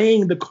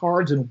playing the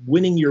cards and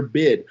winning your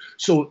bid.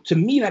 So to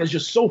me, that is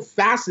just so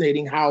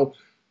fascinating how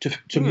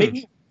to make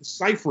you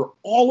decipher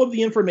all of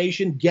the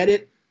information, get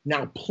it,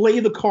 now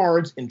play the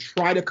cards, and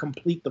try to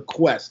complete the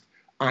quest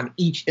on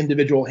each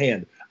individual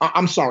hand.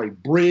 I'm sorry,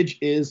 bridge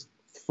is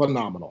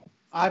phenomenal.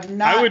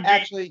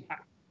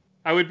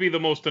 I would be the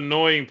most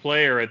annoying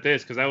player at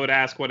this because I would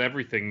ask what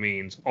everything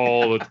means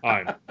all the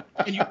time.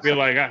 And you'd be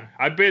like,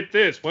 I bid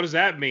this. What does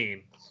that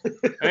mean?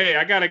 Hey,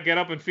 I got to get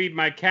up and feed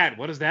my cat.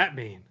 What does that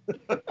mean?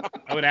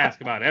 I would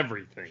ask about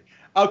everything.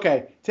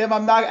 Okay, Tim,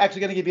 I'm not actually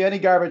going to give you any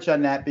garbage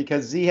on that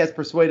because Z has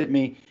persuaded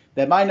me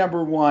that my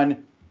number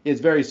one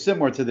is very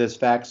similar to this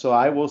fact, so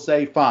I will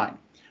say fine.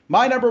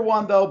 My number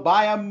one, though,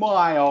 by a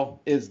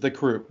mile, is the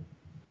crew.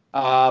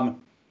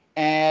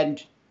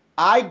 And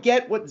I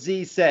get what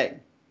Z's saying.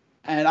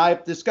 And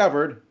I've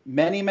discovered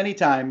many, many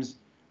times,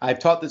 I've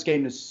taught this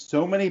game to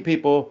so many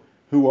people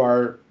who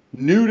are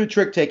new to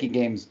trick-taking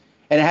games.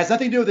 And it has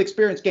nothing to do with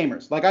experienced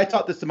gamers. Like I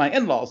taught this to my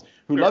in-laws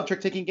who love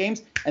trick-taking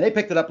games, and they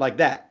picked it up like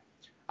that.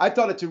 I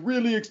taught it to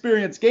really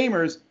experienced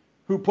gamers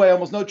who play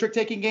almost no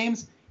trick-taking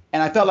games,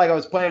 and I felt like I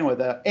was playing with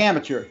an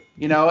amateur,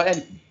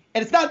 and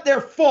it's not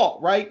their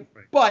fault, right?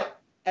 But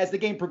as the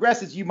game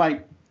progresses, you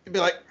might be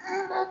like,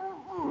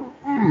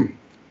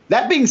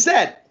 That being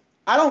said,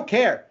 I don't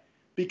care.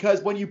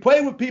 Because when you play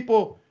with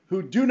people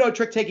who do know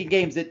trick-taking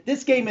games,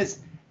 this game is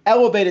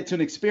elevated to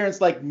an experience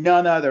like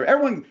none other.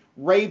 Everyone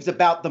raves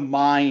about the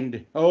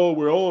mind. Oh,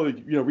 we're all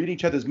reading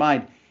each other's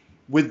mind.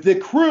 With the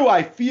crew,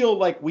 I feel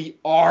like we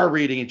are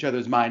reading each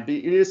other's mind.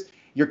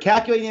 You're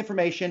calculating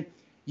information.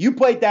 You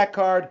played that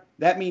card.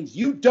 That means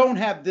you don't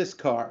have this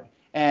card.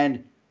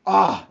 And,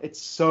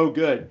 it's so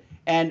good.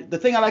 And the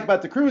thing I like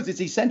about the crew is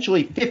it's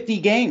essentially 50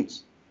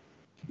 games.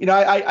 You know,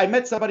 I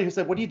met somebody who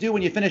said, what do you do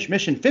when you finish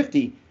mission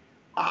 50?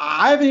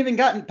 I haven't even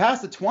gotten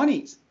past the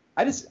 20s.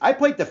 I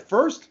played the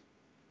first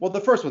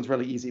one's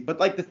really easy, but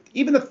like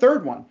even the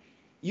third one,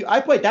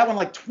 I played that one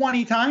like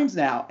 20 times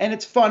now, and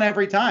it's fun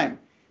every time.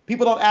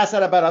 People don't ask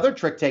that about other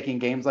trick-taking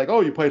games, like,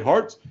 oh, you played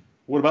Hearts?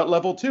 What about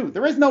level 2?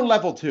 There is no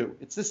level 2.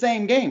 It's the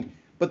same game.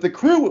 But the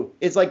crew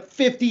is like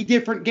 50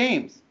 different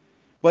games.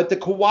 But the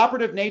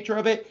cooperative nature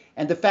of it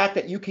and the fact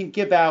that you can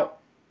give out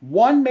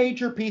one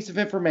major piece of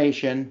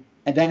information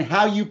and then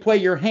how you play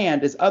your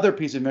hand is other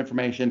piece of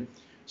information.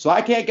 So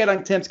I can't get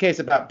on Tim's case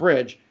about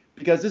bridge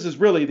because this is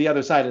really the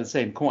other side of the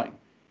same coin.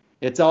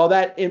 It's all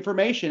that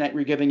information that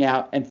you're giving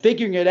out and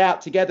figuring it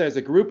out together as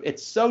a group.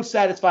 It's so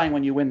satisfying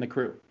when you win the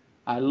crew.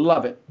 I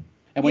love it.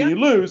 And when you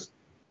lose,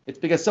 it's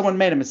because someone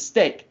made a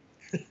mistake.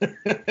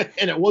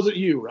 And it wasn't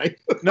you, right?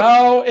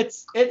 No,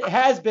 it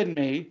has been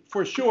me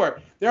for sure.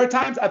 There are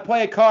times I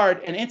play a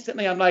card and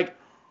instantly I'm like,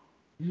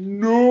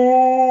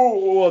 no,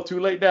 well, too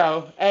late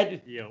now. And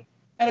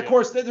of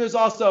course, there's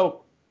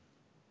also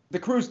the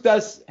cruise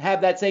does have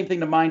that same thing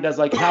the mind does,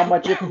 like how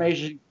much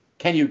information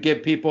can you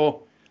give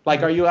people?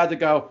 Like, are you allowed to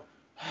go,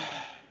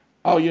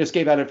 oh, you just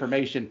gave out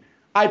information.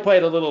 I play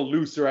it a little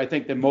looser, I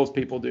think, than most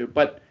people do,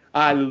 but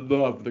I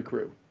love the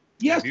crew.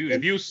 Yes.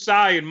 If you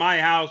sigh in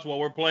my house while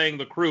we're playing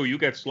the crew, you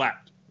get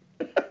slapped.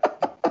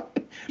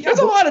 There's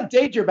a lot of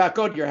danger about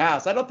going to your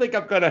house. I don't think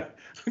I'm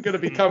gonna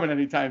be coming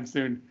anytime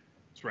soon.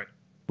 That's right.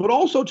 But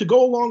also to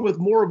go along with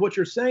more of what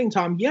you're saying,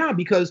 Tom,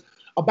 because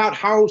about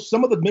how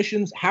some of the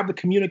missions have the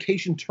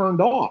communication turned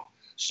off.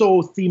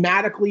 So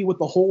thematically with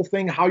the whole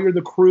thing, how you're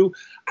the crew.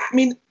 I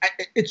mean,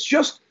 it's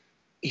just,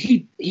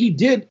 he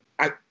did,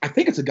 I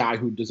think it's a guy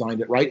who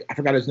designed it, right? I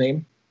forgot his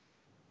name.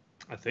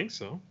 I think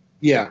so.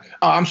 Yeah.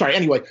 I'm sorry.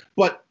 Anyway,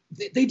 but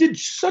they did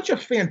such a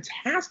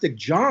fantastic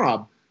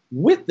job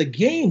with the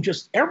game,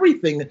 just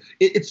everything.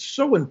 It's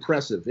so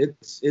impressive.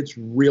 It's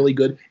really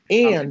good.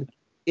 And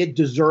it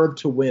deserved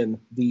to win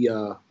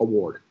the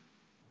award.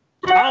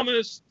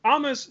 Thomas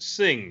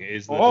Singh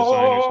is the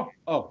designer.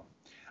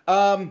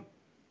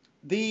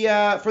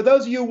 For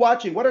those of you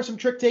watching, what are some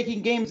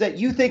trick-taking games that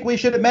you think we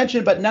should have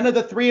mentioned, but none of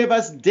the three of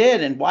us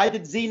did? And why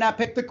did Z not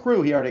pick the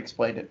crew? He already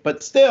explained it,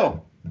 but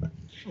still.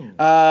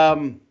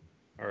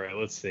 All right,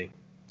 let's see.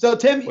 So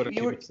Tim,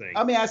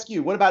 let me ask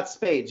you, what about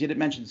spades? You didn't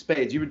mention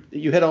spades. You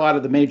hit a lot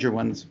of the major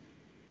ones.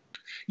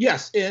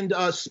 Yes, and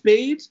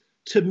spades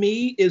to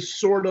me is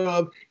sort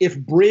of, if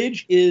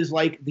bridge is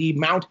like the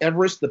Mount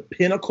Everest, the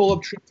pinnacle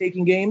of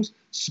trick-taking games,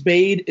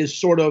 spade is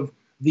sort of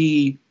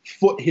the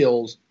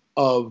foothills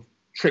of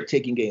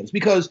trick-taking games.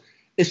 Because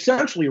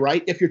essentially,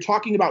 right, if you're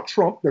talking about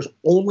trump, there's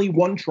only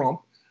one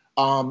trump.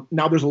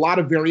 Now, there's a lot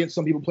of variants.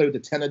 Some people play with the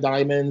 10 of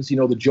diamonds,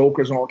 the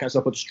jokers and all that kind of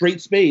stuff. But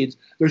straight spades,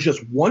 there's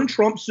just one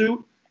trump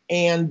suit,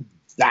 and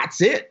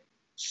that's it.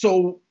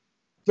 So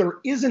there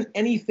isn't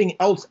anything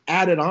else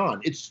added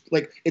on. It's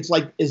like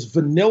as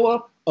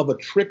vanilla of a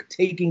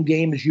trick-taking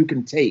game as you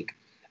can take.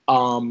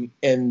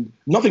 And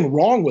nothing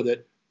wrong with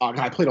it.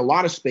 I played a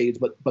lot of spades,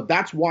 but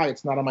that's why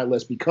it's not on my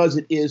list, because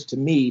it is, to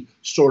me,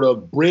 sort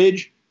of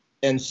bridge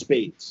and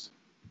spades.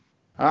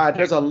 All right,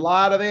 there's a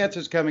lot of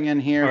answers coming in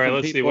here. All right,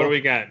 let's see. What do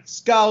we got?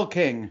 Skull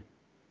King.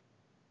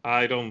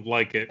 I don't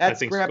like it. That's I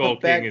think Skull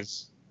King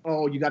is...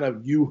 Oh, you got a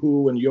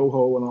Yoo-hoo and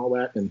Yo-ho and all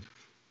that. And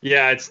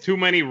yeah, it's too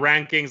many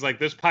rankings. Like,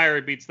 this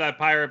pirate beats that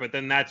pirate, but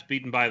then that's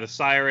beaten by the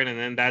siren, and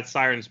then that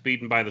siren's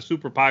beaten by the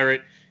super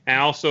pirate. And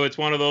also, it's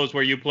one of those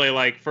where you play,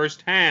 like,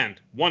 first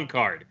hand, 1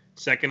 card.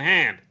 Second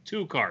hand,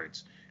 2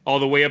 cards. All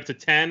the way up to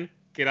 10,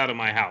 get out of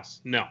my house.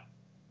 No.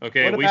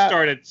 Okay, we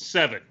start at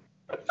 7.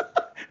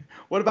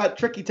 What about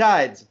Tricky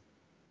Tides?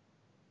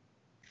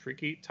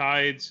 Tricky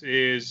Tides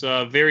is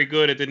very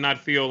good. It did not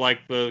feel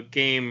like the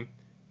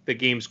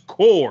game's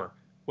core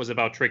was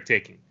about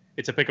trick-taking.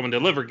 It's a pick-up and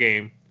deliver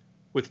game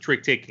with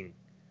trick-taking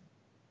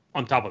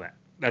on top of that.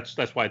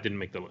 That's why it didn't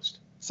make the list.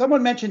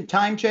 Someone mentioned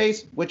Time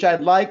Chase, which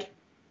I'd like.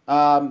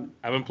 I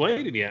haven't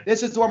played it yet.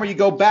 This is the one where you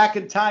go back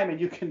in time and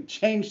you can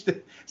change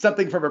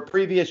something from a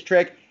previous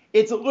trick.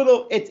 It's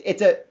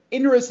an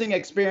interesting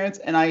experience,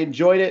 and I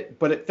enjoyed it,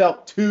 but it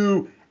felt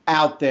too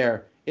out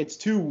there. It's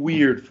too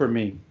weird for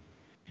me.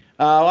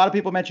 A lot of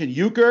people mentioned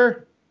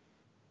Euchre.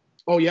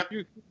 Oh, yeah.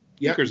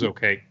 Euchre's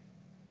okay.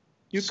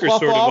 Euchre's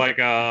sort of like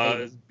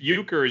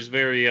Euchre is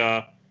very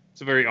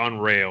it's a very on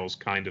rails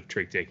kind of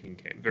trick-taking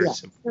game. Very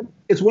simple.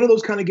 It's one of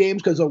those kind of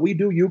games because we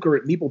do Euchre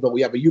at Meepleville.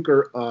 We have a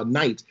Euchre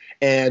night.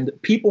 And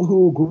people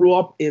who grew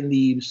up in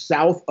the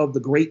south of the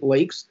Great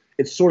Lakes,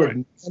 it's sort of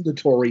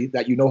mandatory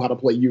that you know how to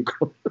play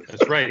Euchre.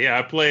 That's right. Yeah,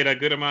 I played a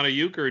good amount of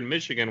Euchre in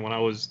Michigan when I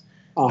was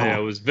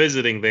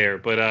visiting there.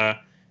 But,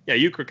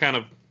 Euchre kind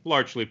of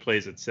largely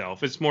plays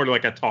itself. It's more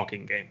like a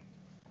talking game.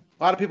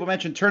 A lot of people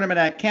mentioned Tournament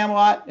at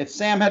Camelot. If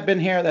Sam had been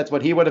here, that's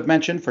what he would have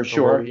mentioned for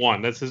sure. Number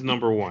 1. That's his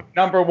number 1.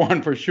 Number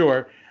 1 for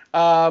sure.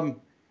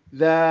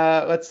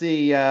 Let's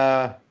see.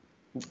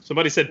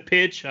 Somebody said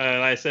Pitch.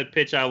 I said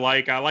Pitch I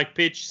like. I like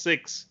Pitch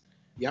 6,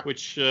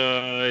 which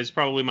is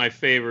probably my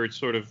favorite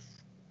sort of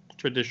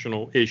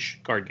traditional-ish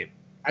card game.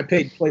 I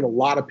played a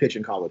lot of pitch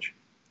in college.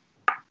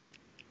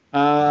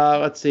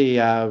 Let's see.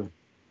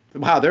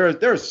 Wow, there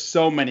are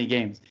so many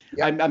games.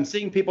 Yep. I'm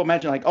seeing people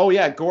mention like, oh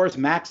yeah, Gore's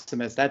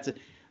Maximus. That's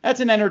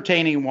an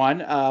entertaining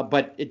one,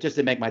 but it just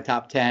didn't make my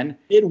top 10.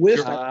 In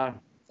Whist, I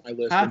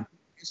list. Huh?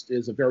 Whist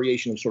is a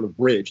variation of sort of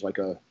bridge, like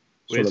a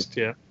Whist,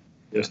 sort of,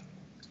 yeah.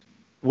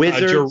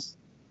 Wizards.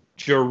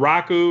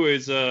 Jiraku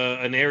is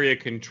an area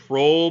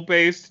control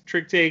based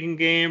trick taking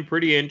game.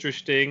 Pretty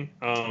interesting.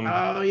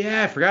 Oh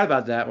yeah, I forgot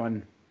about that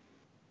one.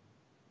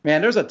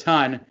 Man, there's a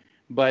ton,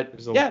 but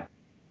yeah.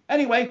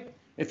 Anyway,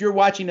 if you're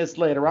watching this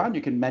later on,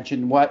 you can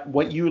mention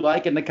what you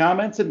like in the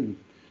comments and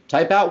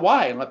type out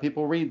why and let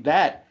people read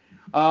that.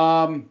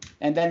 And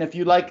then if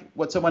you like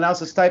what someone else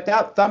has typed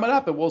out, thumb it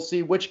up, and we'll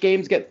see which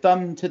games get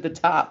thumbed to the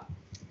top.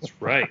 That's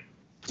right.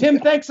 Timm,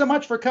 thanks so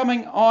much for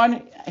coming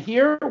on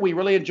here. We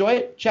really enjoy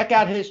it. Check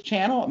out his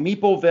channel,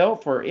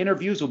 Meepleville, for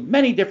interviews with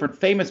many different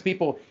famous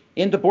people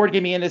in the board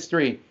gaming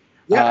industry.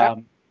 Yeah.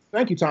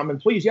 Thank you, Tom.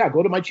 And please,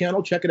 go to my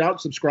channel, check it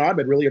out, subscribe.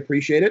 I'd really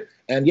appreciate it.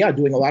 And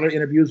doing a lot of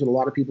interviews with a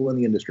lot of people in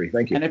the industry.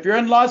 Thank you. And if you're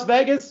in Las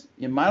Vegas,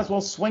 you might as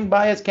well swing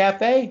by his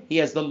cafe. He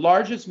has the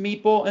largest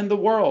meeple in the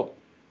world.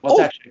 Well,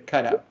 it's actually a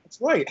cutout. That's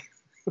right.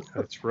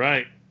 That's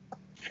right.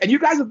 And you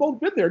guys have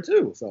both been there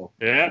too. So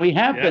yeah, we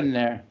have been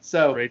there.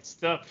 So great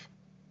stuff.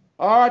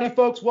 All righty,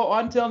 folks. Well,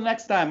 until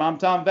next time, I'm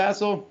Tom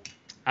Vasel.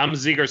 I'm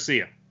Z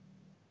Garcia.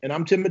 And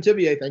I'm Timm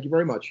Metivier. Thank you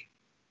very much.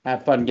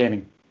 Have fun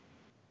gaming.